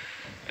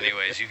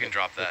 Anyways, you can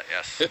drop that,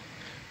 yes.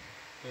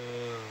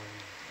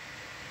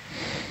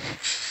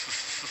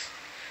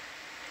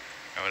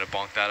 I'm gonna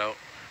bonk that out,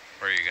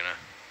 or are you gonna?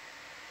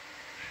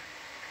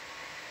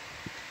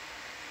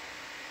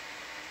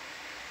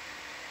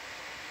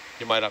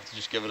 You might have to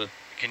just give it a...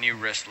 Can you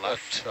wrist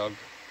left? Tug.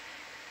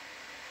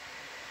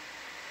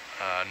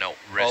 No,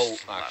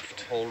 wrist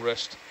left. Whole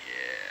wrist.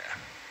 Yeah.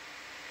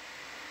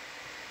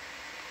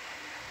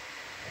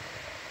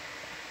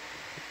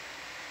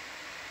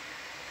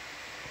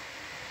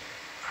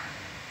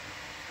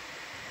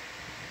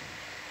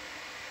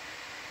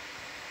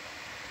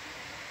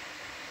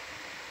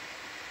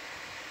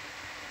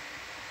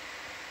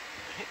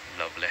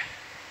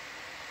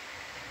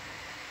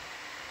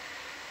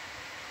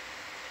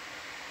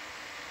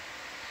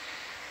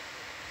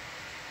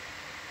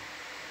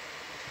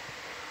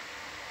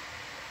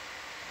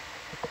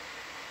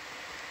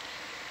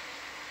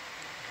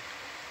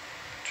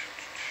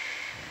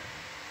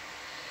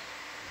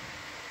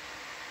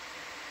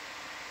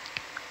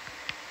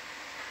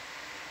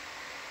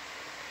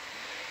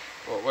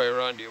 What way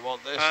around do you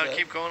want this?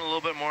 Keep going a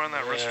little bit more on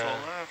that wrist roll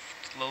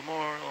left. A little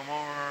more, a little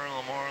more, a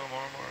little more, a little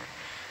more.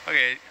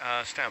 Okay,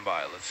 stand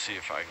by. Let's see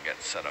if I can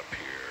get set up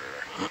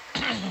here.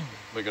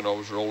 We can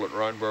always roll it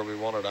around where we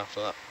want it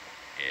after that.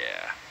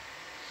 Yeah.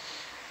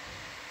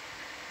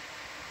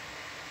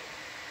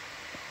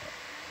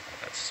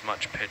 That's as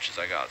much pitch as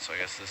I got, so I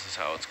guess this is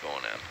how it's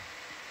going in.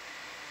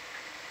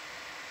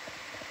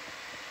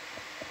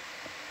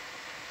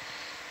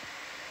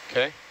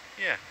 Okay.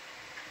 Yeah.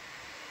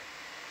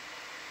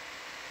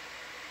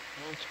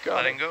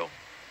 Letting go.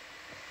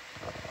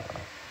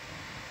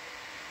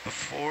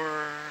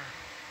 Before...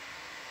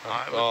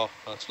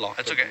 that's locked.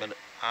 That's okay.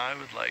 I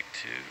would like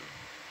to...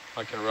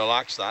 I can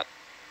relax that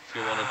if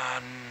you want to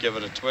give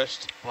it a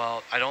twist.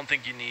 Well, I don't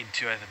think you need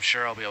to. I'm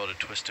sure I'll be able to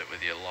twist it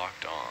with you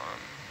locked on.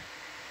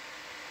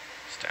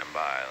 Stand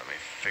by. Let me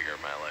figure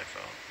my life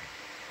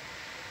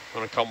out.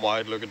 Want to come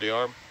wide, look at the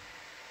arm?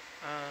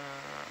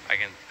 I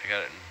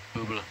got it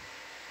in booble.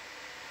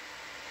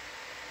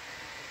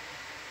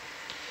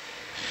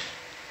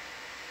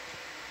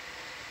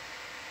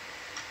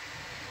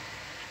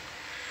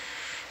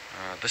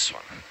 This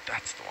one.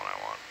 That's the one I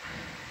want.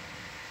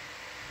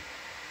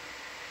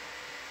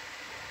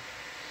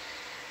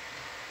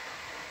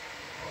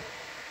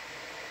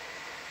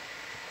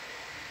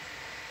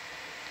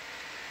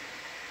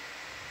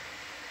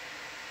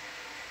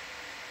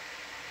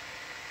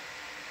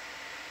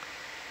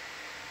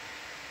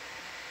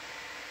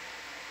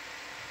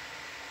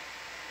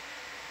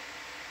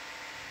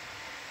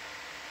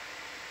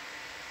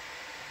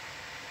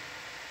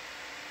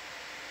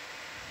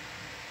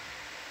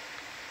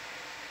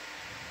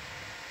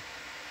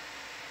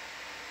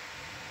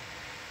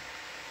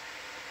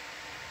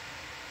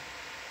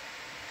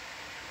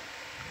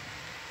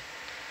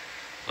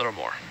 A little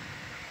more.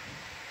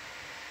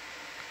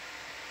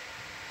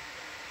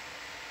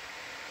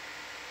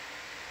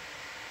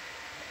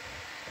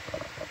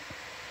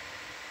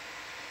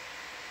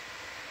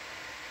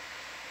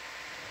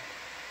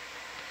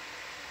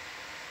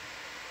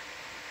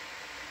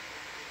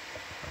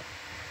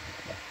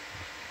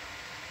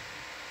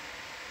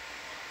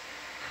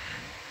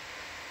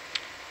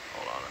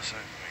 Hold on a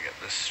second, let me get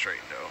this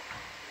straightened out.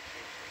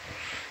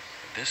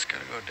 This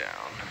gotta go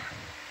down,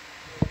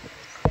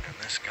 and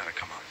this gotta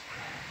come up.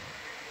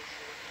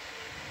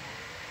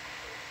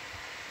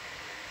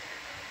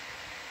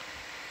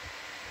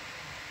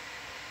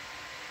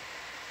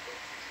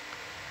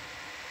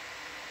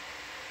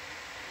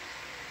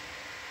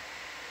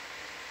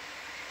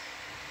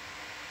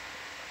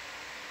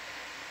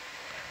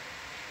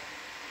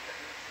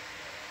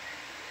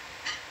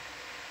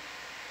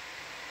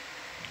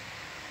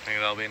 Think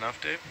that'll be enough,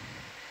 Dave?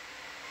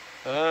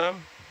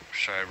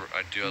 Should I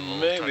do a little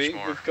maybe. touch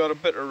more? We've got a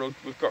bit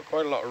of we've got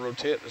quite a lot of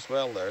rotate as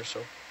well there,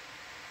 so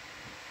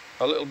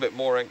a little bit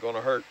more ain't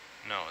gonna hurt.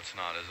 No, it's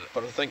not, is it?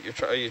 But I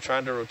think are you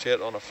trying to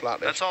rotate on a flat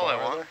edge? That's all I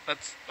want. There?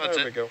 That's there it.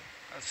 There we go.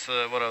 That's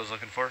what I was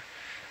looking for.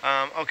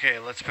 Okay,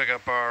 let's pick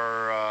up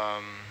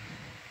our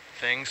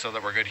thing so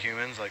that we're good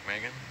humans like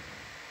Megan.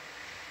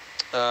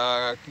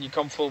 Can you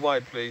come full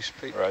wide, please,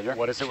 Pete? Roger.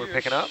 What is it we're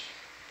picking up?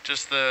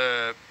 Just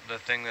the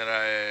thing that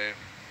I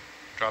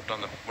dropped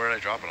on the... Where did I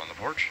drop it? On the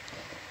porch?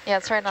 Yeah,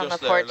 it's right on the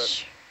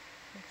porch.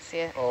 Let's see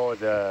it. Oh,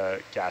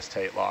 the gas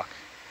tight lock.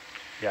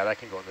 Yeah, that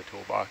can go in the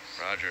toolbox.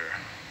 Roger.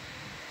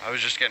 I was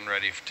just getting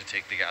ready to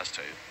take the gas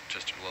tight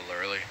just a little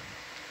early.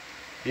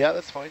 Yeah,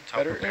 that's fine.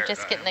 Better, you're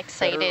just getting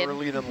excited. Better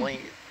early than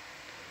late.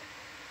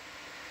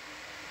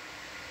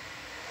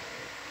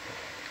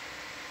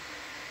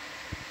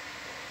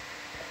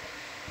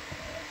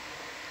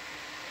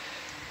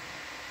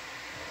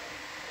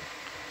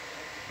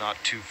 Not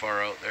too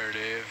far out there,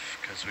 Dave,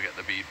 because we got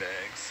the bead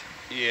bags.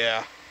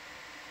 Yeah.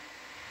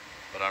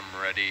 But I'm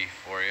ready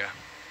for you.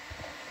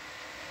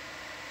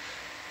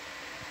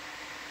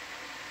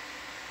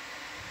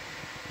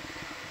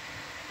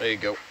 There you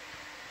go.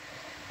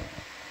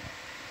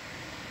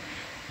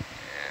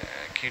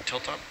 Can you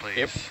tilt up, please?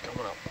 Yep,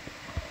 coming up.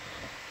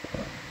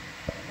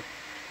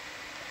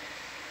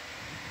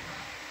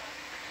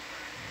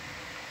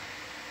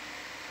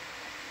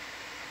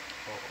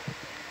 Oh.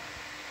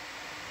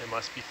 It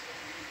must be...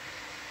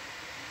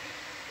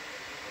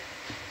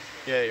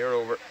 Yeah, you're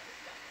over.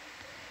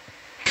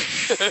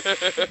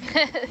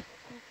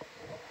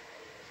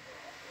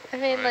 I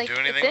mean, like, do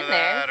anything it's in with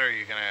there. that, or are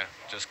you gonna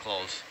just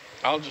close?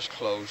 I'll just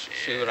close,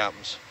 see what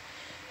happens.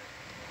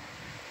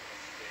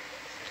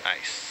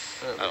 Nice.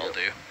 That'll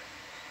do.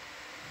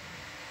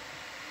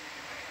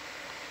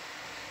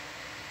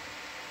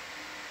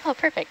 Oh,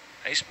 perfect.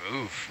 Nice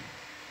move.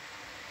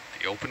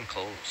 The open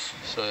close.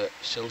 So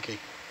silky.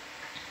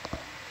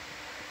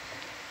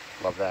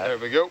 Love that. There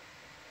we go.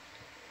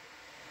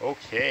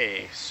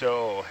 Okay,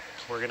 so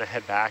we're gonna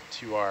head back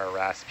to our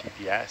RAS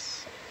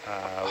PPS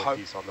with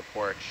these on the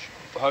porch.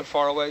 How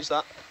far away is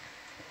that?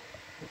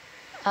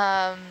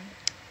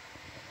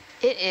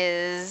 It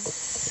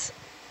is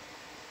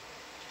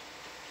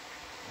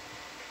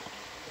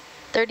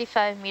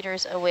 35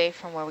 meters away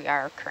from where we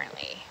are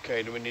currently.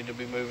 Okay, do we need to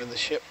be moving the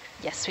ship?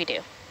 Yes, we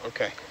do.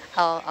 Okay.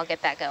 I'll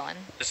get that going.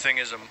 This thing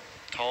is a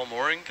tall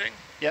mooring thing?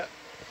 Yeah.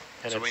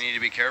 And so we need to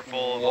be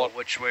careful about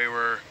which way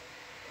we're...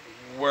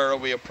 Where are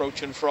we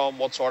approaching from?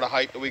 What sort of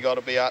height do we got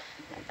to be at?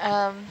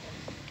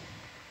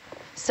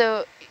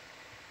 So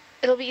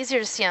it'll be easier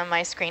to see on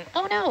my screen.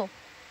 Oh no!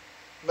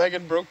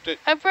 Megan broke it.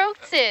 I broke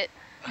it.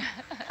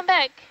 Come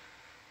back.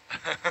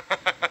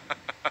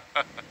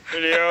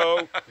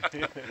 Video.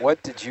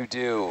 What did you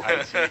do?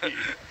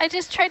 I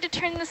just tried to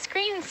turn the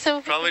screen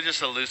so... Probably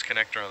just a loose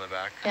connector on the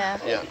back. Yeah.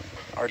 Yeah.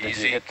 Or did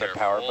Easy, you hit the careful.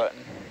 power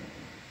button?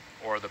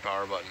 Or the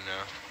power button,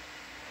 yeah.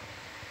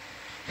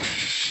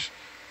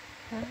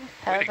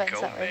 Power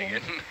button's not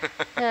working.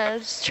 Yeah, I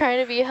was just trying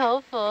to be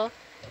helpful.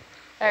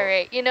 All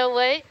right, you know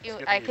what?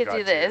 I could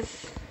do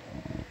this.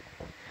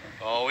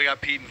 Oh, we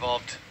got Pete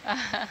involved.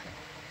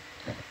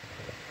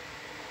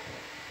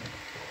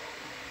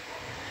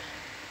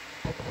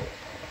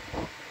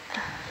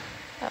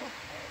 Oh.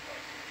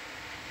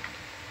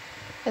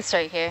 It's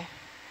right here.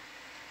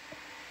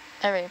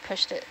 I already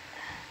pushed it.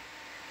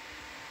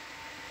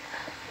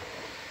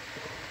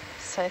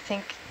 So I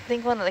think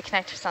one of the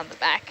connectors on the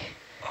back.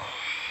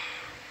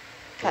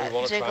 Do we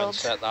want to try and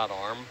set that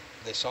arm,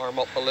 this arm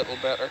up a little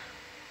better?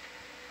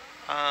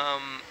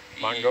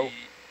 Mango?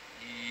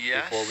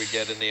 Yes. Before we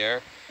get in the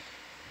air?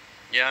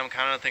 Yeah, I'm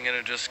kind of thinking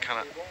of just kind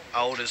of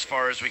out as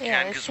far as we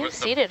can. Yeah, it's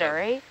seated, all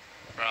right?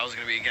 I was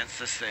going to be against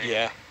this thing.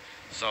 Yeah.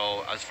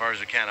 So as far as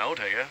we can out,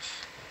 I guess.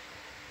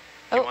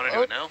 Oh, you want to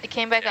do it now? It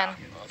came back on. I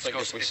think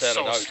if we it's set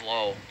so it out.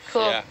 slow.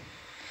 Cool. Yeah.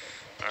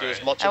 Do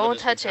as much I of won't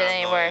it as touch we it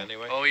can now anymore.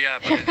 anyway. Oh yeah,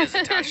 but it is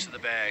attached to the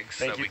bag,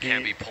 so that we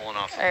can't be pulling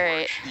off the All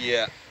right. porch.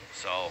 Yeah.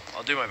 So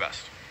I'll do my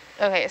best.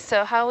 Okay,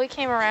 so how we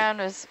came around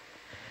was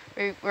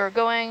we were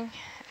going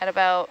at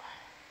about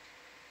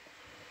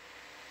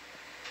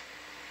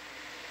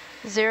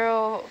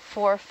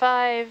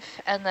 0.45,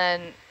 and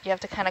then you have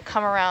to kind of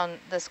come around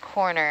this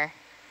corner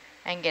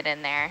and get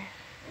in there.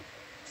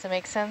 Does that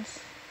make sense?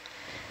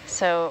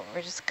 So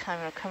we're just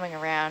kind of coming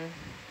around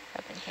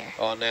up in here.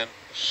 Oh, and then...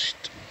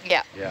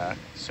 Yeah. Yeah,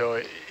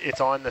 so it's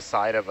on the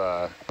side of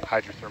a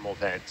hydrothermal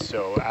vent,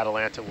 so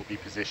Atalanta will be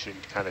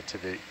positioned kind of to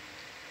the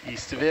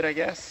east of it, I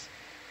guess.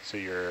 So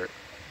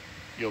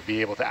you'll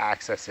be able to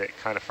access it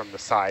kind of from the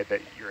side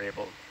that you're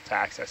able to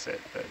access it,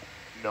 the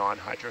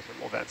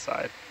non-hydrothermal vent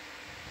side.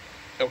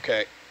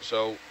 Okay,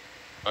 so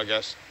I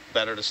guess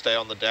better to stay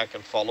on the deck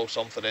and follow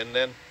something in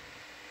then?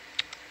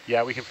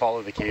 Yeah, we can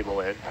follow the cable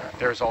in.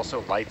 There's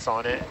also lights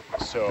on it,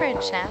 so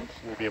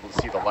we'll be able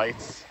to see the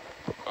lights.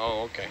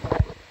 Oh, okay.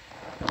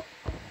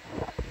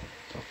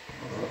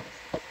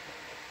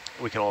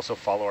 We can also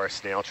follow our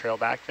snail trail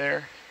back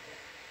there.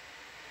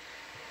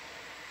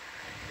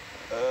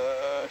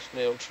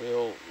 Snail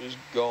trail is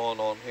gone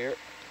on here.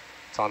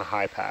 It's on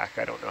high pack.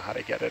 I don't know how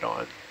to get it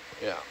on.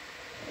 Yeah.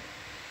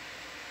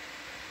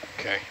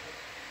 Okay.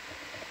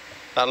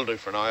 That'll do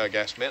for now, I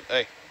guess, mate.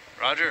 Hey.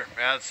 Roger.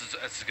 Yeah, that's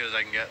as good as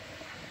I can get.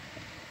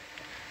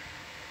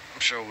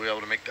 I'm sure we'll be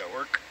able to make that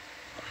work.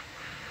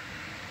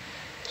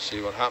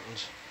 See what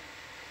happens.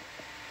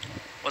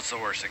 What's the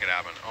worst that could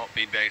happen? Oh,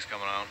 bead bag's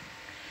coming on.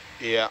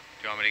 Yeah.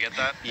 Do you want me to get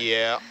that?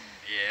 Yeah.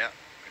 Yeah.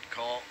 Good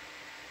call.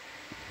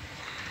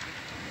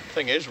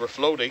 Thing is, we're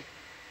floaty.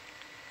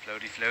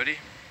 Floaty, floaty.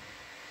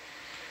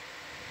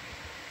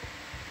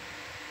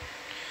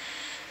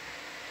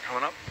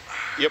 Coming up.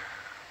 Yep.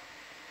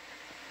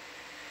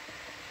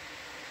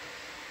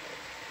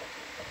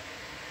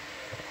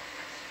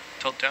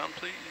 Tilt down,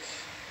 please.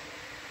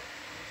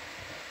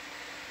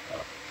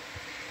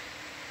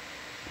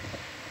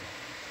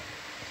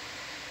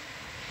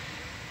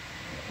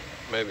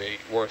 Maybe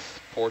worth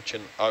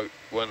porching out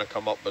when I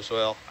come up as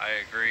well. I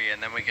agree,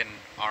 and then we can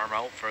arm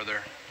out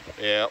further.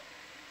 Yeah.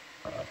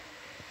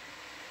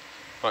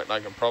 Right, I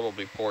can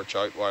probably porch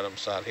out while I'm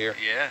sat here.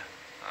 Yeah.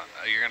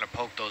 You're going to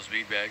poke those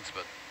bead bags,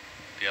 but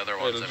the other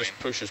ones, It'll just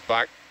push us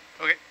back.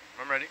 Okay,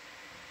 I'm ready.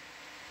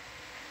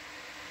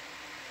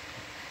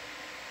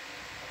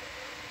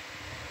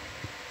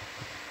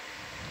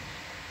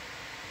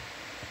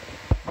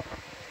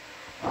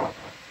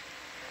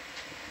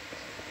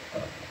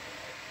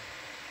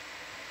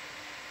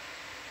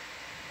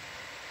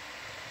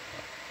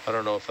 I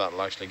don't know if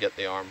that'll actually get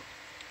the arm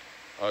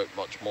out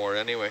much more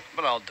anyway.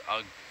 But I'll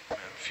a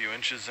few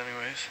inches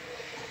anyways.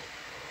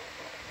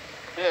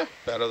 Yeah,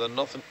 better than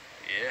nothing.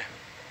 Yeah.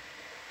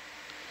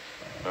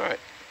 All right.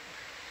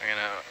 I'm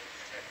gonna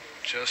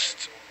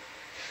just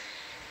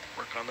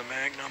work on the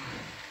Magnum.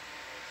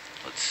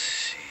 Let's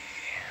see.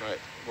 Right,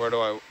 where do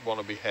I want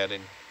to be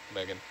heading,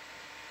 Megan?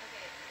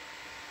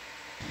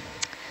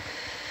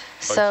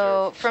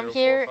 So from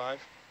here,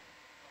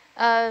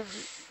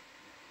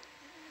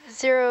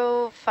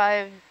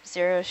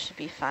 050 should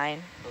be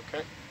fine.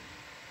 Okay.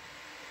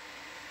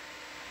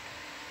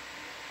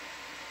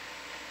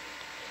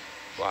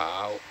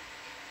 Wow.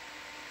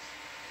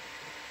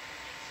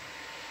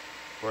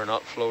 We're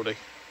not floaty.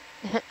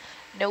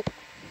 Nope.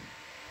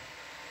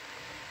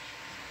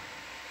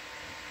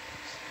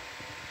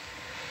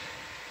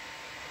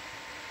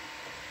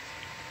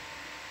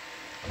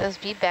 Those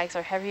bead bags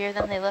are heavier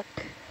than they look.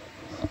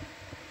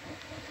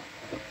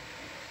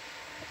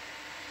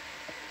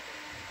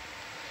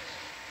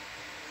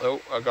 Oh,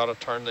 I got to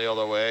turn the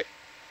other way.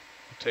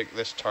 Take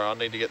this turn. I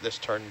need to get this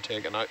turn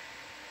taken out.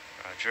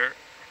 Roger.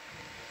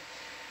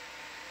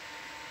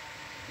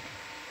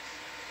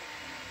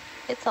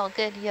 It's all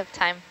good. You have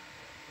time.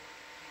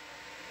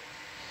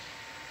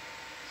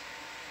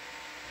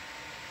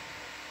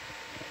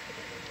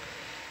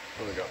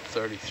 Only got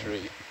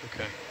 33.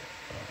 Okay.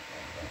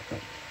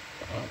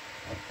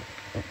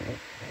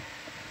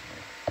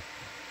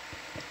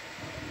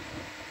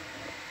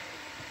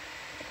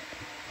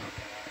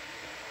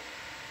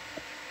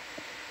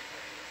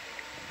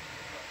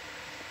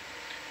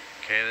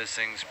 Okay, this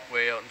thing's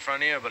way out in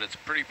front of you, but it's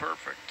pretty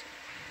perfect.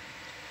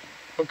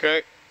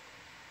 Okay.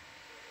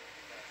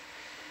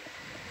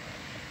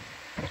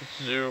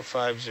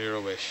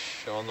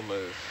 050-ish on the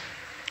move.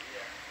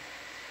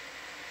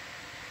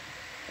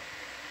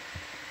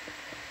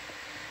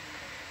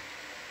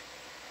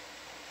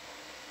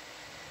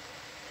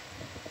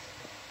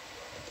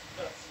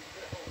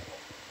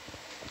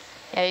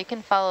 Yeah, you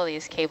can follow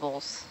these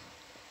cables.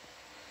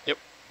 Yep.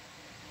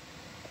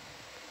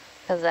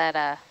 Because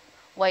that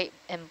white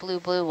and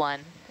blue one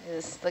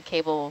is the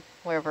cable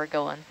where we're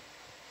going.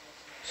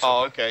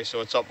 Oh, okay,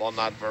 so it's up on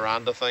that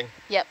veranda thing?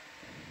 Yep.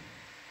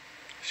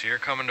 So you're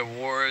coming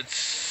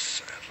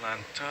towards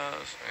Atlanta.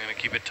 I'm going to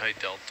keep it tight,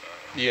 Delta.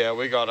 Yeah,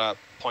 we got a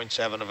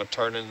 0.7 of a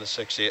turn in the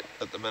 6-8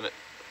 at the minute.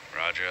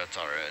 Roger, that's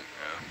all right.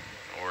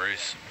 Yeah, no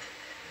worries.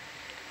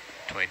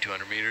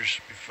 2,200 meters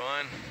should be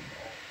fine.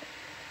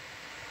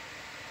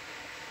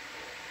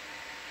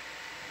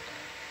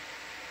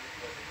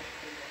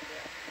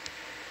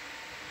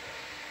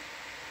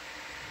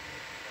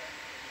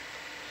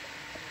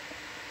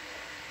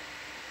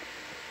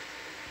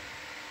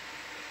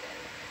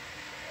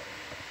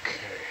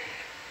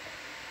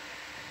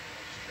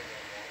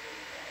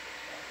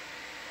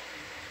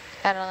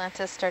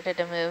 Atlanta started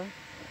to move.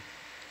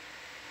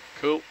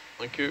 Cool,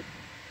 thank you.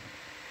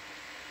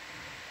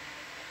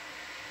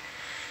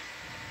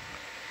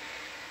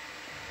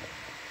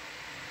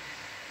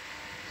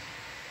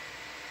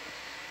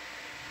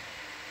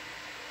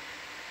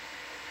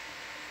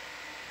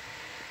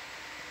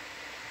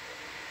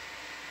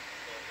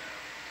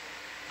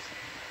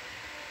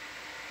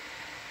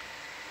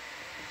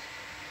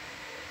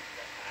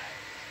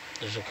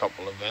 There's a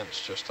couple of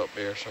vents just up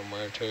here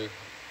somewhere too.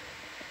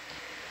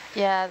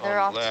 Yeah, they're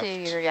On off the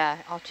to your, yeah,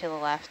 off to the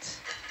left.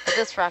 But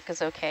this rock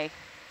is okay.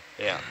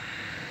 Yeah.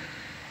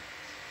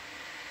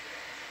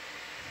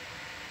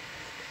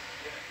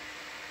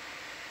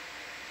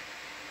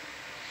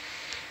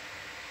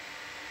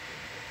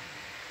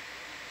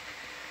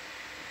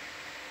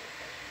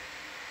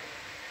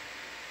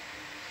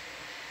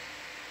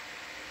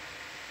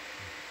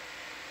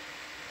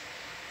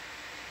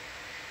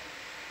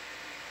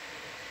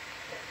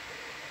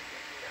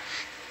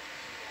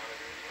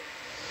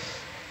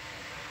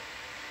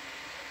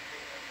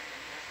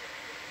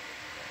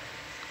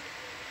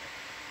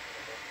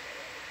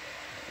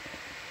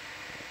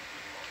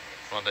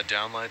 Want the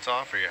down lights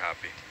off, or you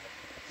happy?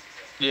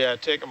 Yeah,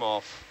 take them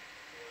off.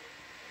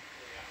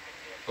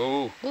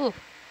 Ooh. Ooh.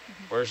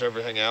 Where's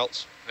everything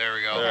else? There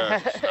we go.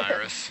 There.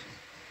 Iris.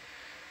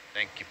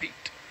 Thank you, Pete.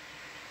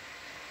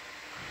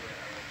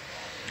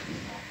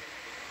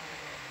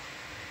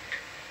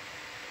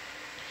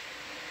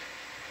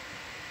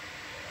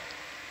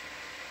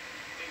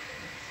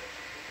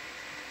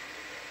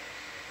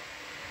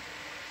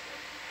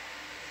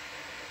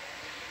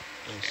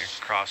 You're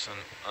crossing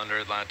under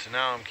Atlanta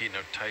now. I'm keeping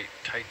a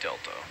tight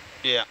delta.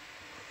 Yeah.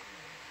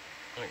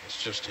 I think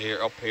it's just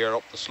here, up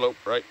the slope,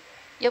 right?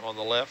 Yep. On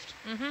the left.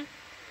 Mm-hmm.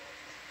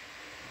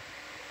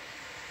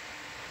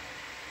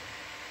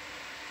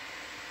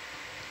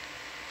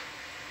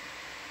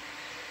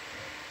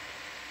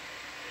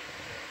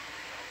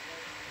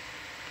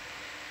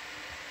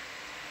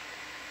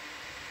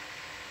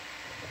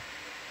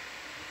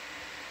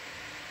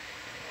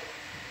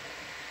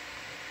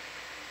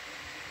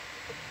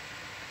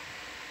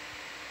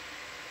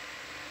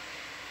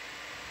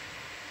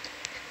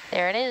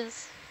 There it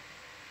is.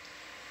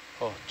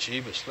 Oh,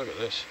 jeebus, look at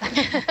this.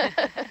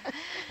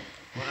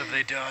 What have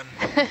they done?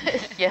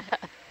 Yeah.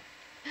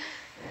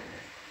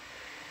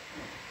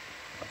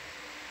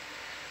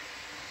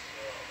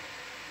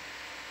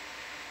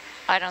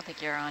 I don't think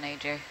you're on,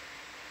 AJ.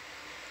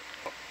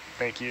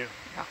 Thank you.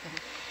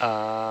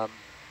 Welcome.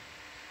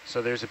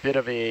 So there's a bit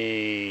of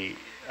a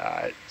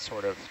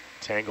sort of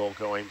tangle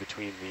going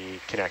between the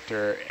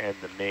connector and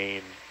the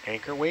main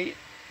anchor weight.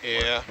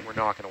 Yeah. We're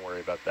not going to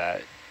worry about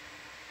that.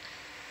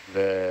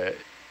 The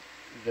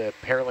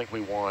paralink we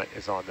want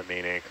is on the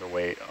main anchor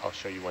weight. I'll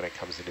show you when it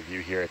comes into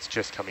view here. It's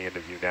just coming into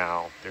view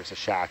now. There's a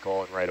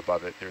shackle, and right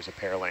above it, there's a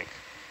paralink.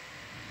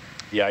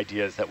 The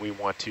idea is that we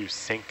want to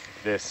sink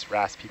this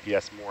RAS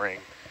PPS mooring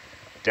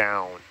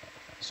down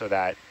so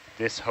that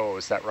this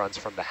hose that runs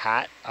from the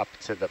hat up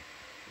to the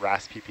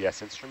RAS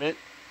PPS instrument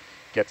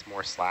gets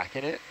more slack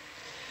in it.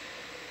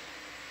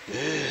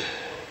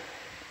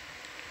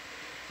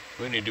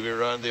 We need to be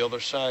around the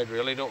other side,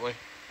 really, don't we?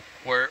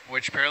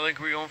 Which paralink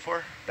are we going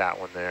for? That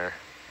one there.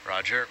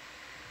 Roger.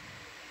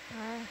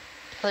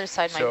 Other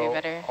side might be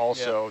better.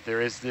 Also,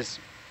 there is this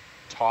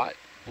taut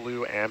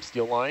blue am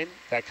steel line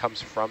that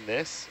comes from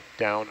this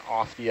down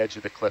off the edge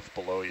of the cliff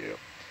below you.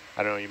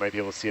 I don't know, you might be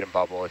able to see it in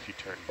bubble if you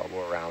turn bubble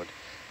around,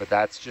 but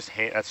that's just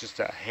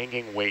a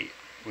hanging weight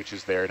which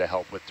is there to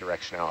help with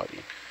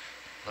directionality.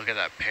 Look at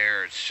that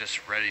pair, it's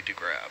just ready to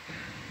grab.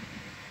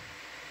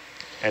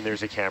 And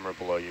there's a camera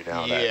below you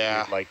now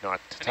that you'd like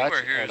not to touch.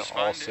 And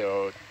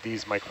also,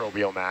 these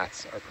microbial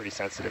mats are pretty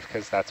sensitive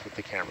because that's what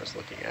the camera's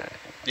looking at.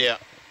 Yeah.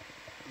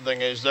 The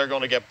thing is, they're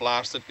going to get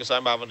blasted because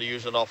I'm having to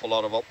use an awful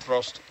lot of up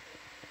thrust.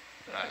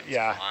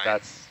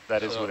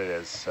 That is what it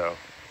is. So.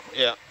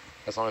 Yeah.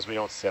 As long as we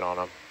don't sit on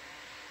them.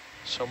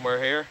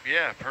 Somewhere here?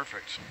 Yeah,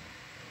 perfect.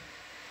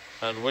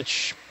 And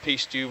which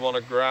piece do you want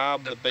to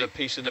grab? The big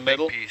piece in the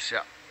middle? The big piece,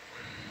 yeah.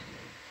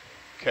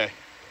 Okay.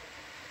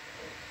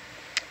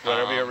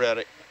 Whenever you're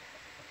ready.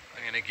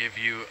 I'm going to give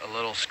you a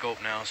little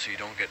scope now so you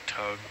don't get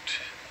tugged.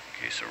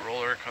 In case a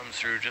roller comes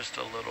through just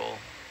a little.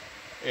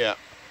 Yeah.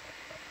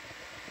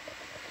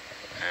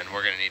 And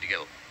we're going to need to get,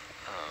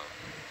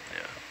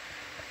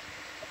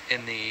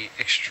 in the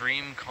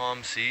extreme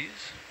calm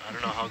seas, I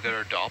don't know how good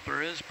our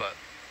Doppler is, but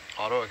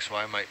Auto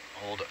XY might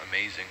hold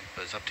amazing,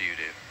 but it's up to you,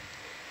 Dave.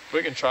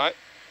 We can try it.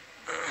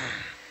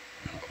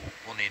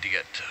 We'll need to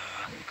get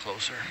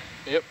closer.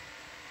 Yep.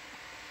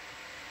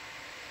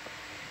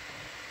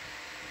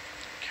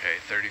 Okay,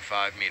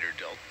 35 meter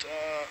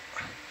delta.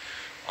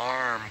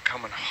 Arm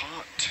coming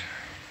hot.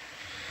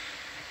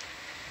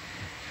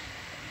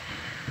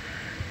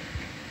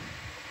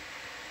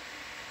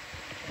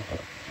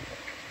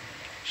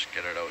 Just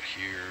get it out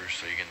here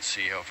so you can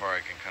see how far I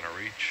can kind of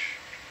reach.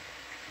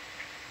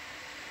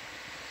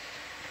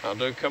 I'll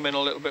do come in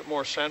a little bit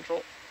more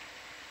central.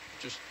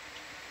 Just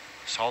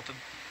salted.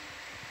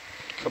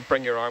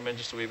 Bring your arm in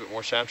just a wee bit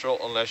more central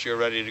unless you're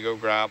ready to go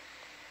grab.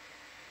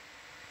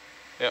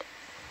 Yep.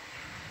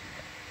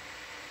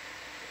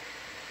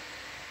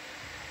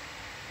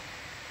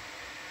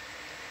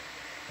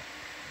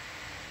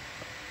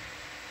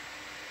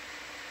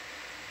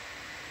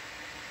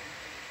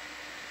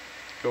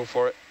 Go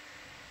for it.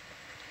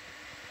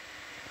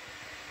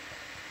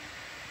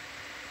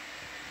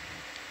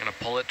 Gonna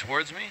pull it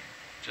towards me,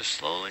 just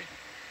slowly.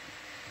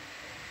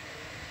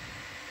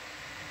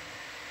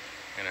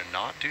 Gonna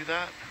not do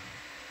that.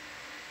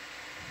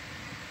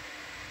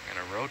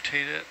 Gonna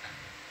rotate it.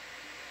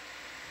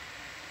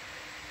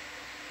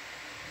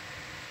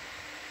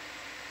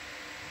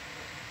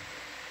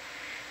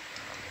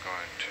 I'm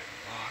going to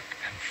lock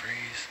and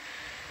freeze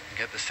and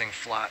get this thing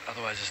flat,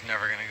 otherwise it's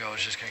never gonna go,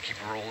 it's just gonna keep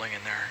rolling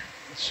in there.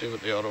 Let's see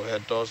what the auto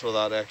head does with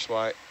that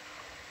XY.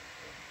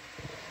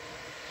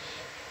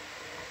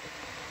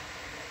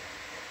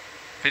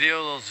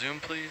 Video, a little zoom,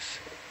 please.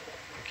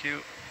 Thank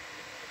you.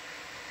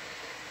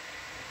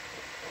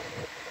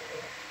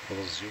 A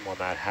little zoom on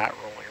that hat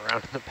rolling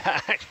around in the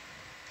back.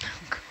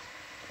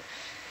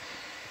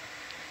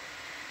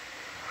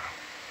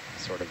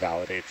 Sort of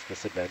validates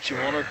this adventure.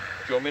 Do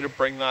you want me to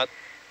bring that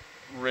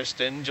wrist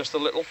in just a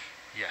little?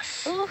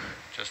 Yes. Ooh.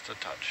 Just a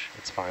touch.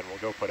 It's fine. We'll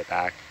go put it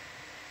back.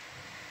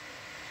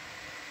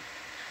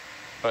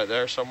 Right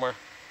there somewhere.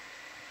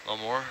 A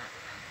little more.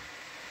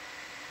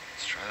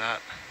 Let's try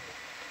that.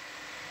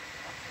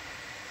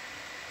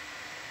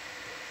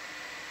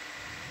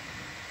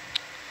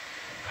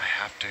 I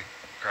have to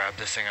grab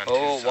this thing on two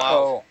sides. Oh,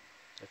 wow.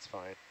 That's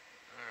fine.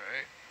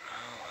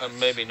 All right.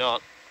 Maybe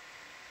not.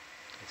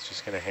 It's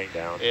just going to hang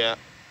down. Yeah.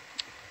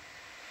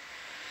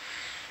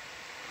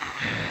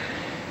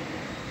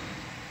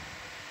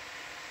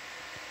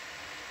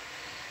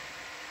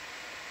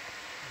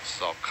 This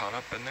is all caught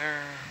up in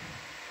there.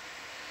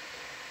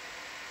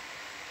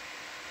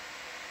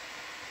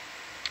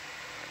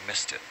 I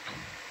missed it.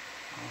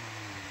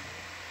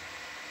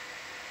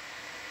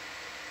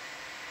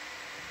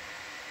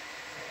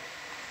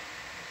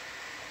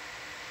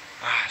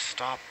 Ah,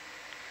 stop.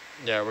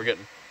 Yeah, we're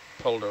getting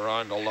pulled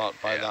around a lot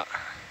by that.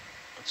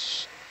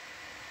 It's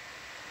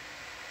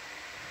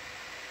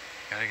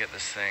gotta get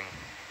this thing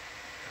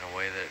in a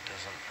way that it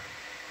doesn't.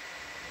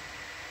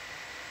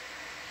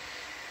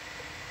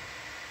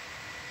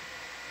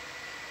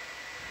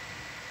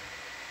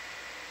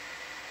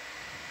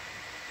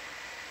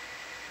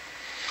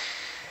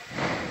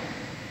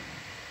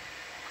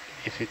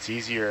 If it's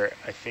easier,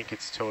 I think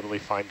it's totally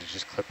fine to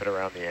just clip it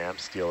around the am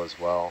steel as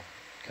well,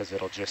 because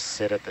it'll just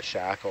sit at the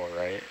shackle,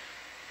 right?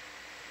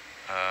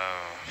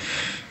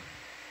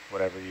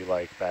 Whatever you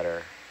like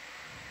better.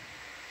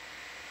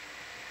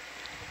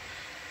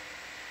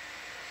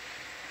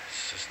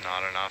 It's just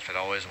not enough. It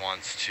always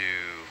wants to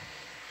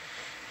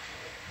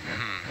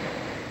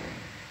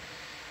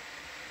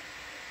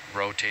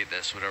rotate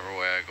this whatever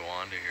way I go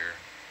onto here.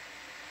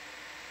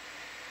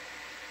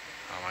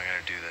 How am I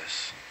going to do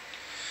this?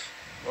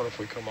 What if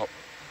we come up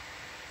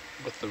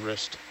with the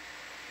wrist?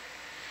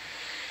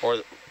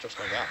 Or just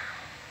like that?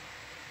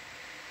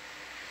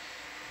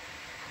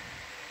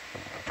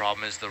 The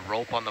problem is the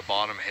rope on the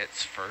bottom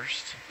hits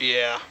first.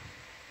 Yeah.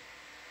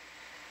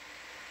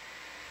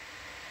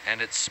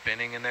 And it's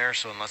spinning in there,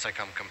 so unless I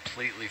come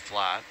completely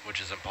flat,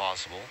 which is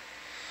impossible,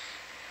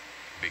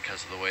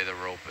 because of the way the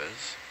rope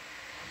is.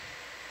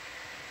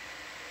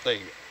 There you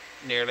go.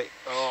 Nearly.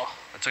 Oh.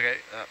 That's okay.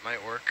 That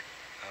might work.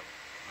 That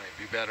might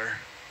be better.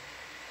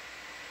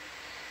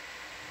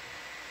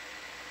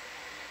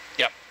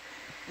 Yep.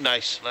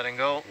 Nice. Letting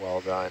go.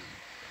 Well done.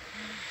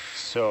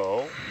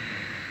 So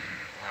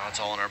now it's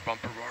all in our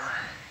bumper bar.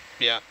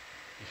 Yeah.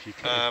 If you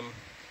can.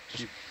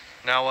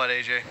 Now what,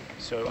 AJ?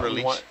 So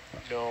release.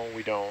 No,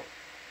 we don't.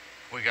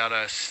 We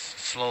gotta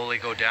slowly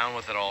go down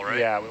with it all, right?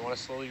 Yeah, we want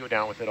to slowly go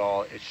down with it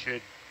all. It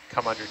should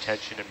come under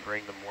tension and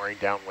bring the mooring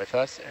down with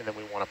us, and then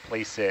we want to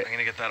place it. I'm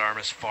gonna get that arm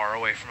as far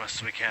away from us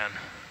as we can.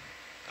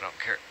 I don't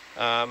care.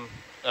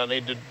 I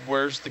need to,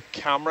 where's the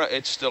camera?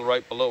 It's still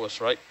right below us,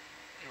 right?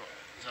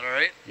 Is that all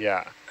right?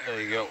 Yeah.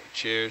 There you go.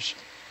 Cheers.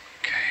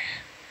 Okay.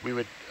 We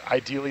would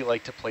ideally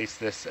like to place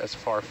this as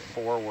far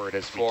forward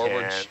as we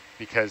can,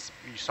 because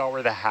you saw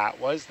where the hat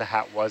was. The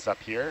hat was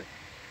up here.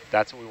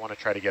 That's what we want to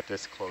try to get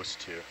this close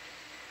to.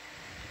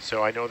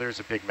 So I know there's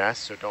a big mess,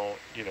 so don't,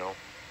 you know,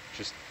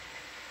 just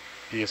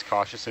be as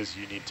cautious as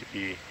you need to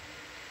be,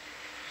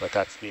 but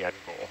that's the end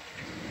goal.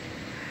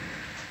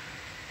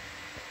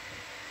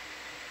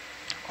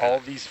 All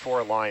these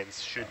 4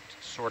 lines should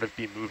sort of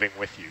be moving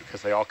with you,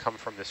 because they all come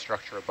from the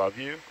structure above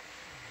you.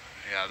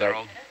 Yeah, they're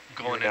all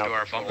going into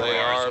our bumper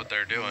bars, what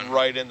they're doing.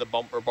 Right in the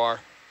bumper bar.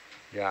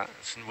 Yeah.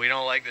 Listen, we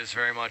don't like this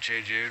very much,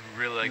 AJ. We'd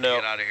really like to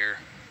get out of here.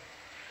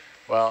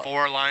 Well,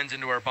 4 lines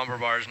into our bumper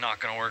bar is not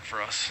going to work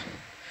for us.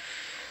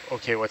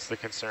 Okay, what's the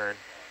concern?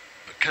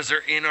 Because they're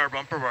in our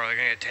bumper bar, they're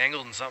going to get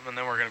tangled in something, and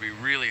then we're going to be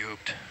really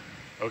hooped.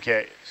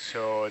 Okay,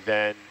 so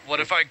then... What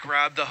if I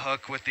grab the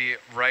hook with the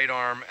right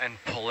arm and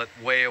pull it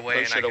way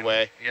away? Push it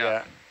away.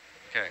 Yeah.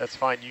 Okay. That's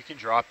fine. You can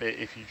drop it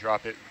if you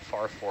drop it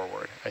far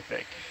forward, I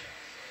think.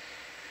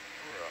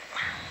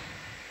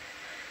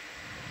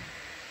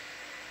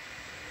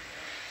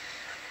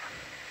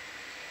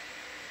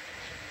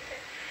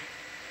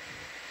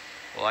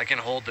 Well, I can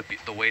hold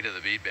the weight of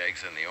the bead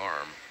bags in the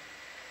arm,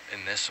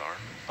 in this arm.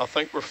 I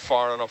think we're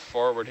far enough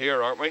forward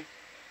here, aren't we?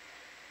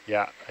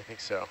 Yeah, I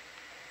think so.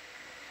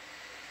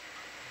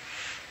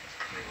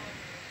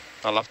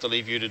 I'll have to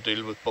leave you to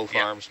deal with both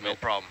arms, mate. No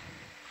problem.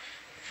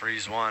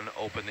 Freeze one,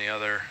 open the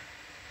other.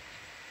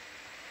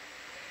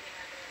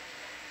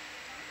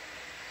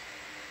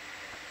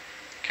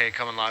 Okay,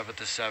 coming live with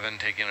the 7,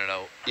 taking it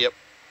out. Yep,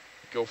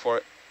 go for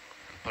it.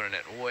 And putting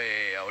it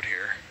way out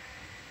here.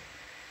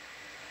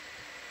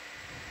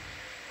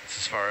 That's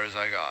as far as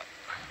I got.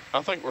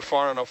 I think we're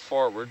far enough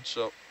forward,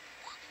 so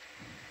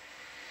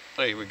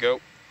there we go.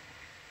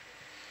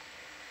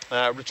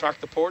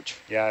 Retract the porch.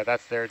 Yeah,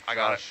 that's there. I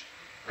got it.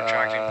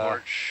 Retracting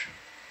porch.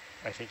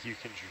 I think you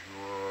can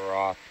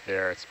drop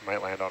there. It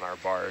might land on our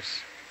bars.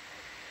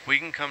 We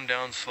can come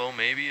down slow,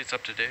 maybe. It's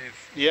up to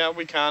Dave. Yeah,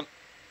 we can.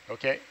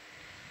 Okay.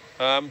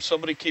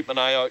 Somebody keep an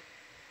eye out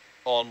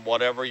on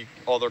whatever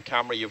other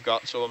camera you've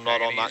got, so I'm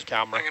not on that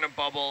camera. I'm gonna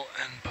bubble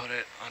and put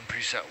it on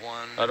preset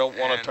 1. I don't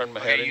want to turn my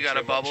head in. You got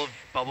a bubble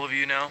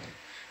view now.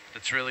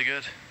 That's really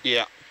good.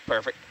 Yeah,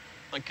 perfect.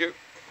 Thank you.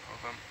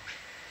 Welcome.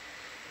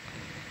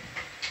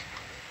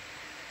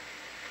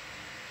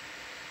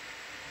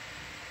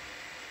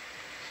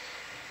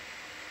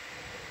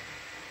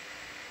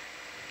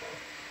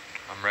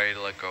 I'm ready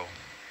to let go.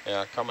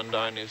 Yeah, coming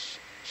down as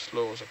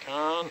slow as I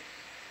can.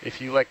 If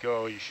you let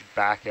go, you should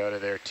back out of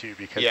there too,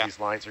 because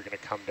these lines are going to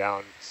come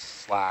down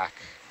slack.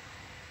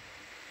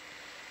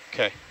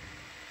 Okay.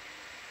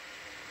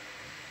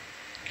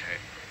 Okay.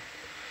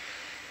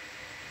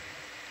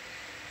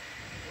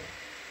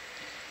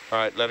 All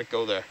right, let it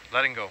go there.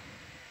 Letting go.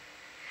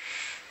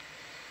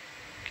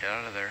 Get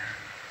out of there.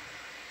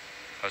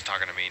 I was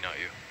talking to me, not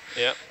you.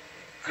 Yep,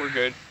 we're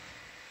good.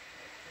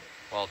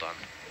 Well done.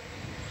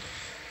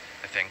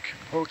 I think.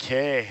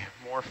 Okay,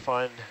 more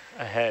fun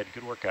ahead.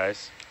 Good work,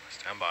 guys.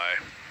 Stand by.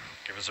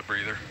 Give us a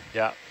breather.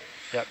 Yeah.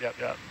 Yep.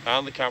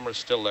 And the camera's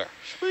still there.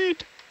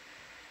 Sweet.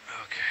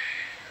 Okay.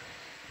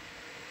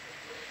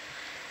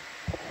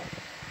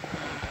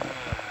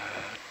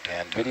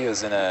 And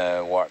video's in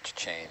a watch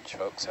change,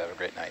 folks. Have a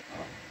great night.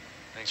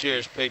 Thanks,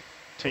 Cheers, Pete.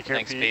 Take care,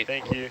 Thanks, Pete. Pete.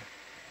 Thank you.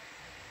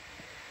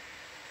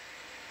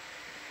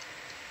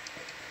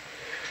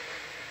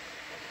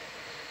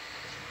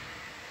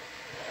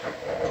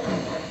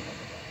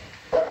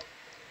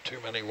 Too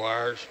many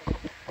wires.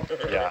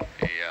 Yeah.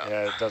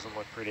 Yeah. It doesn't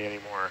look pretty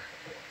anymore.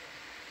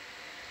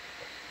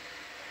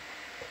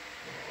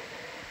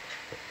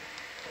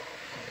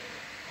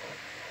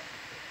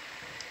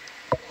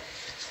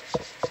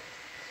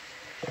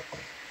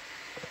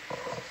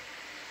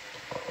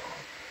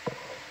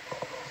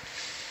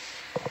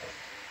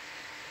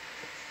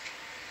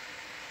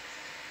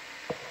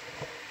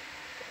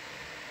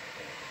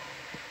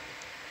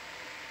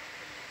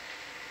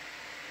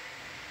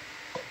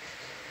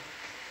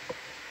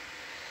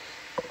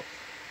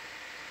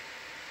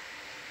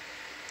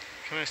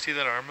 Can I see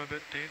that arm a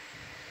bit, Dave?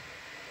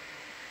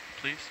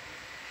 Please?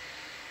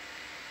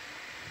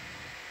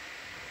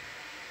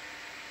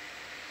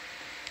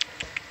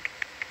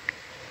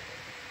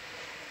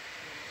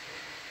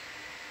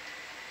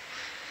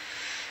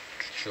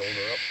 Shoulder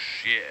up.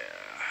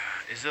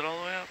 Yeah. Is it all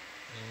the way up?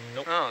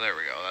 Nope. Oh, there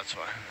we go. That's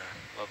why.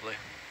 Lovely.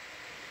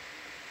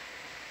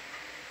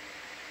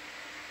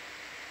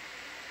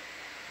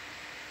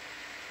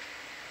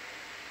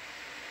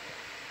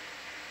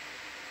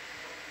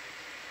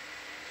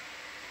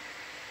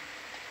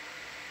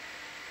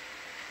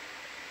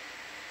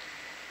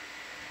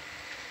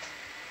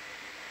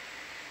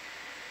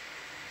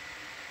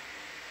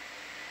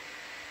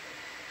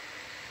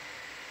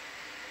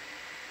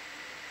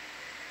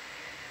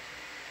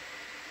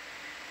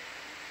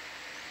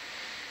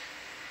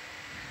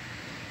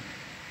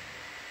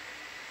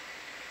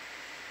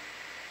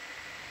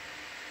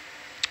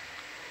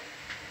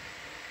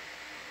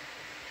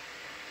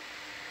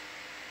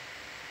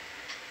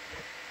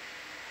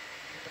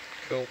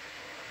 Cool.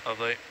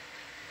 Lovely.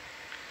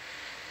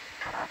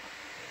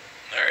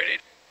 Alrighty.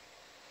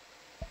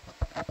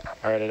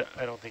 All right,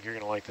 I don't think you're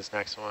going to like this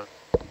next one.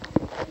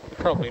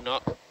 Probably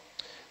not.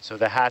 So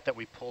the hat that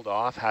we pulled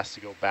off has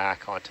to go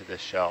back onto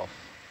this shelf.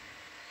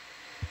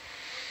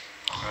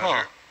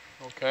 Huh.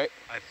 Okay.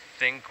 I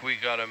think we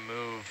got to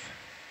move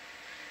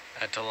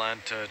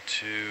Atalanta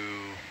to,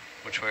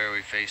 which way are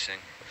we facing?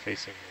 We're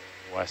facing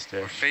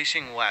west-ish. We're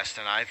facing west,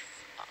 and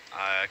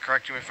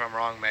correct me if I'm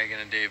wrong, Megan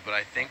and Dave, but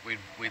I think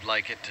we'd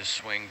like it to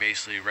swing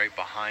basically right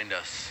behind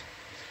us.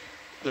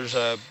 There's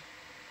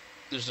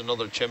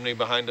another chimney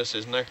behind us,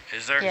 isn't there?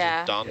 Is there?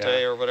 Yeah. Is it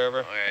Dante or whatever?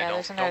 Okay, Yeah,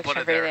 there's another don't put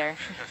it chimney there. there.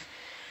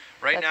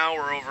 Right now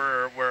we're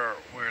over, where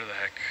the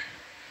heck?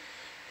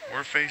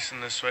 We're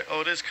facing this way.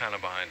 Oh, it is kind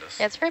of behind us.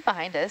 Yeah, it's right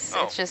behind us.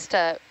 Oh. It's just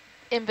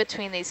in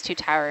between these two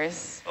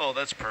towers. Oh,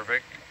 that's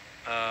perfect.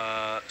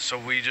 So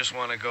we just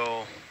want to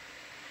go.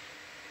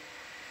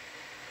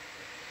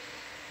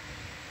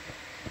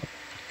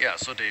 Yeah,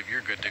 so Dave,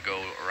 you're good to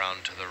go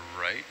around to the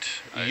right.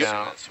 I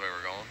assume that's the way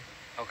we're going.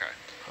 Okay.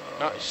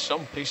 That is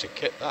some piece of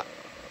kit, that.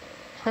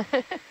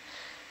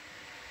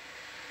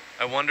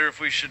 I wonder if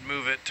we should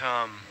move it,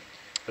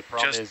 The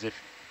problem is if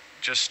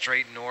just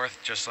straight north,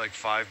 just like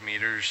 5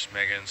 meters,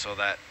 Megan, so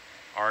that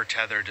our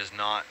tether does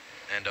not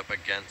end up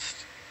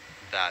against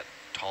that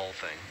tall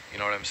thing. You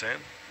know what I'm saying?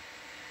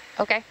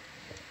 Okay.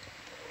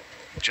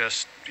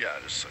 Just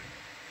like,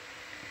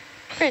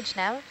 Bridge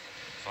nav.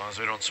 as long as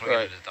we don't swing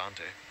Right. it into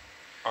Dante.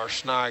 Our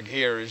snag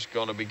here is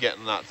going to be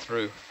getting that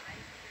through.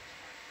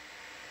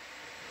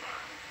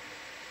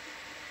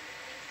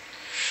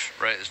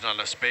 Right, there's not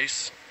enough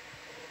space.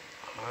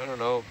 I don't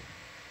know.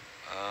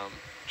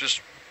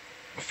 Just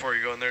before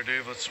you go in there,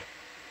 Dave, let's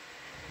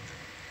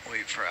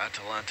wait for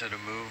Atalanta to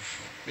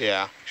move.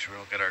 Yeah. Make sure we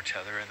don't get our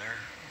tether in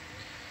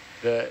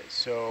there.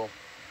 So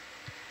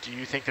do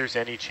you think there's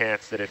any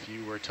chance that if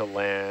you were to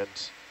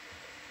land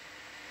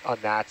on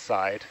that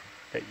side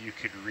that you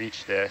could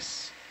reach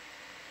this?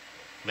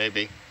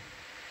 Maybe.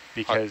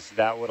 Because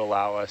that would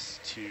allow us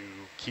to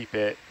keep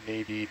it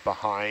maybe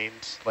behind,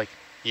 like.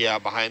 Yeah,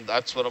 behind.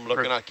 That's what I'm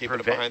looking at, keeping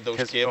it behind those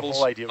cables. The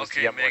whole idea was to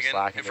Okay, get more Megan,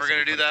 slack in if this we're going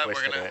and to do put a that, we're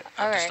twist going in to it.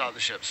 have to stop the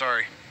ship.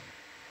 Sorry.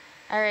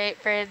 All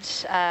right,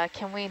 Bridge,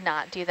 can we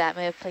not do that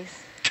move,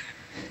 please?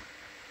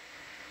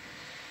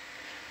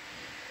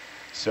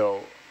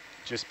 So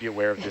just be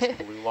aware of this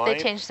blue line.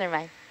 They changed their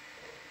mind.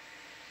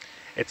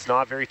 It's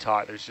not very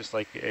taut. There's just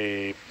like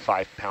a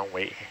 5-pound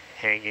weight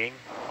hanging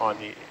on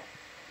the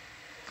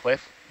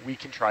cliff. We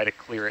can try to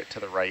clear it to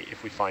the right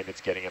if we find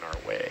it's getting in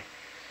our way.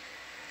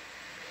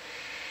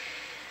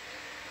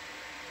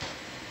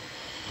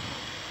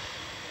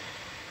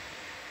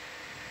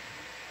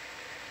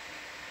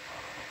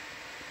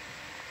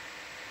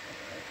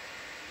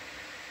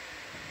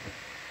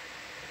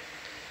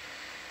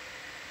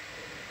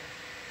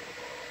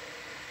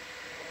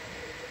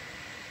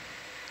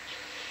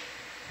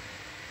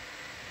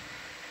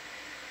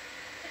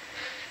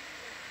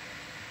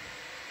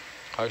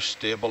 How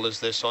stable is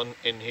this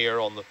in here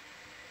on the?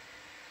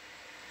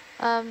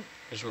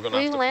 Because we're gonna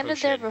We have to landed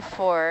push there in.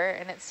 before,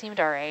 and it seemed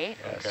all right.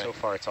 Yeah, Okay. so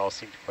far it's all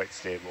seemed quite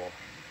stable.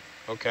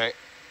 Okay.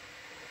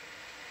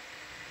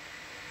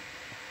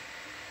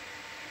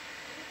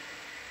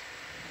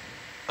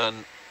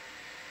 And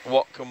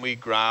what can we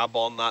grab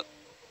on that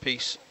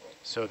piece?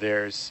 So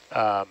there's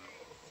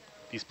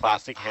these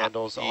plastic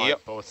handles on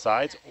Yep. both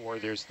sides, or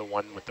there's the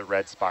one with the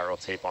red spiral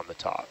tape on the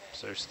top.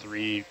 So there's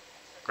 3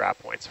 grab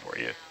points for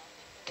you.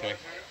 Okay.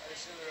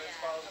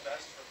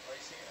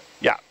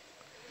 Yeah,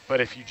 but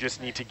if you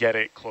just need to get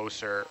it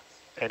closer,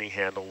 any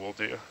handle will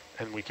do,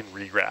 and we can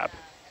re-grab.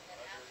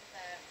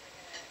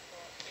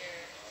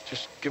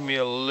 Just give me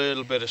a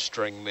little bit of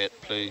string, mate,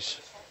 please.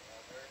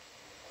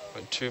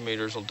 About 2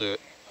 meters will do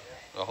it,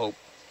 I hope.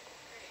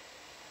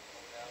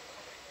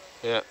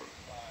 Yeah.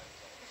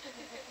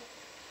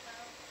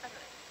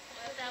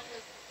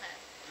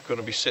 Going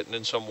to be sitting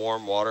in some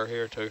warm water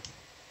here too.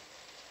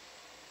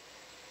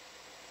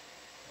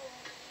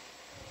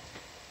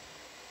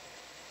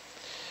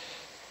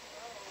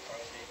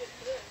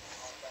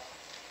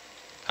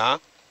 Huh?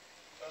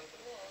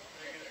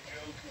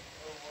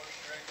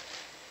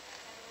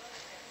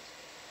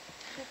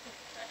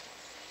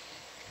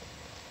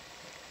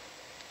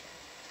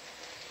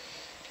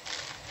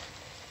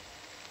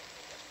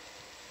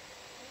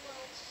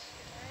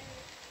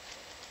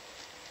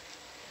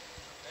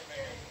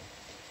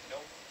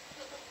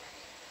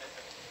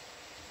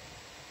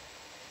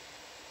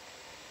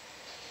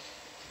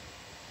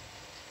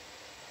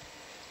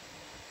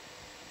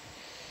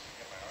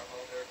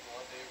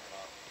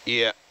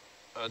 Yeah,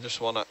 I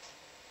just want to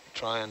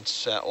try and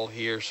settle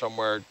here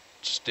somewhere,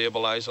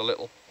 stabilize a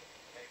little.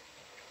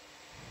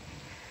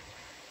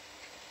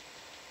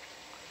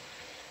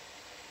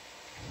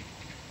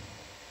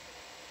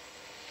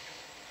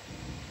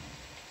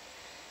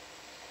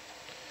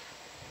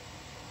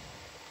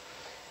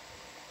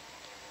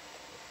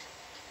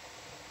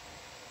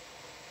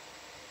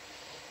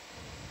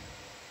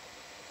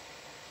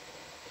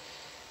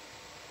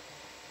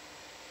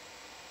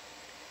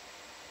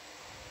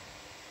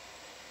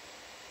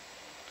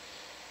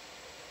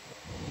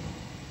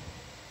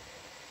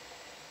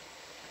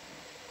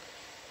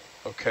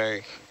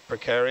 Okay,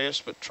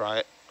 precarious, but try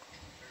it.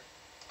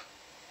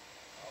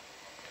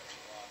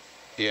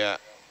 Yeah.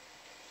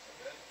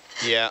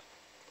 Yeah.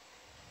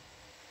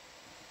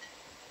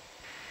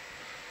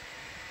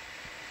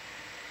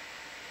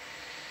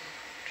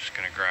 Just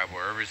gonna grab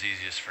wherever's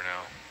easiest for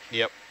now.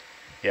 Yep.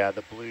 Yeah,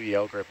 the blue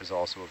Yale grip is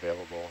also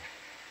available.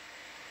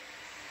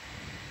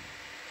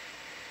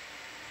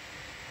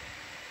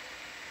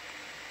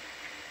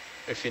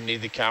 If you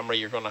need the camera,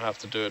 you're going to have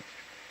to do it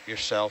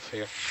yourself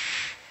here.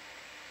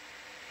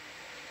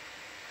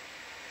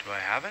 Do I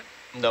have it?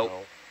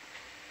 No.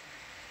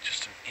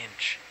 Just an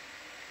inch.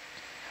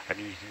 I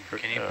mean,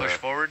 can you push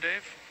forward,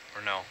 Dave?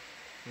 Or no?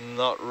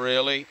 Not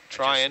really.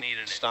 Try and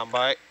stand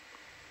by.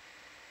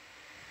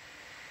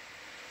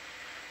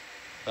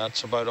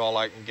 That's about all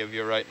I can give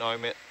you right now,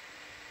 mate.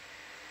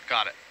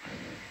 Got it.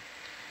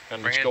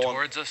 And bring it's it going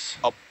towards us.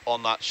 Up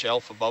on that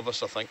shelf above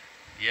us, I think.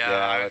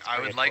 Yeah, I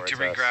would like to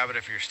re-grab it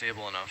if you're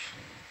stable enough.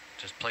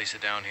 Just place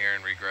it down here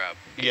and re-grab.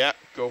 Yeah,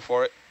 go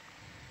for it.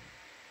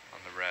 On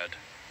the red.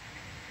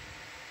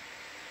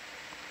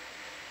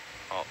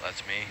 Oh,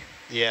 that's me.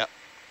 Yeah.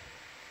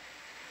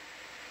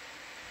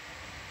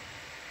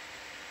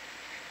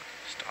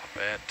 Stop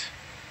it.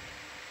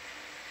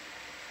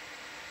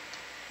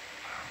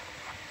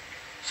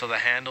 So the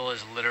handle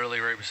is literally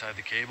right beside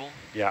the cable?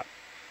 Yeah.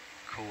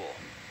 Cool.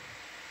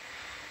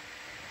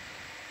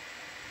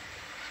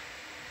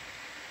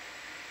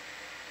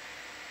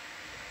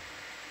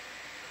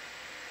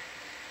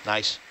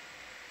 Nice.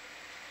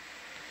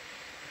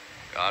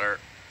 Got her.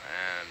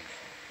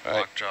 And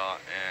lockjaw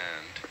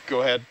and...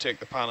 Go ahead, take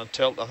the pan and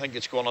tilt. I think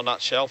it's going on that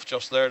shelf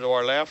just there to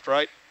our left,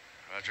 right?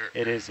 Roger.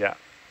 It is, yeah.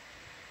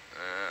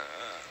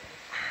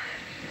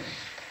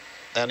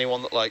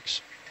 Anyone that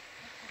likes.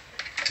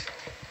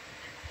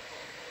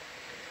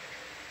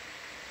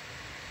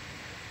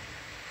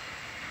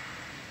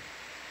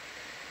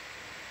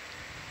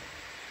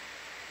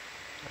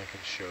 I can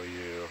show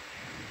you.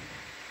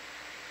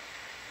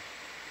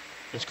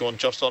 It's going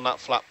just on that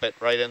flat bit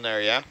right in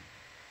there, yeah?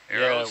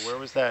 Arrows. Yeah, where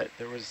was that?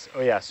 There was,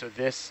 oh yeah, so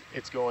this,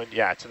 it's going,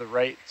 yeah, to the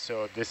right.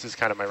 So this is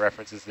kind of my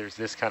references. There's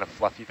this kind of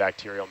fluffy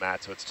bacterial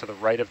mat. So it's to the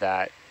right of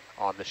that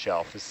on the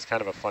shelf. This is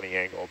kind of a funny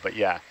angle, but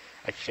yeah,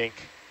 I think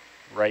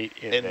right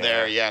in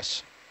there,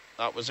 yes.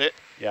 That was it.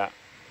 Yeah.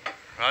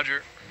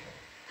 Roger.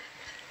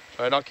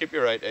 All right, I'll keep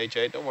you right,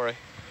 AJ, don't worry.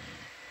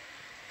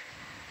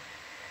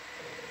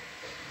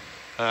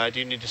 Do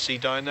you need to see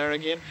down there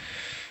again?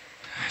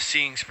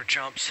 Seeing's for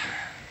chumps.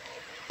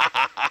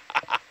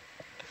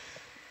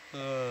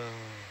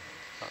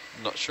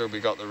 I'm not sure we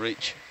got the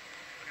reach.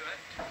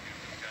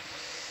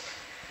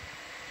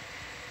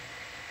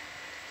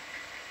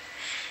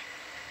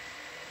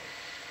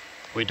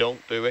 We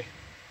don't, do we?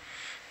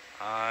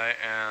 I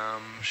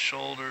am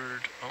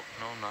shouldered. Oh,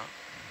 no, I'm not.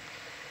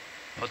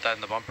 Put that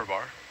in the bumper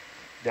bar.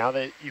 Now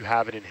that you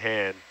have it in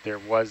hand, there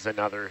was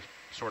another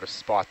sort of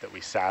spot that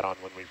we sat on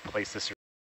when we placed this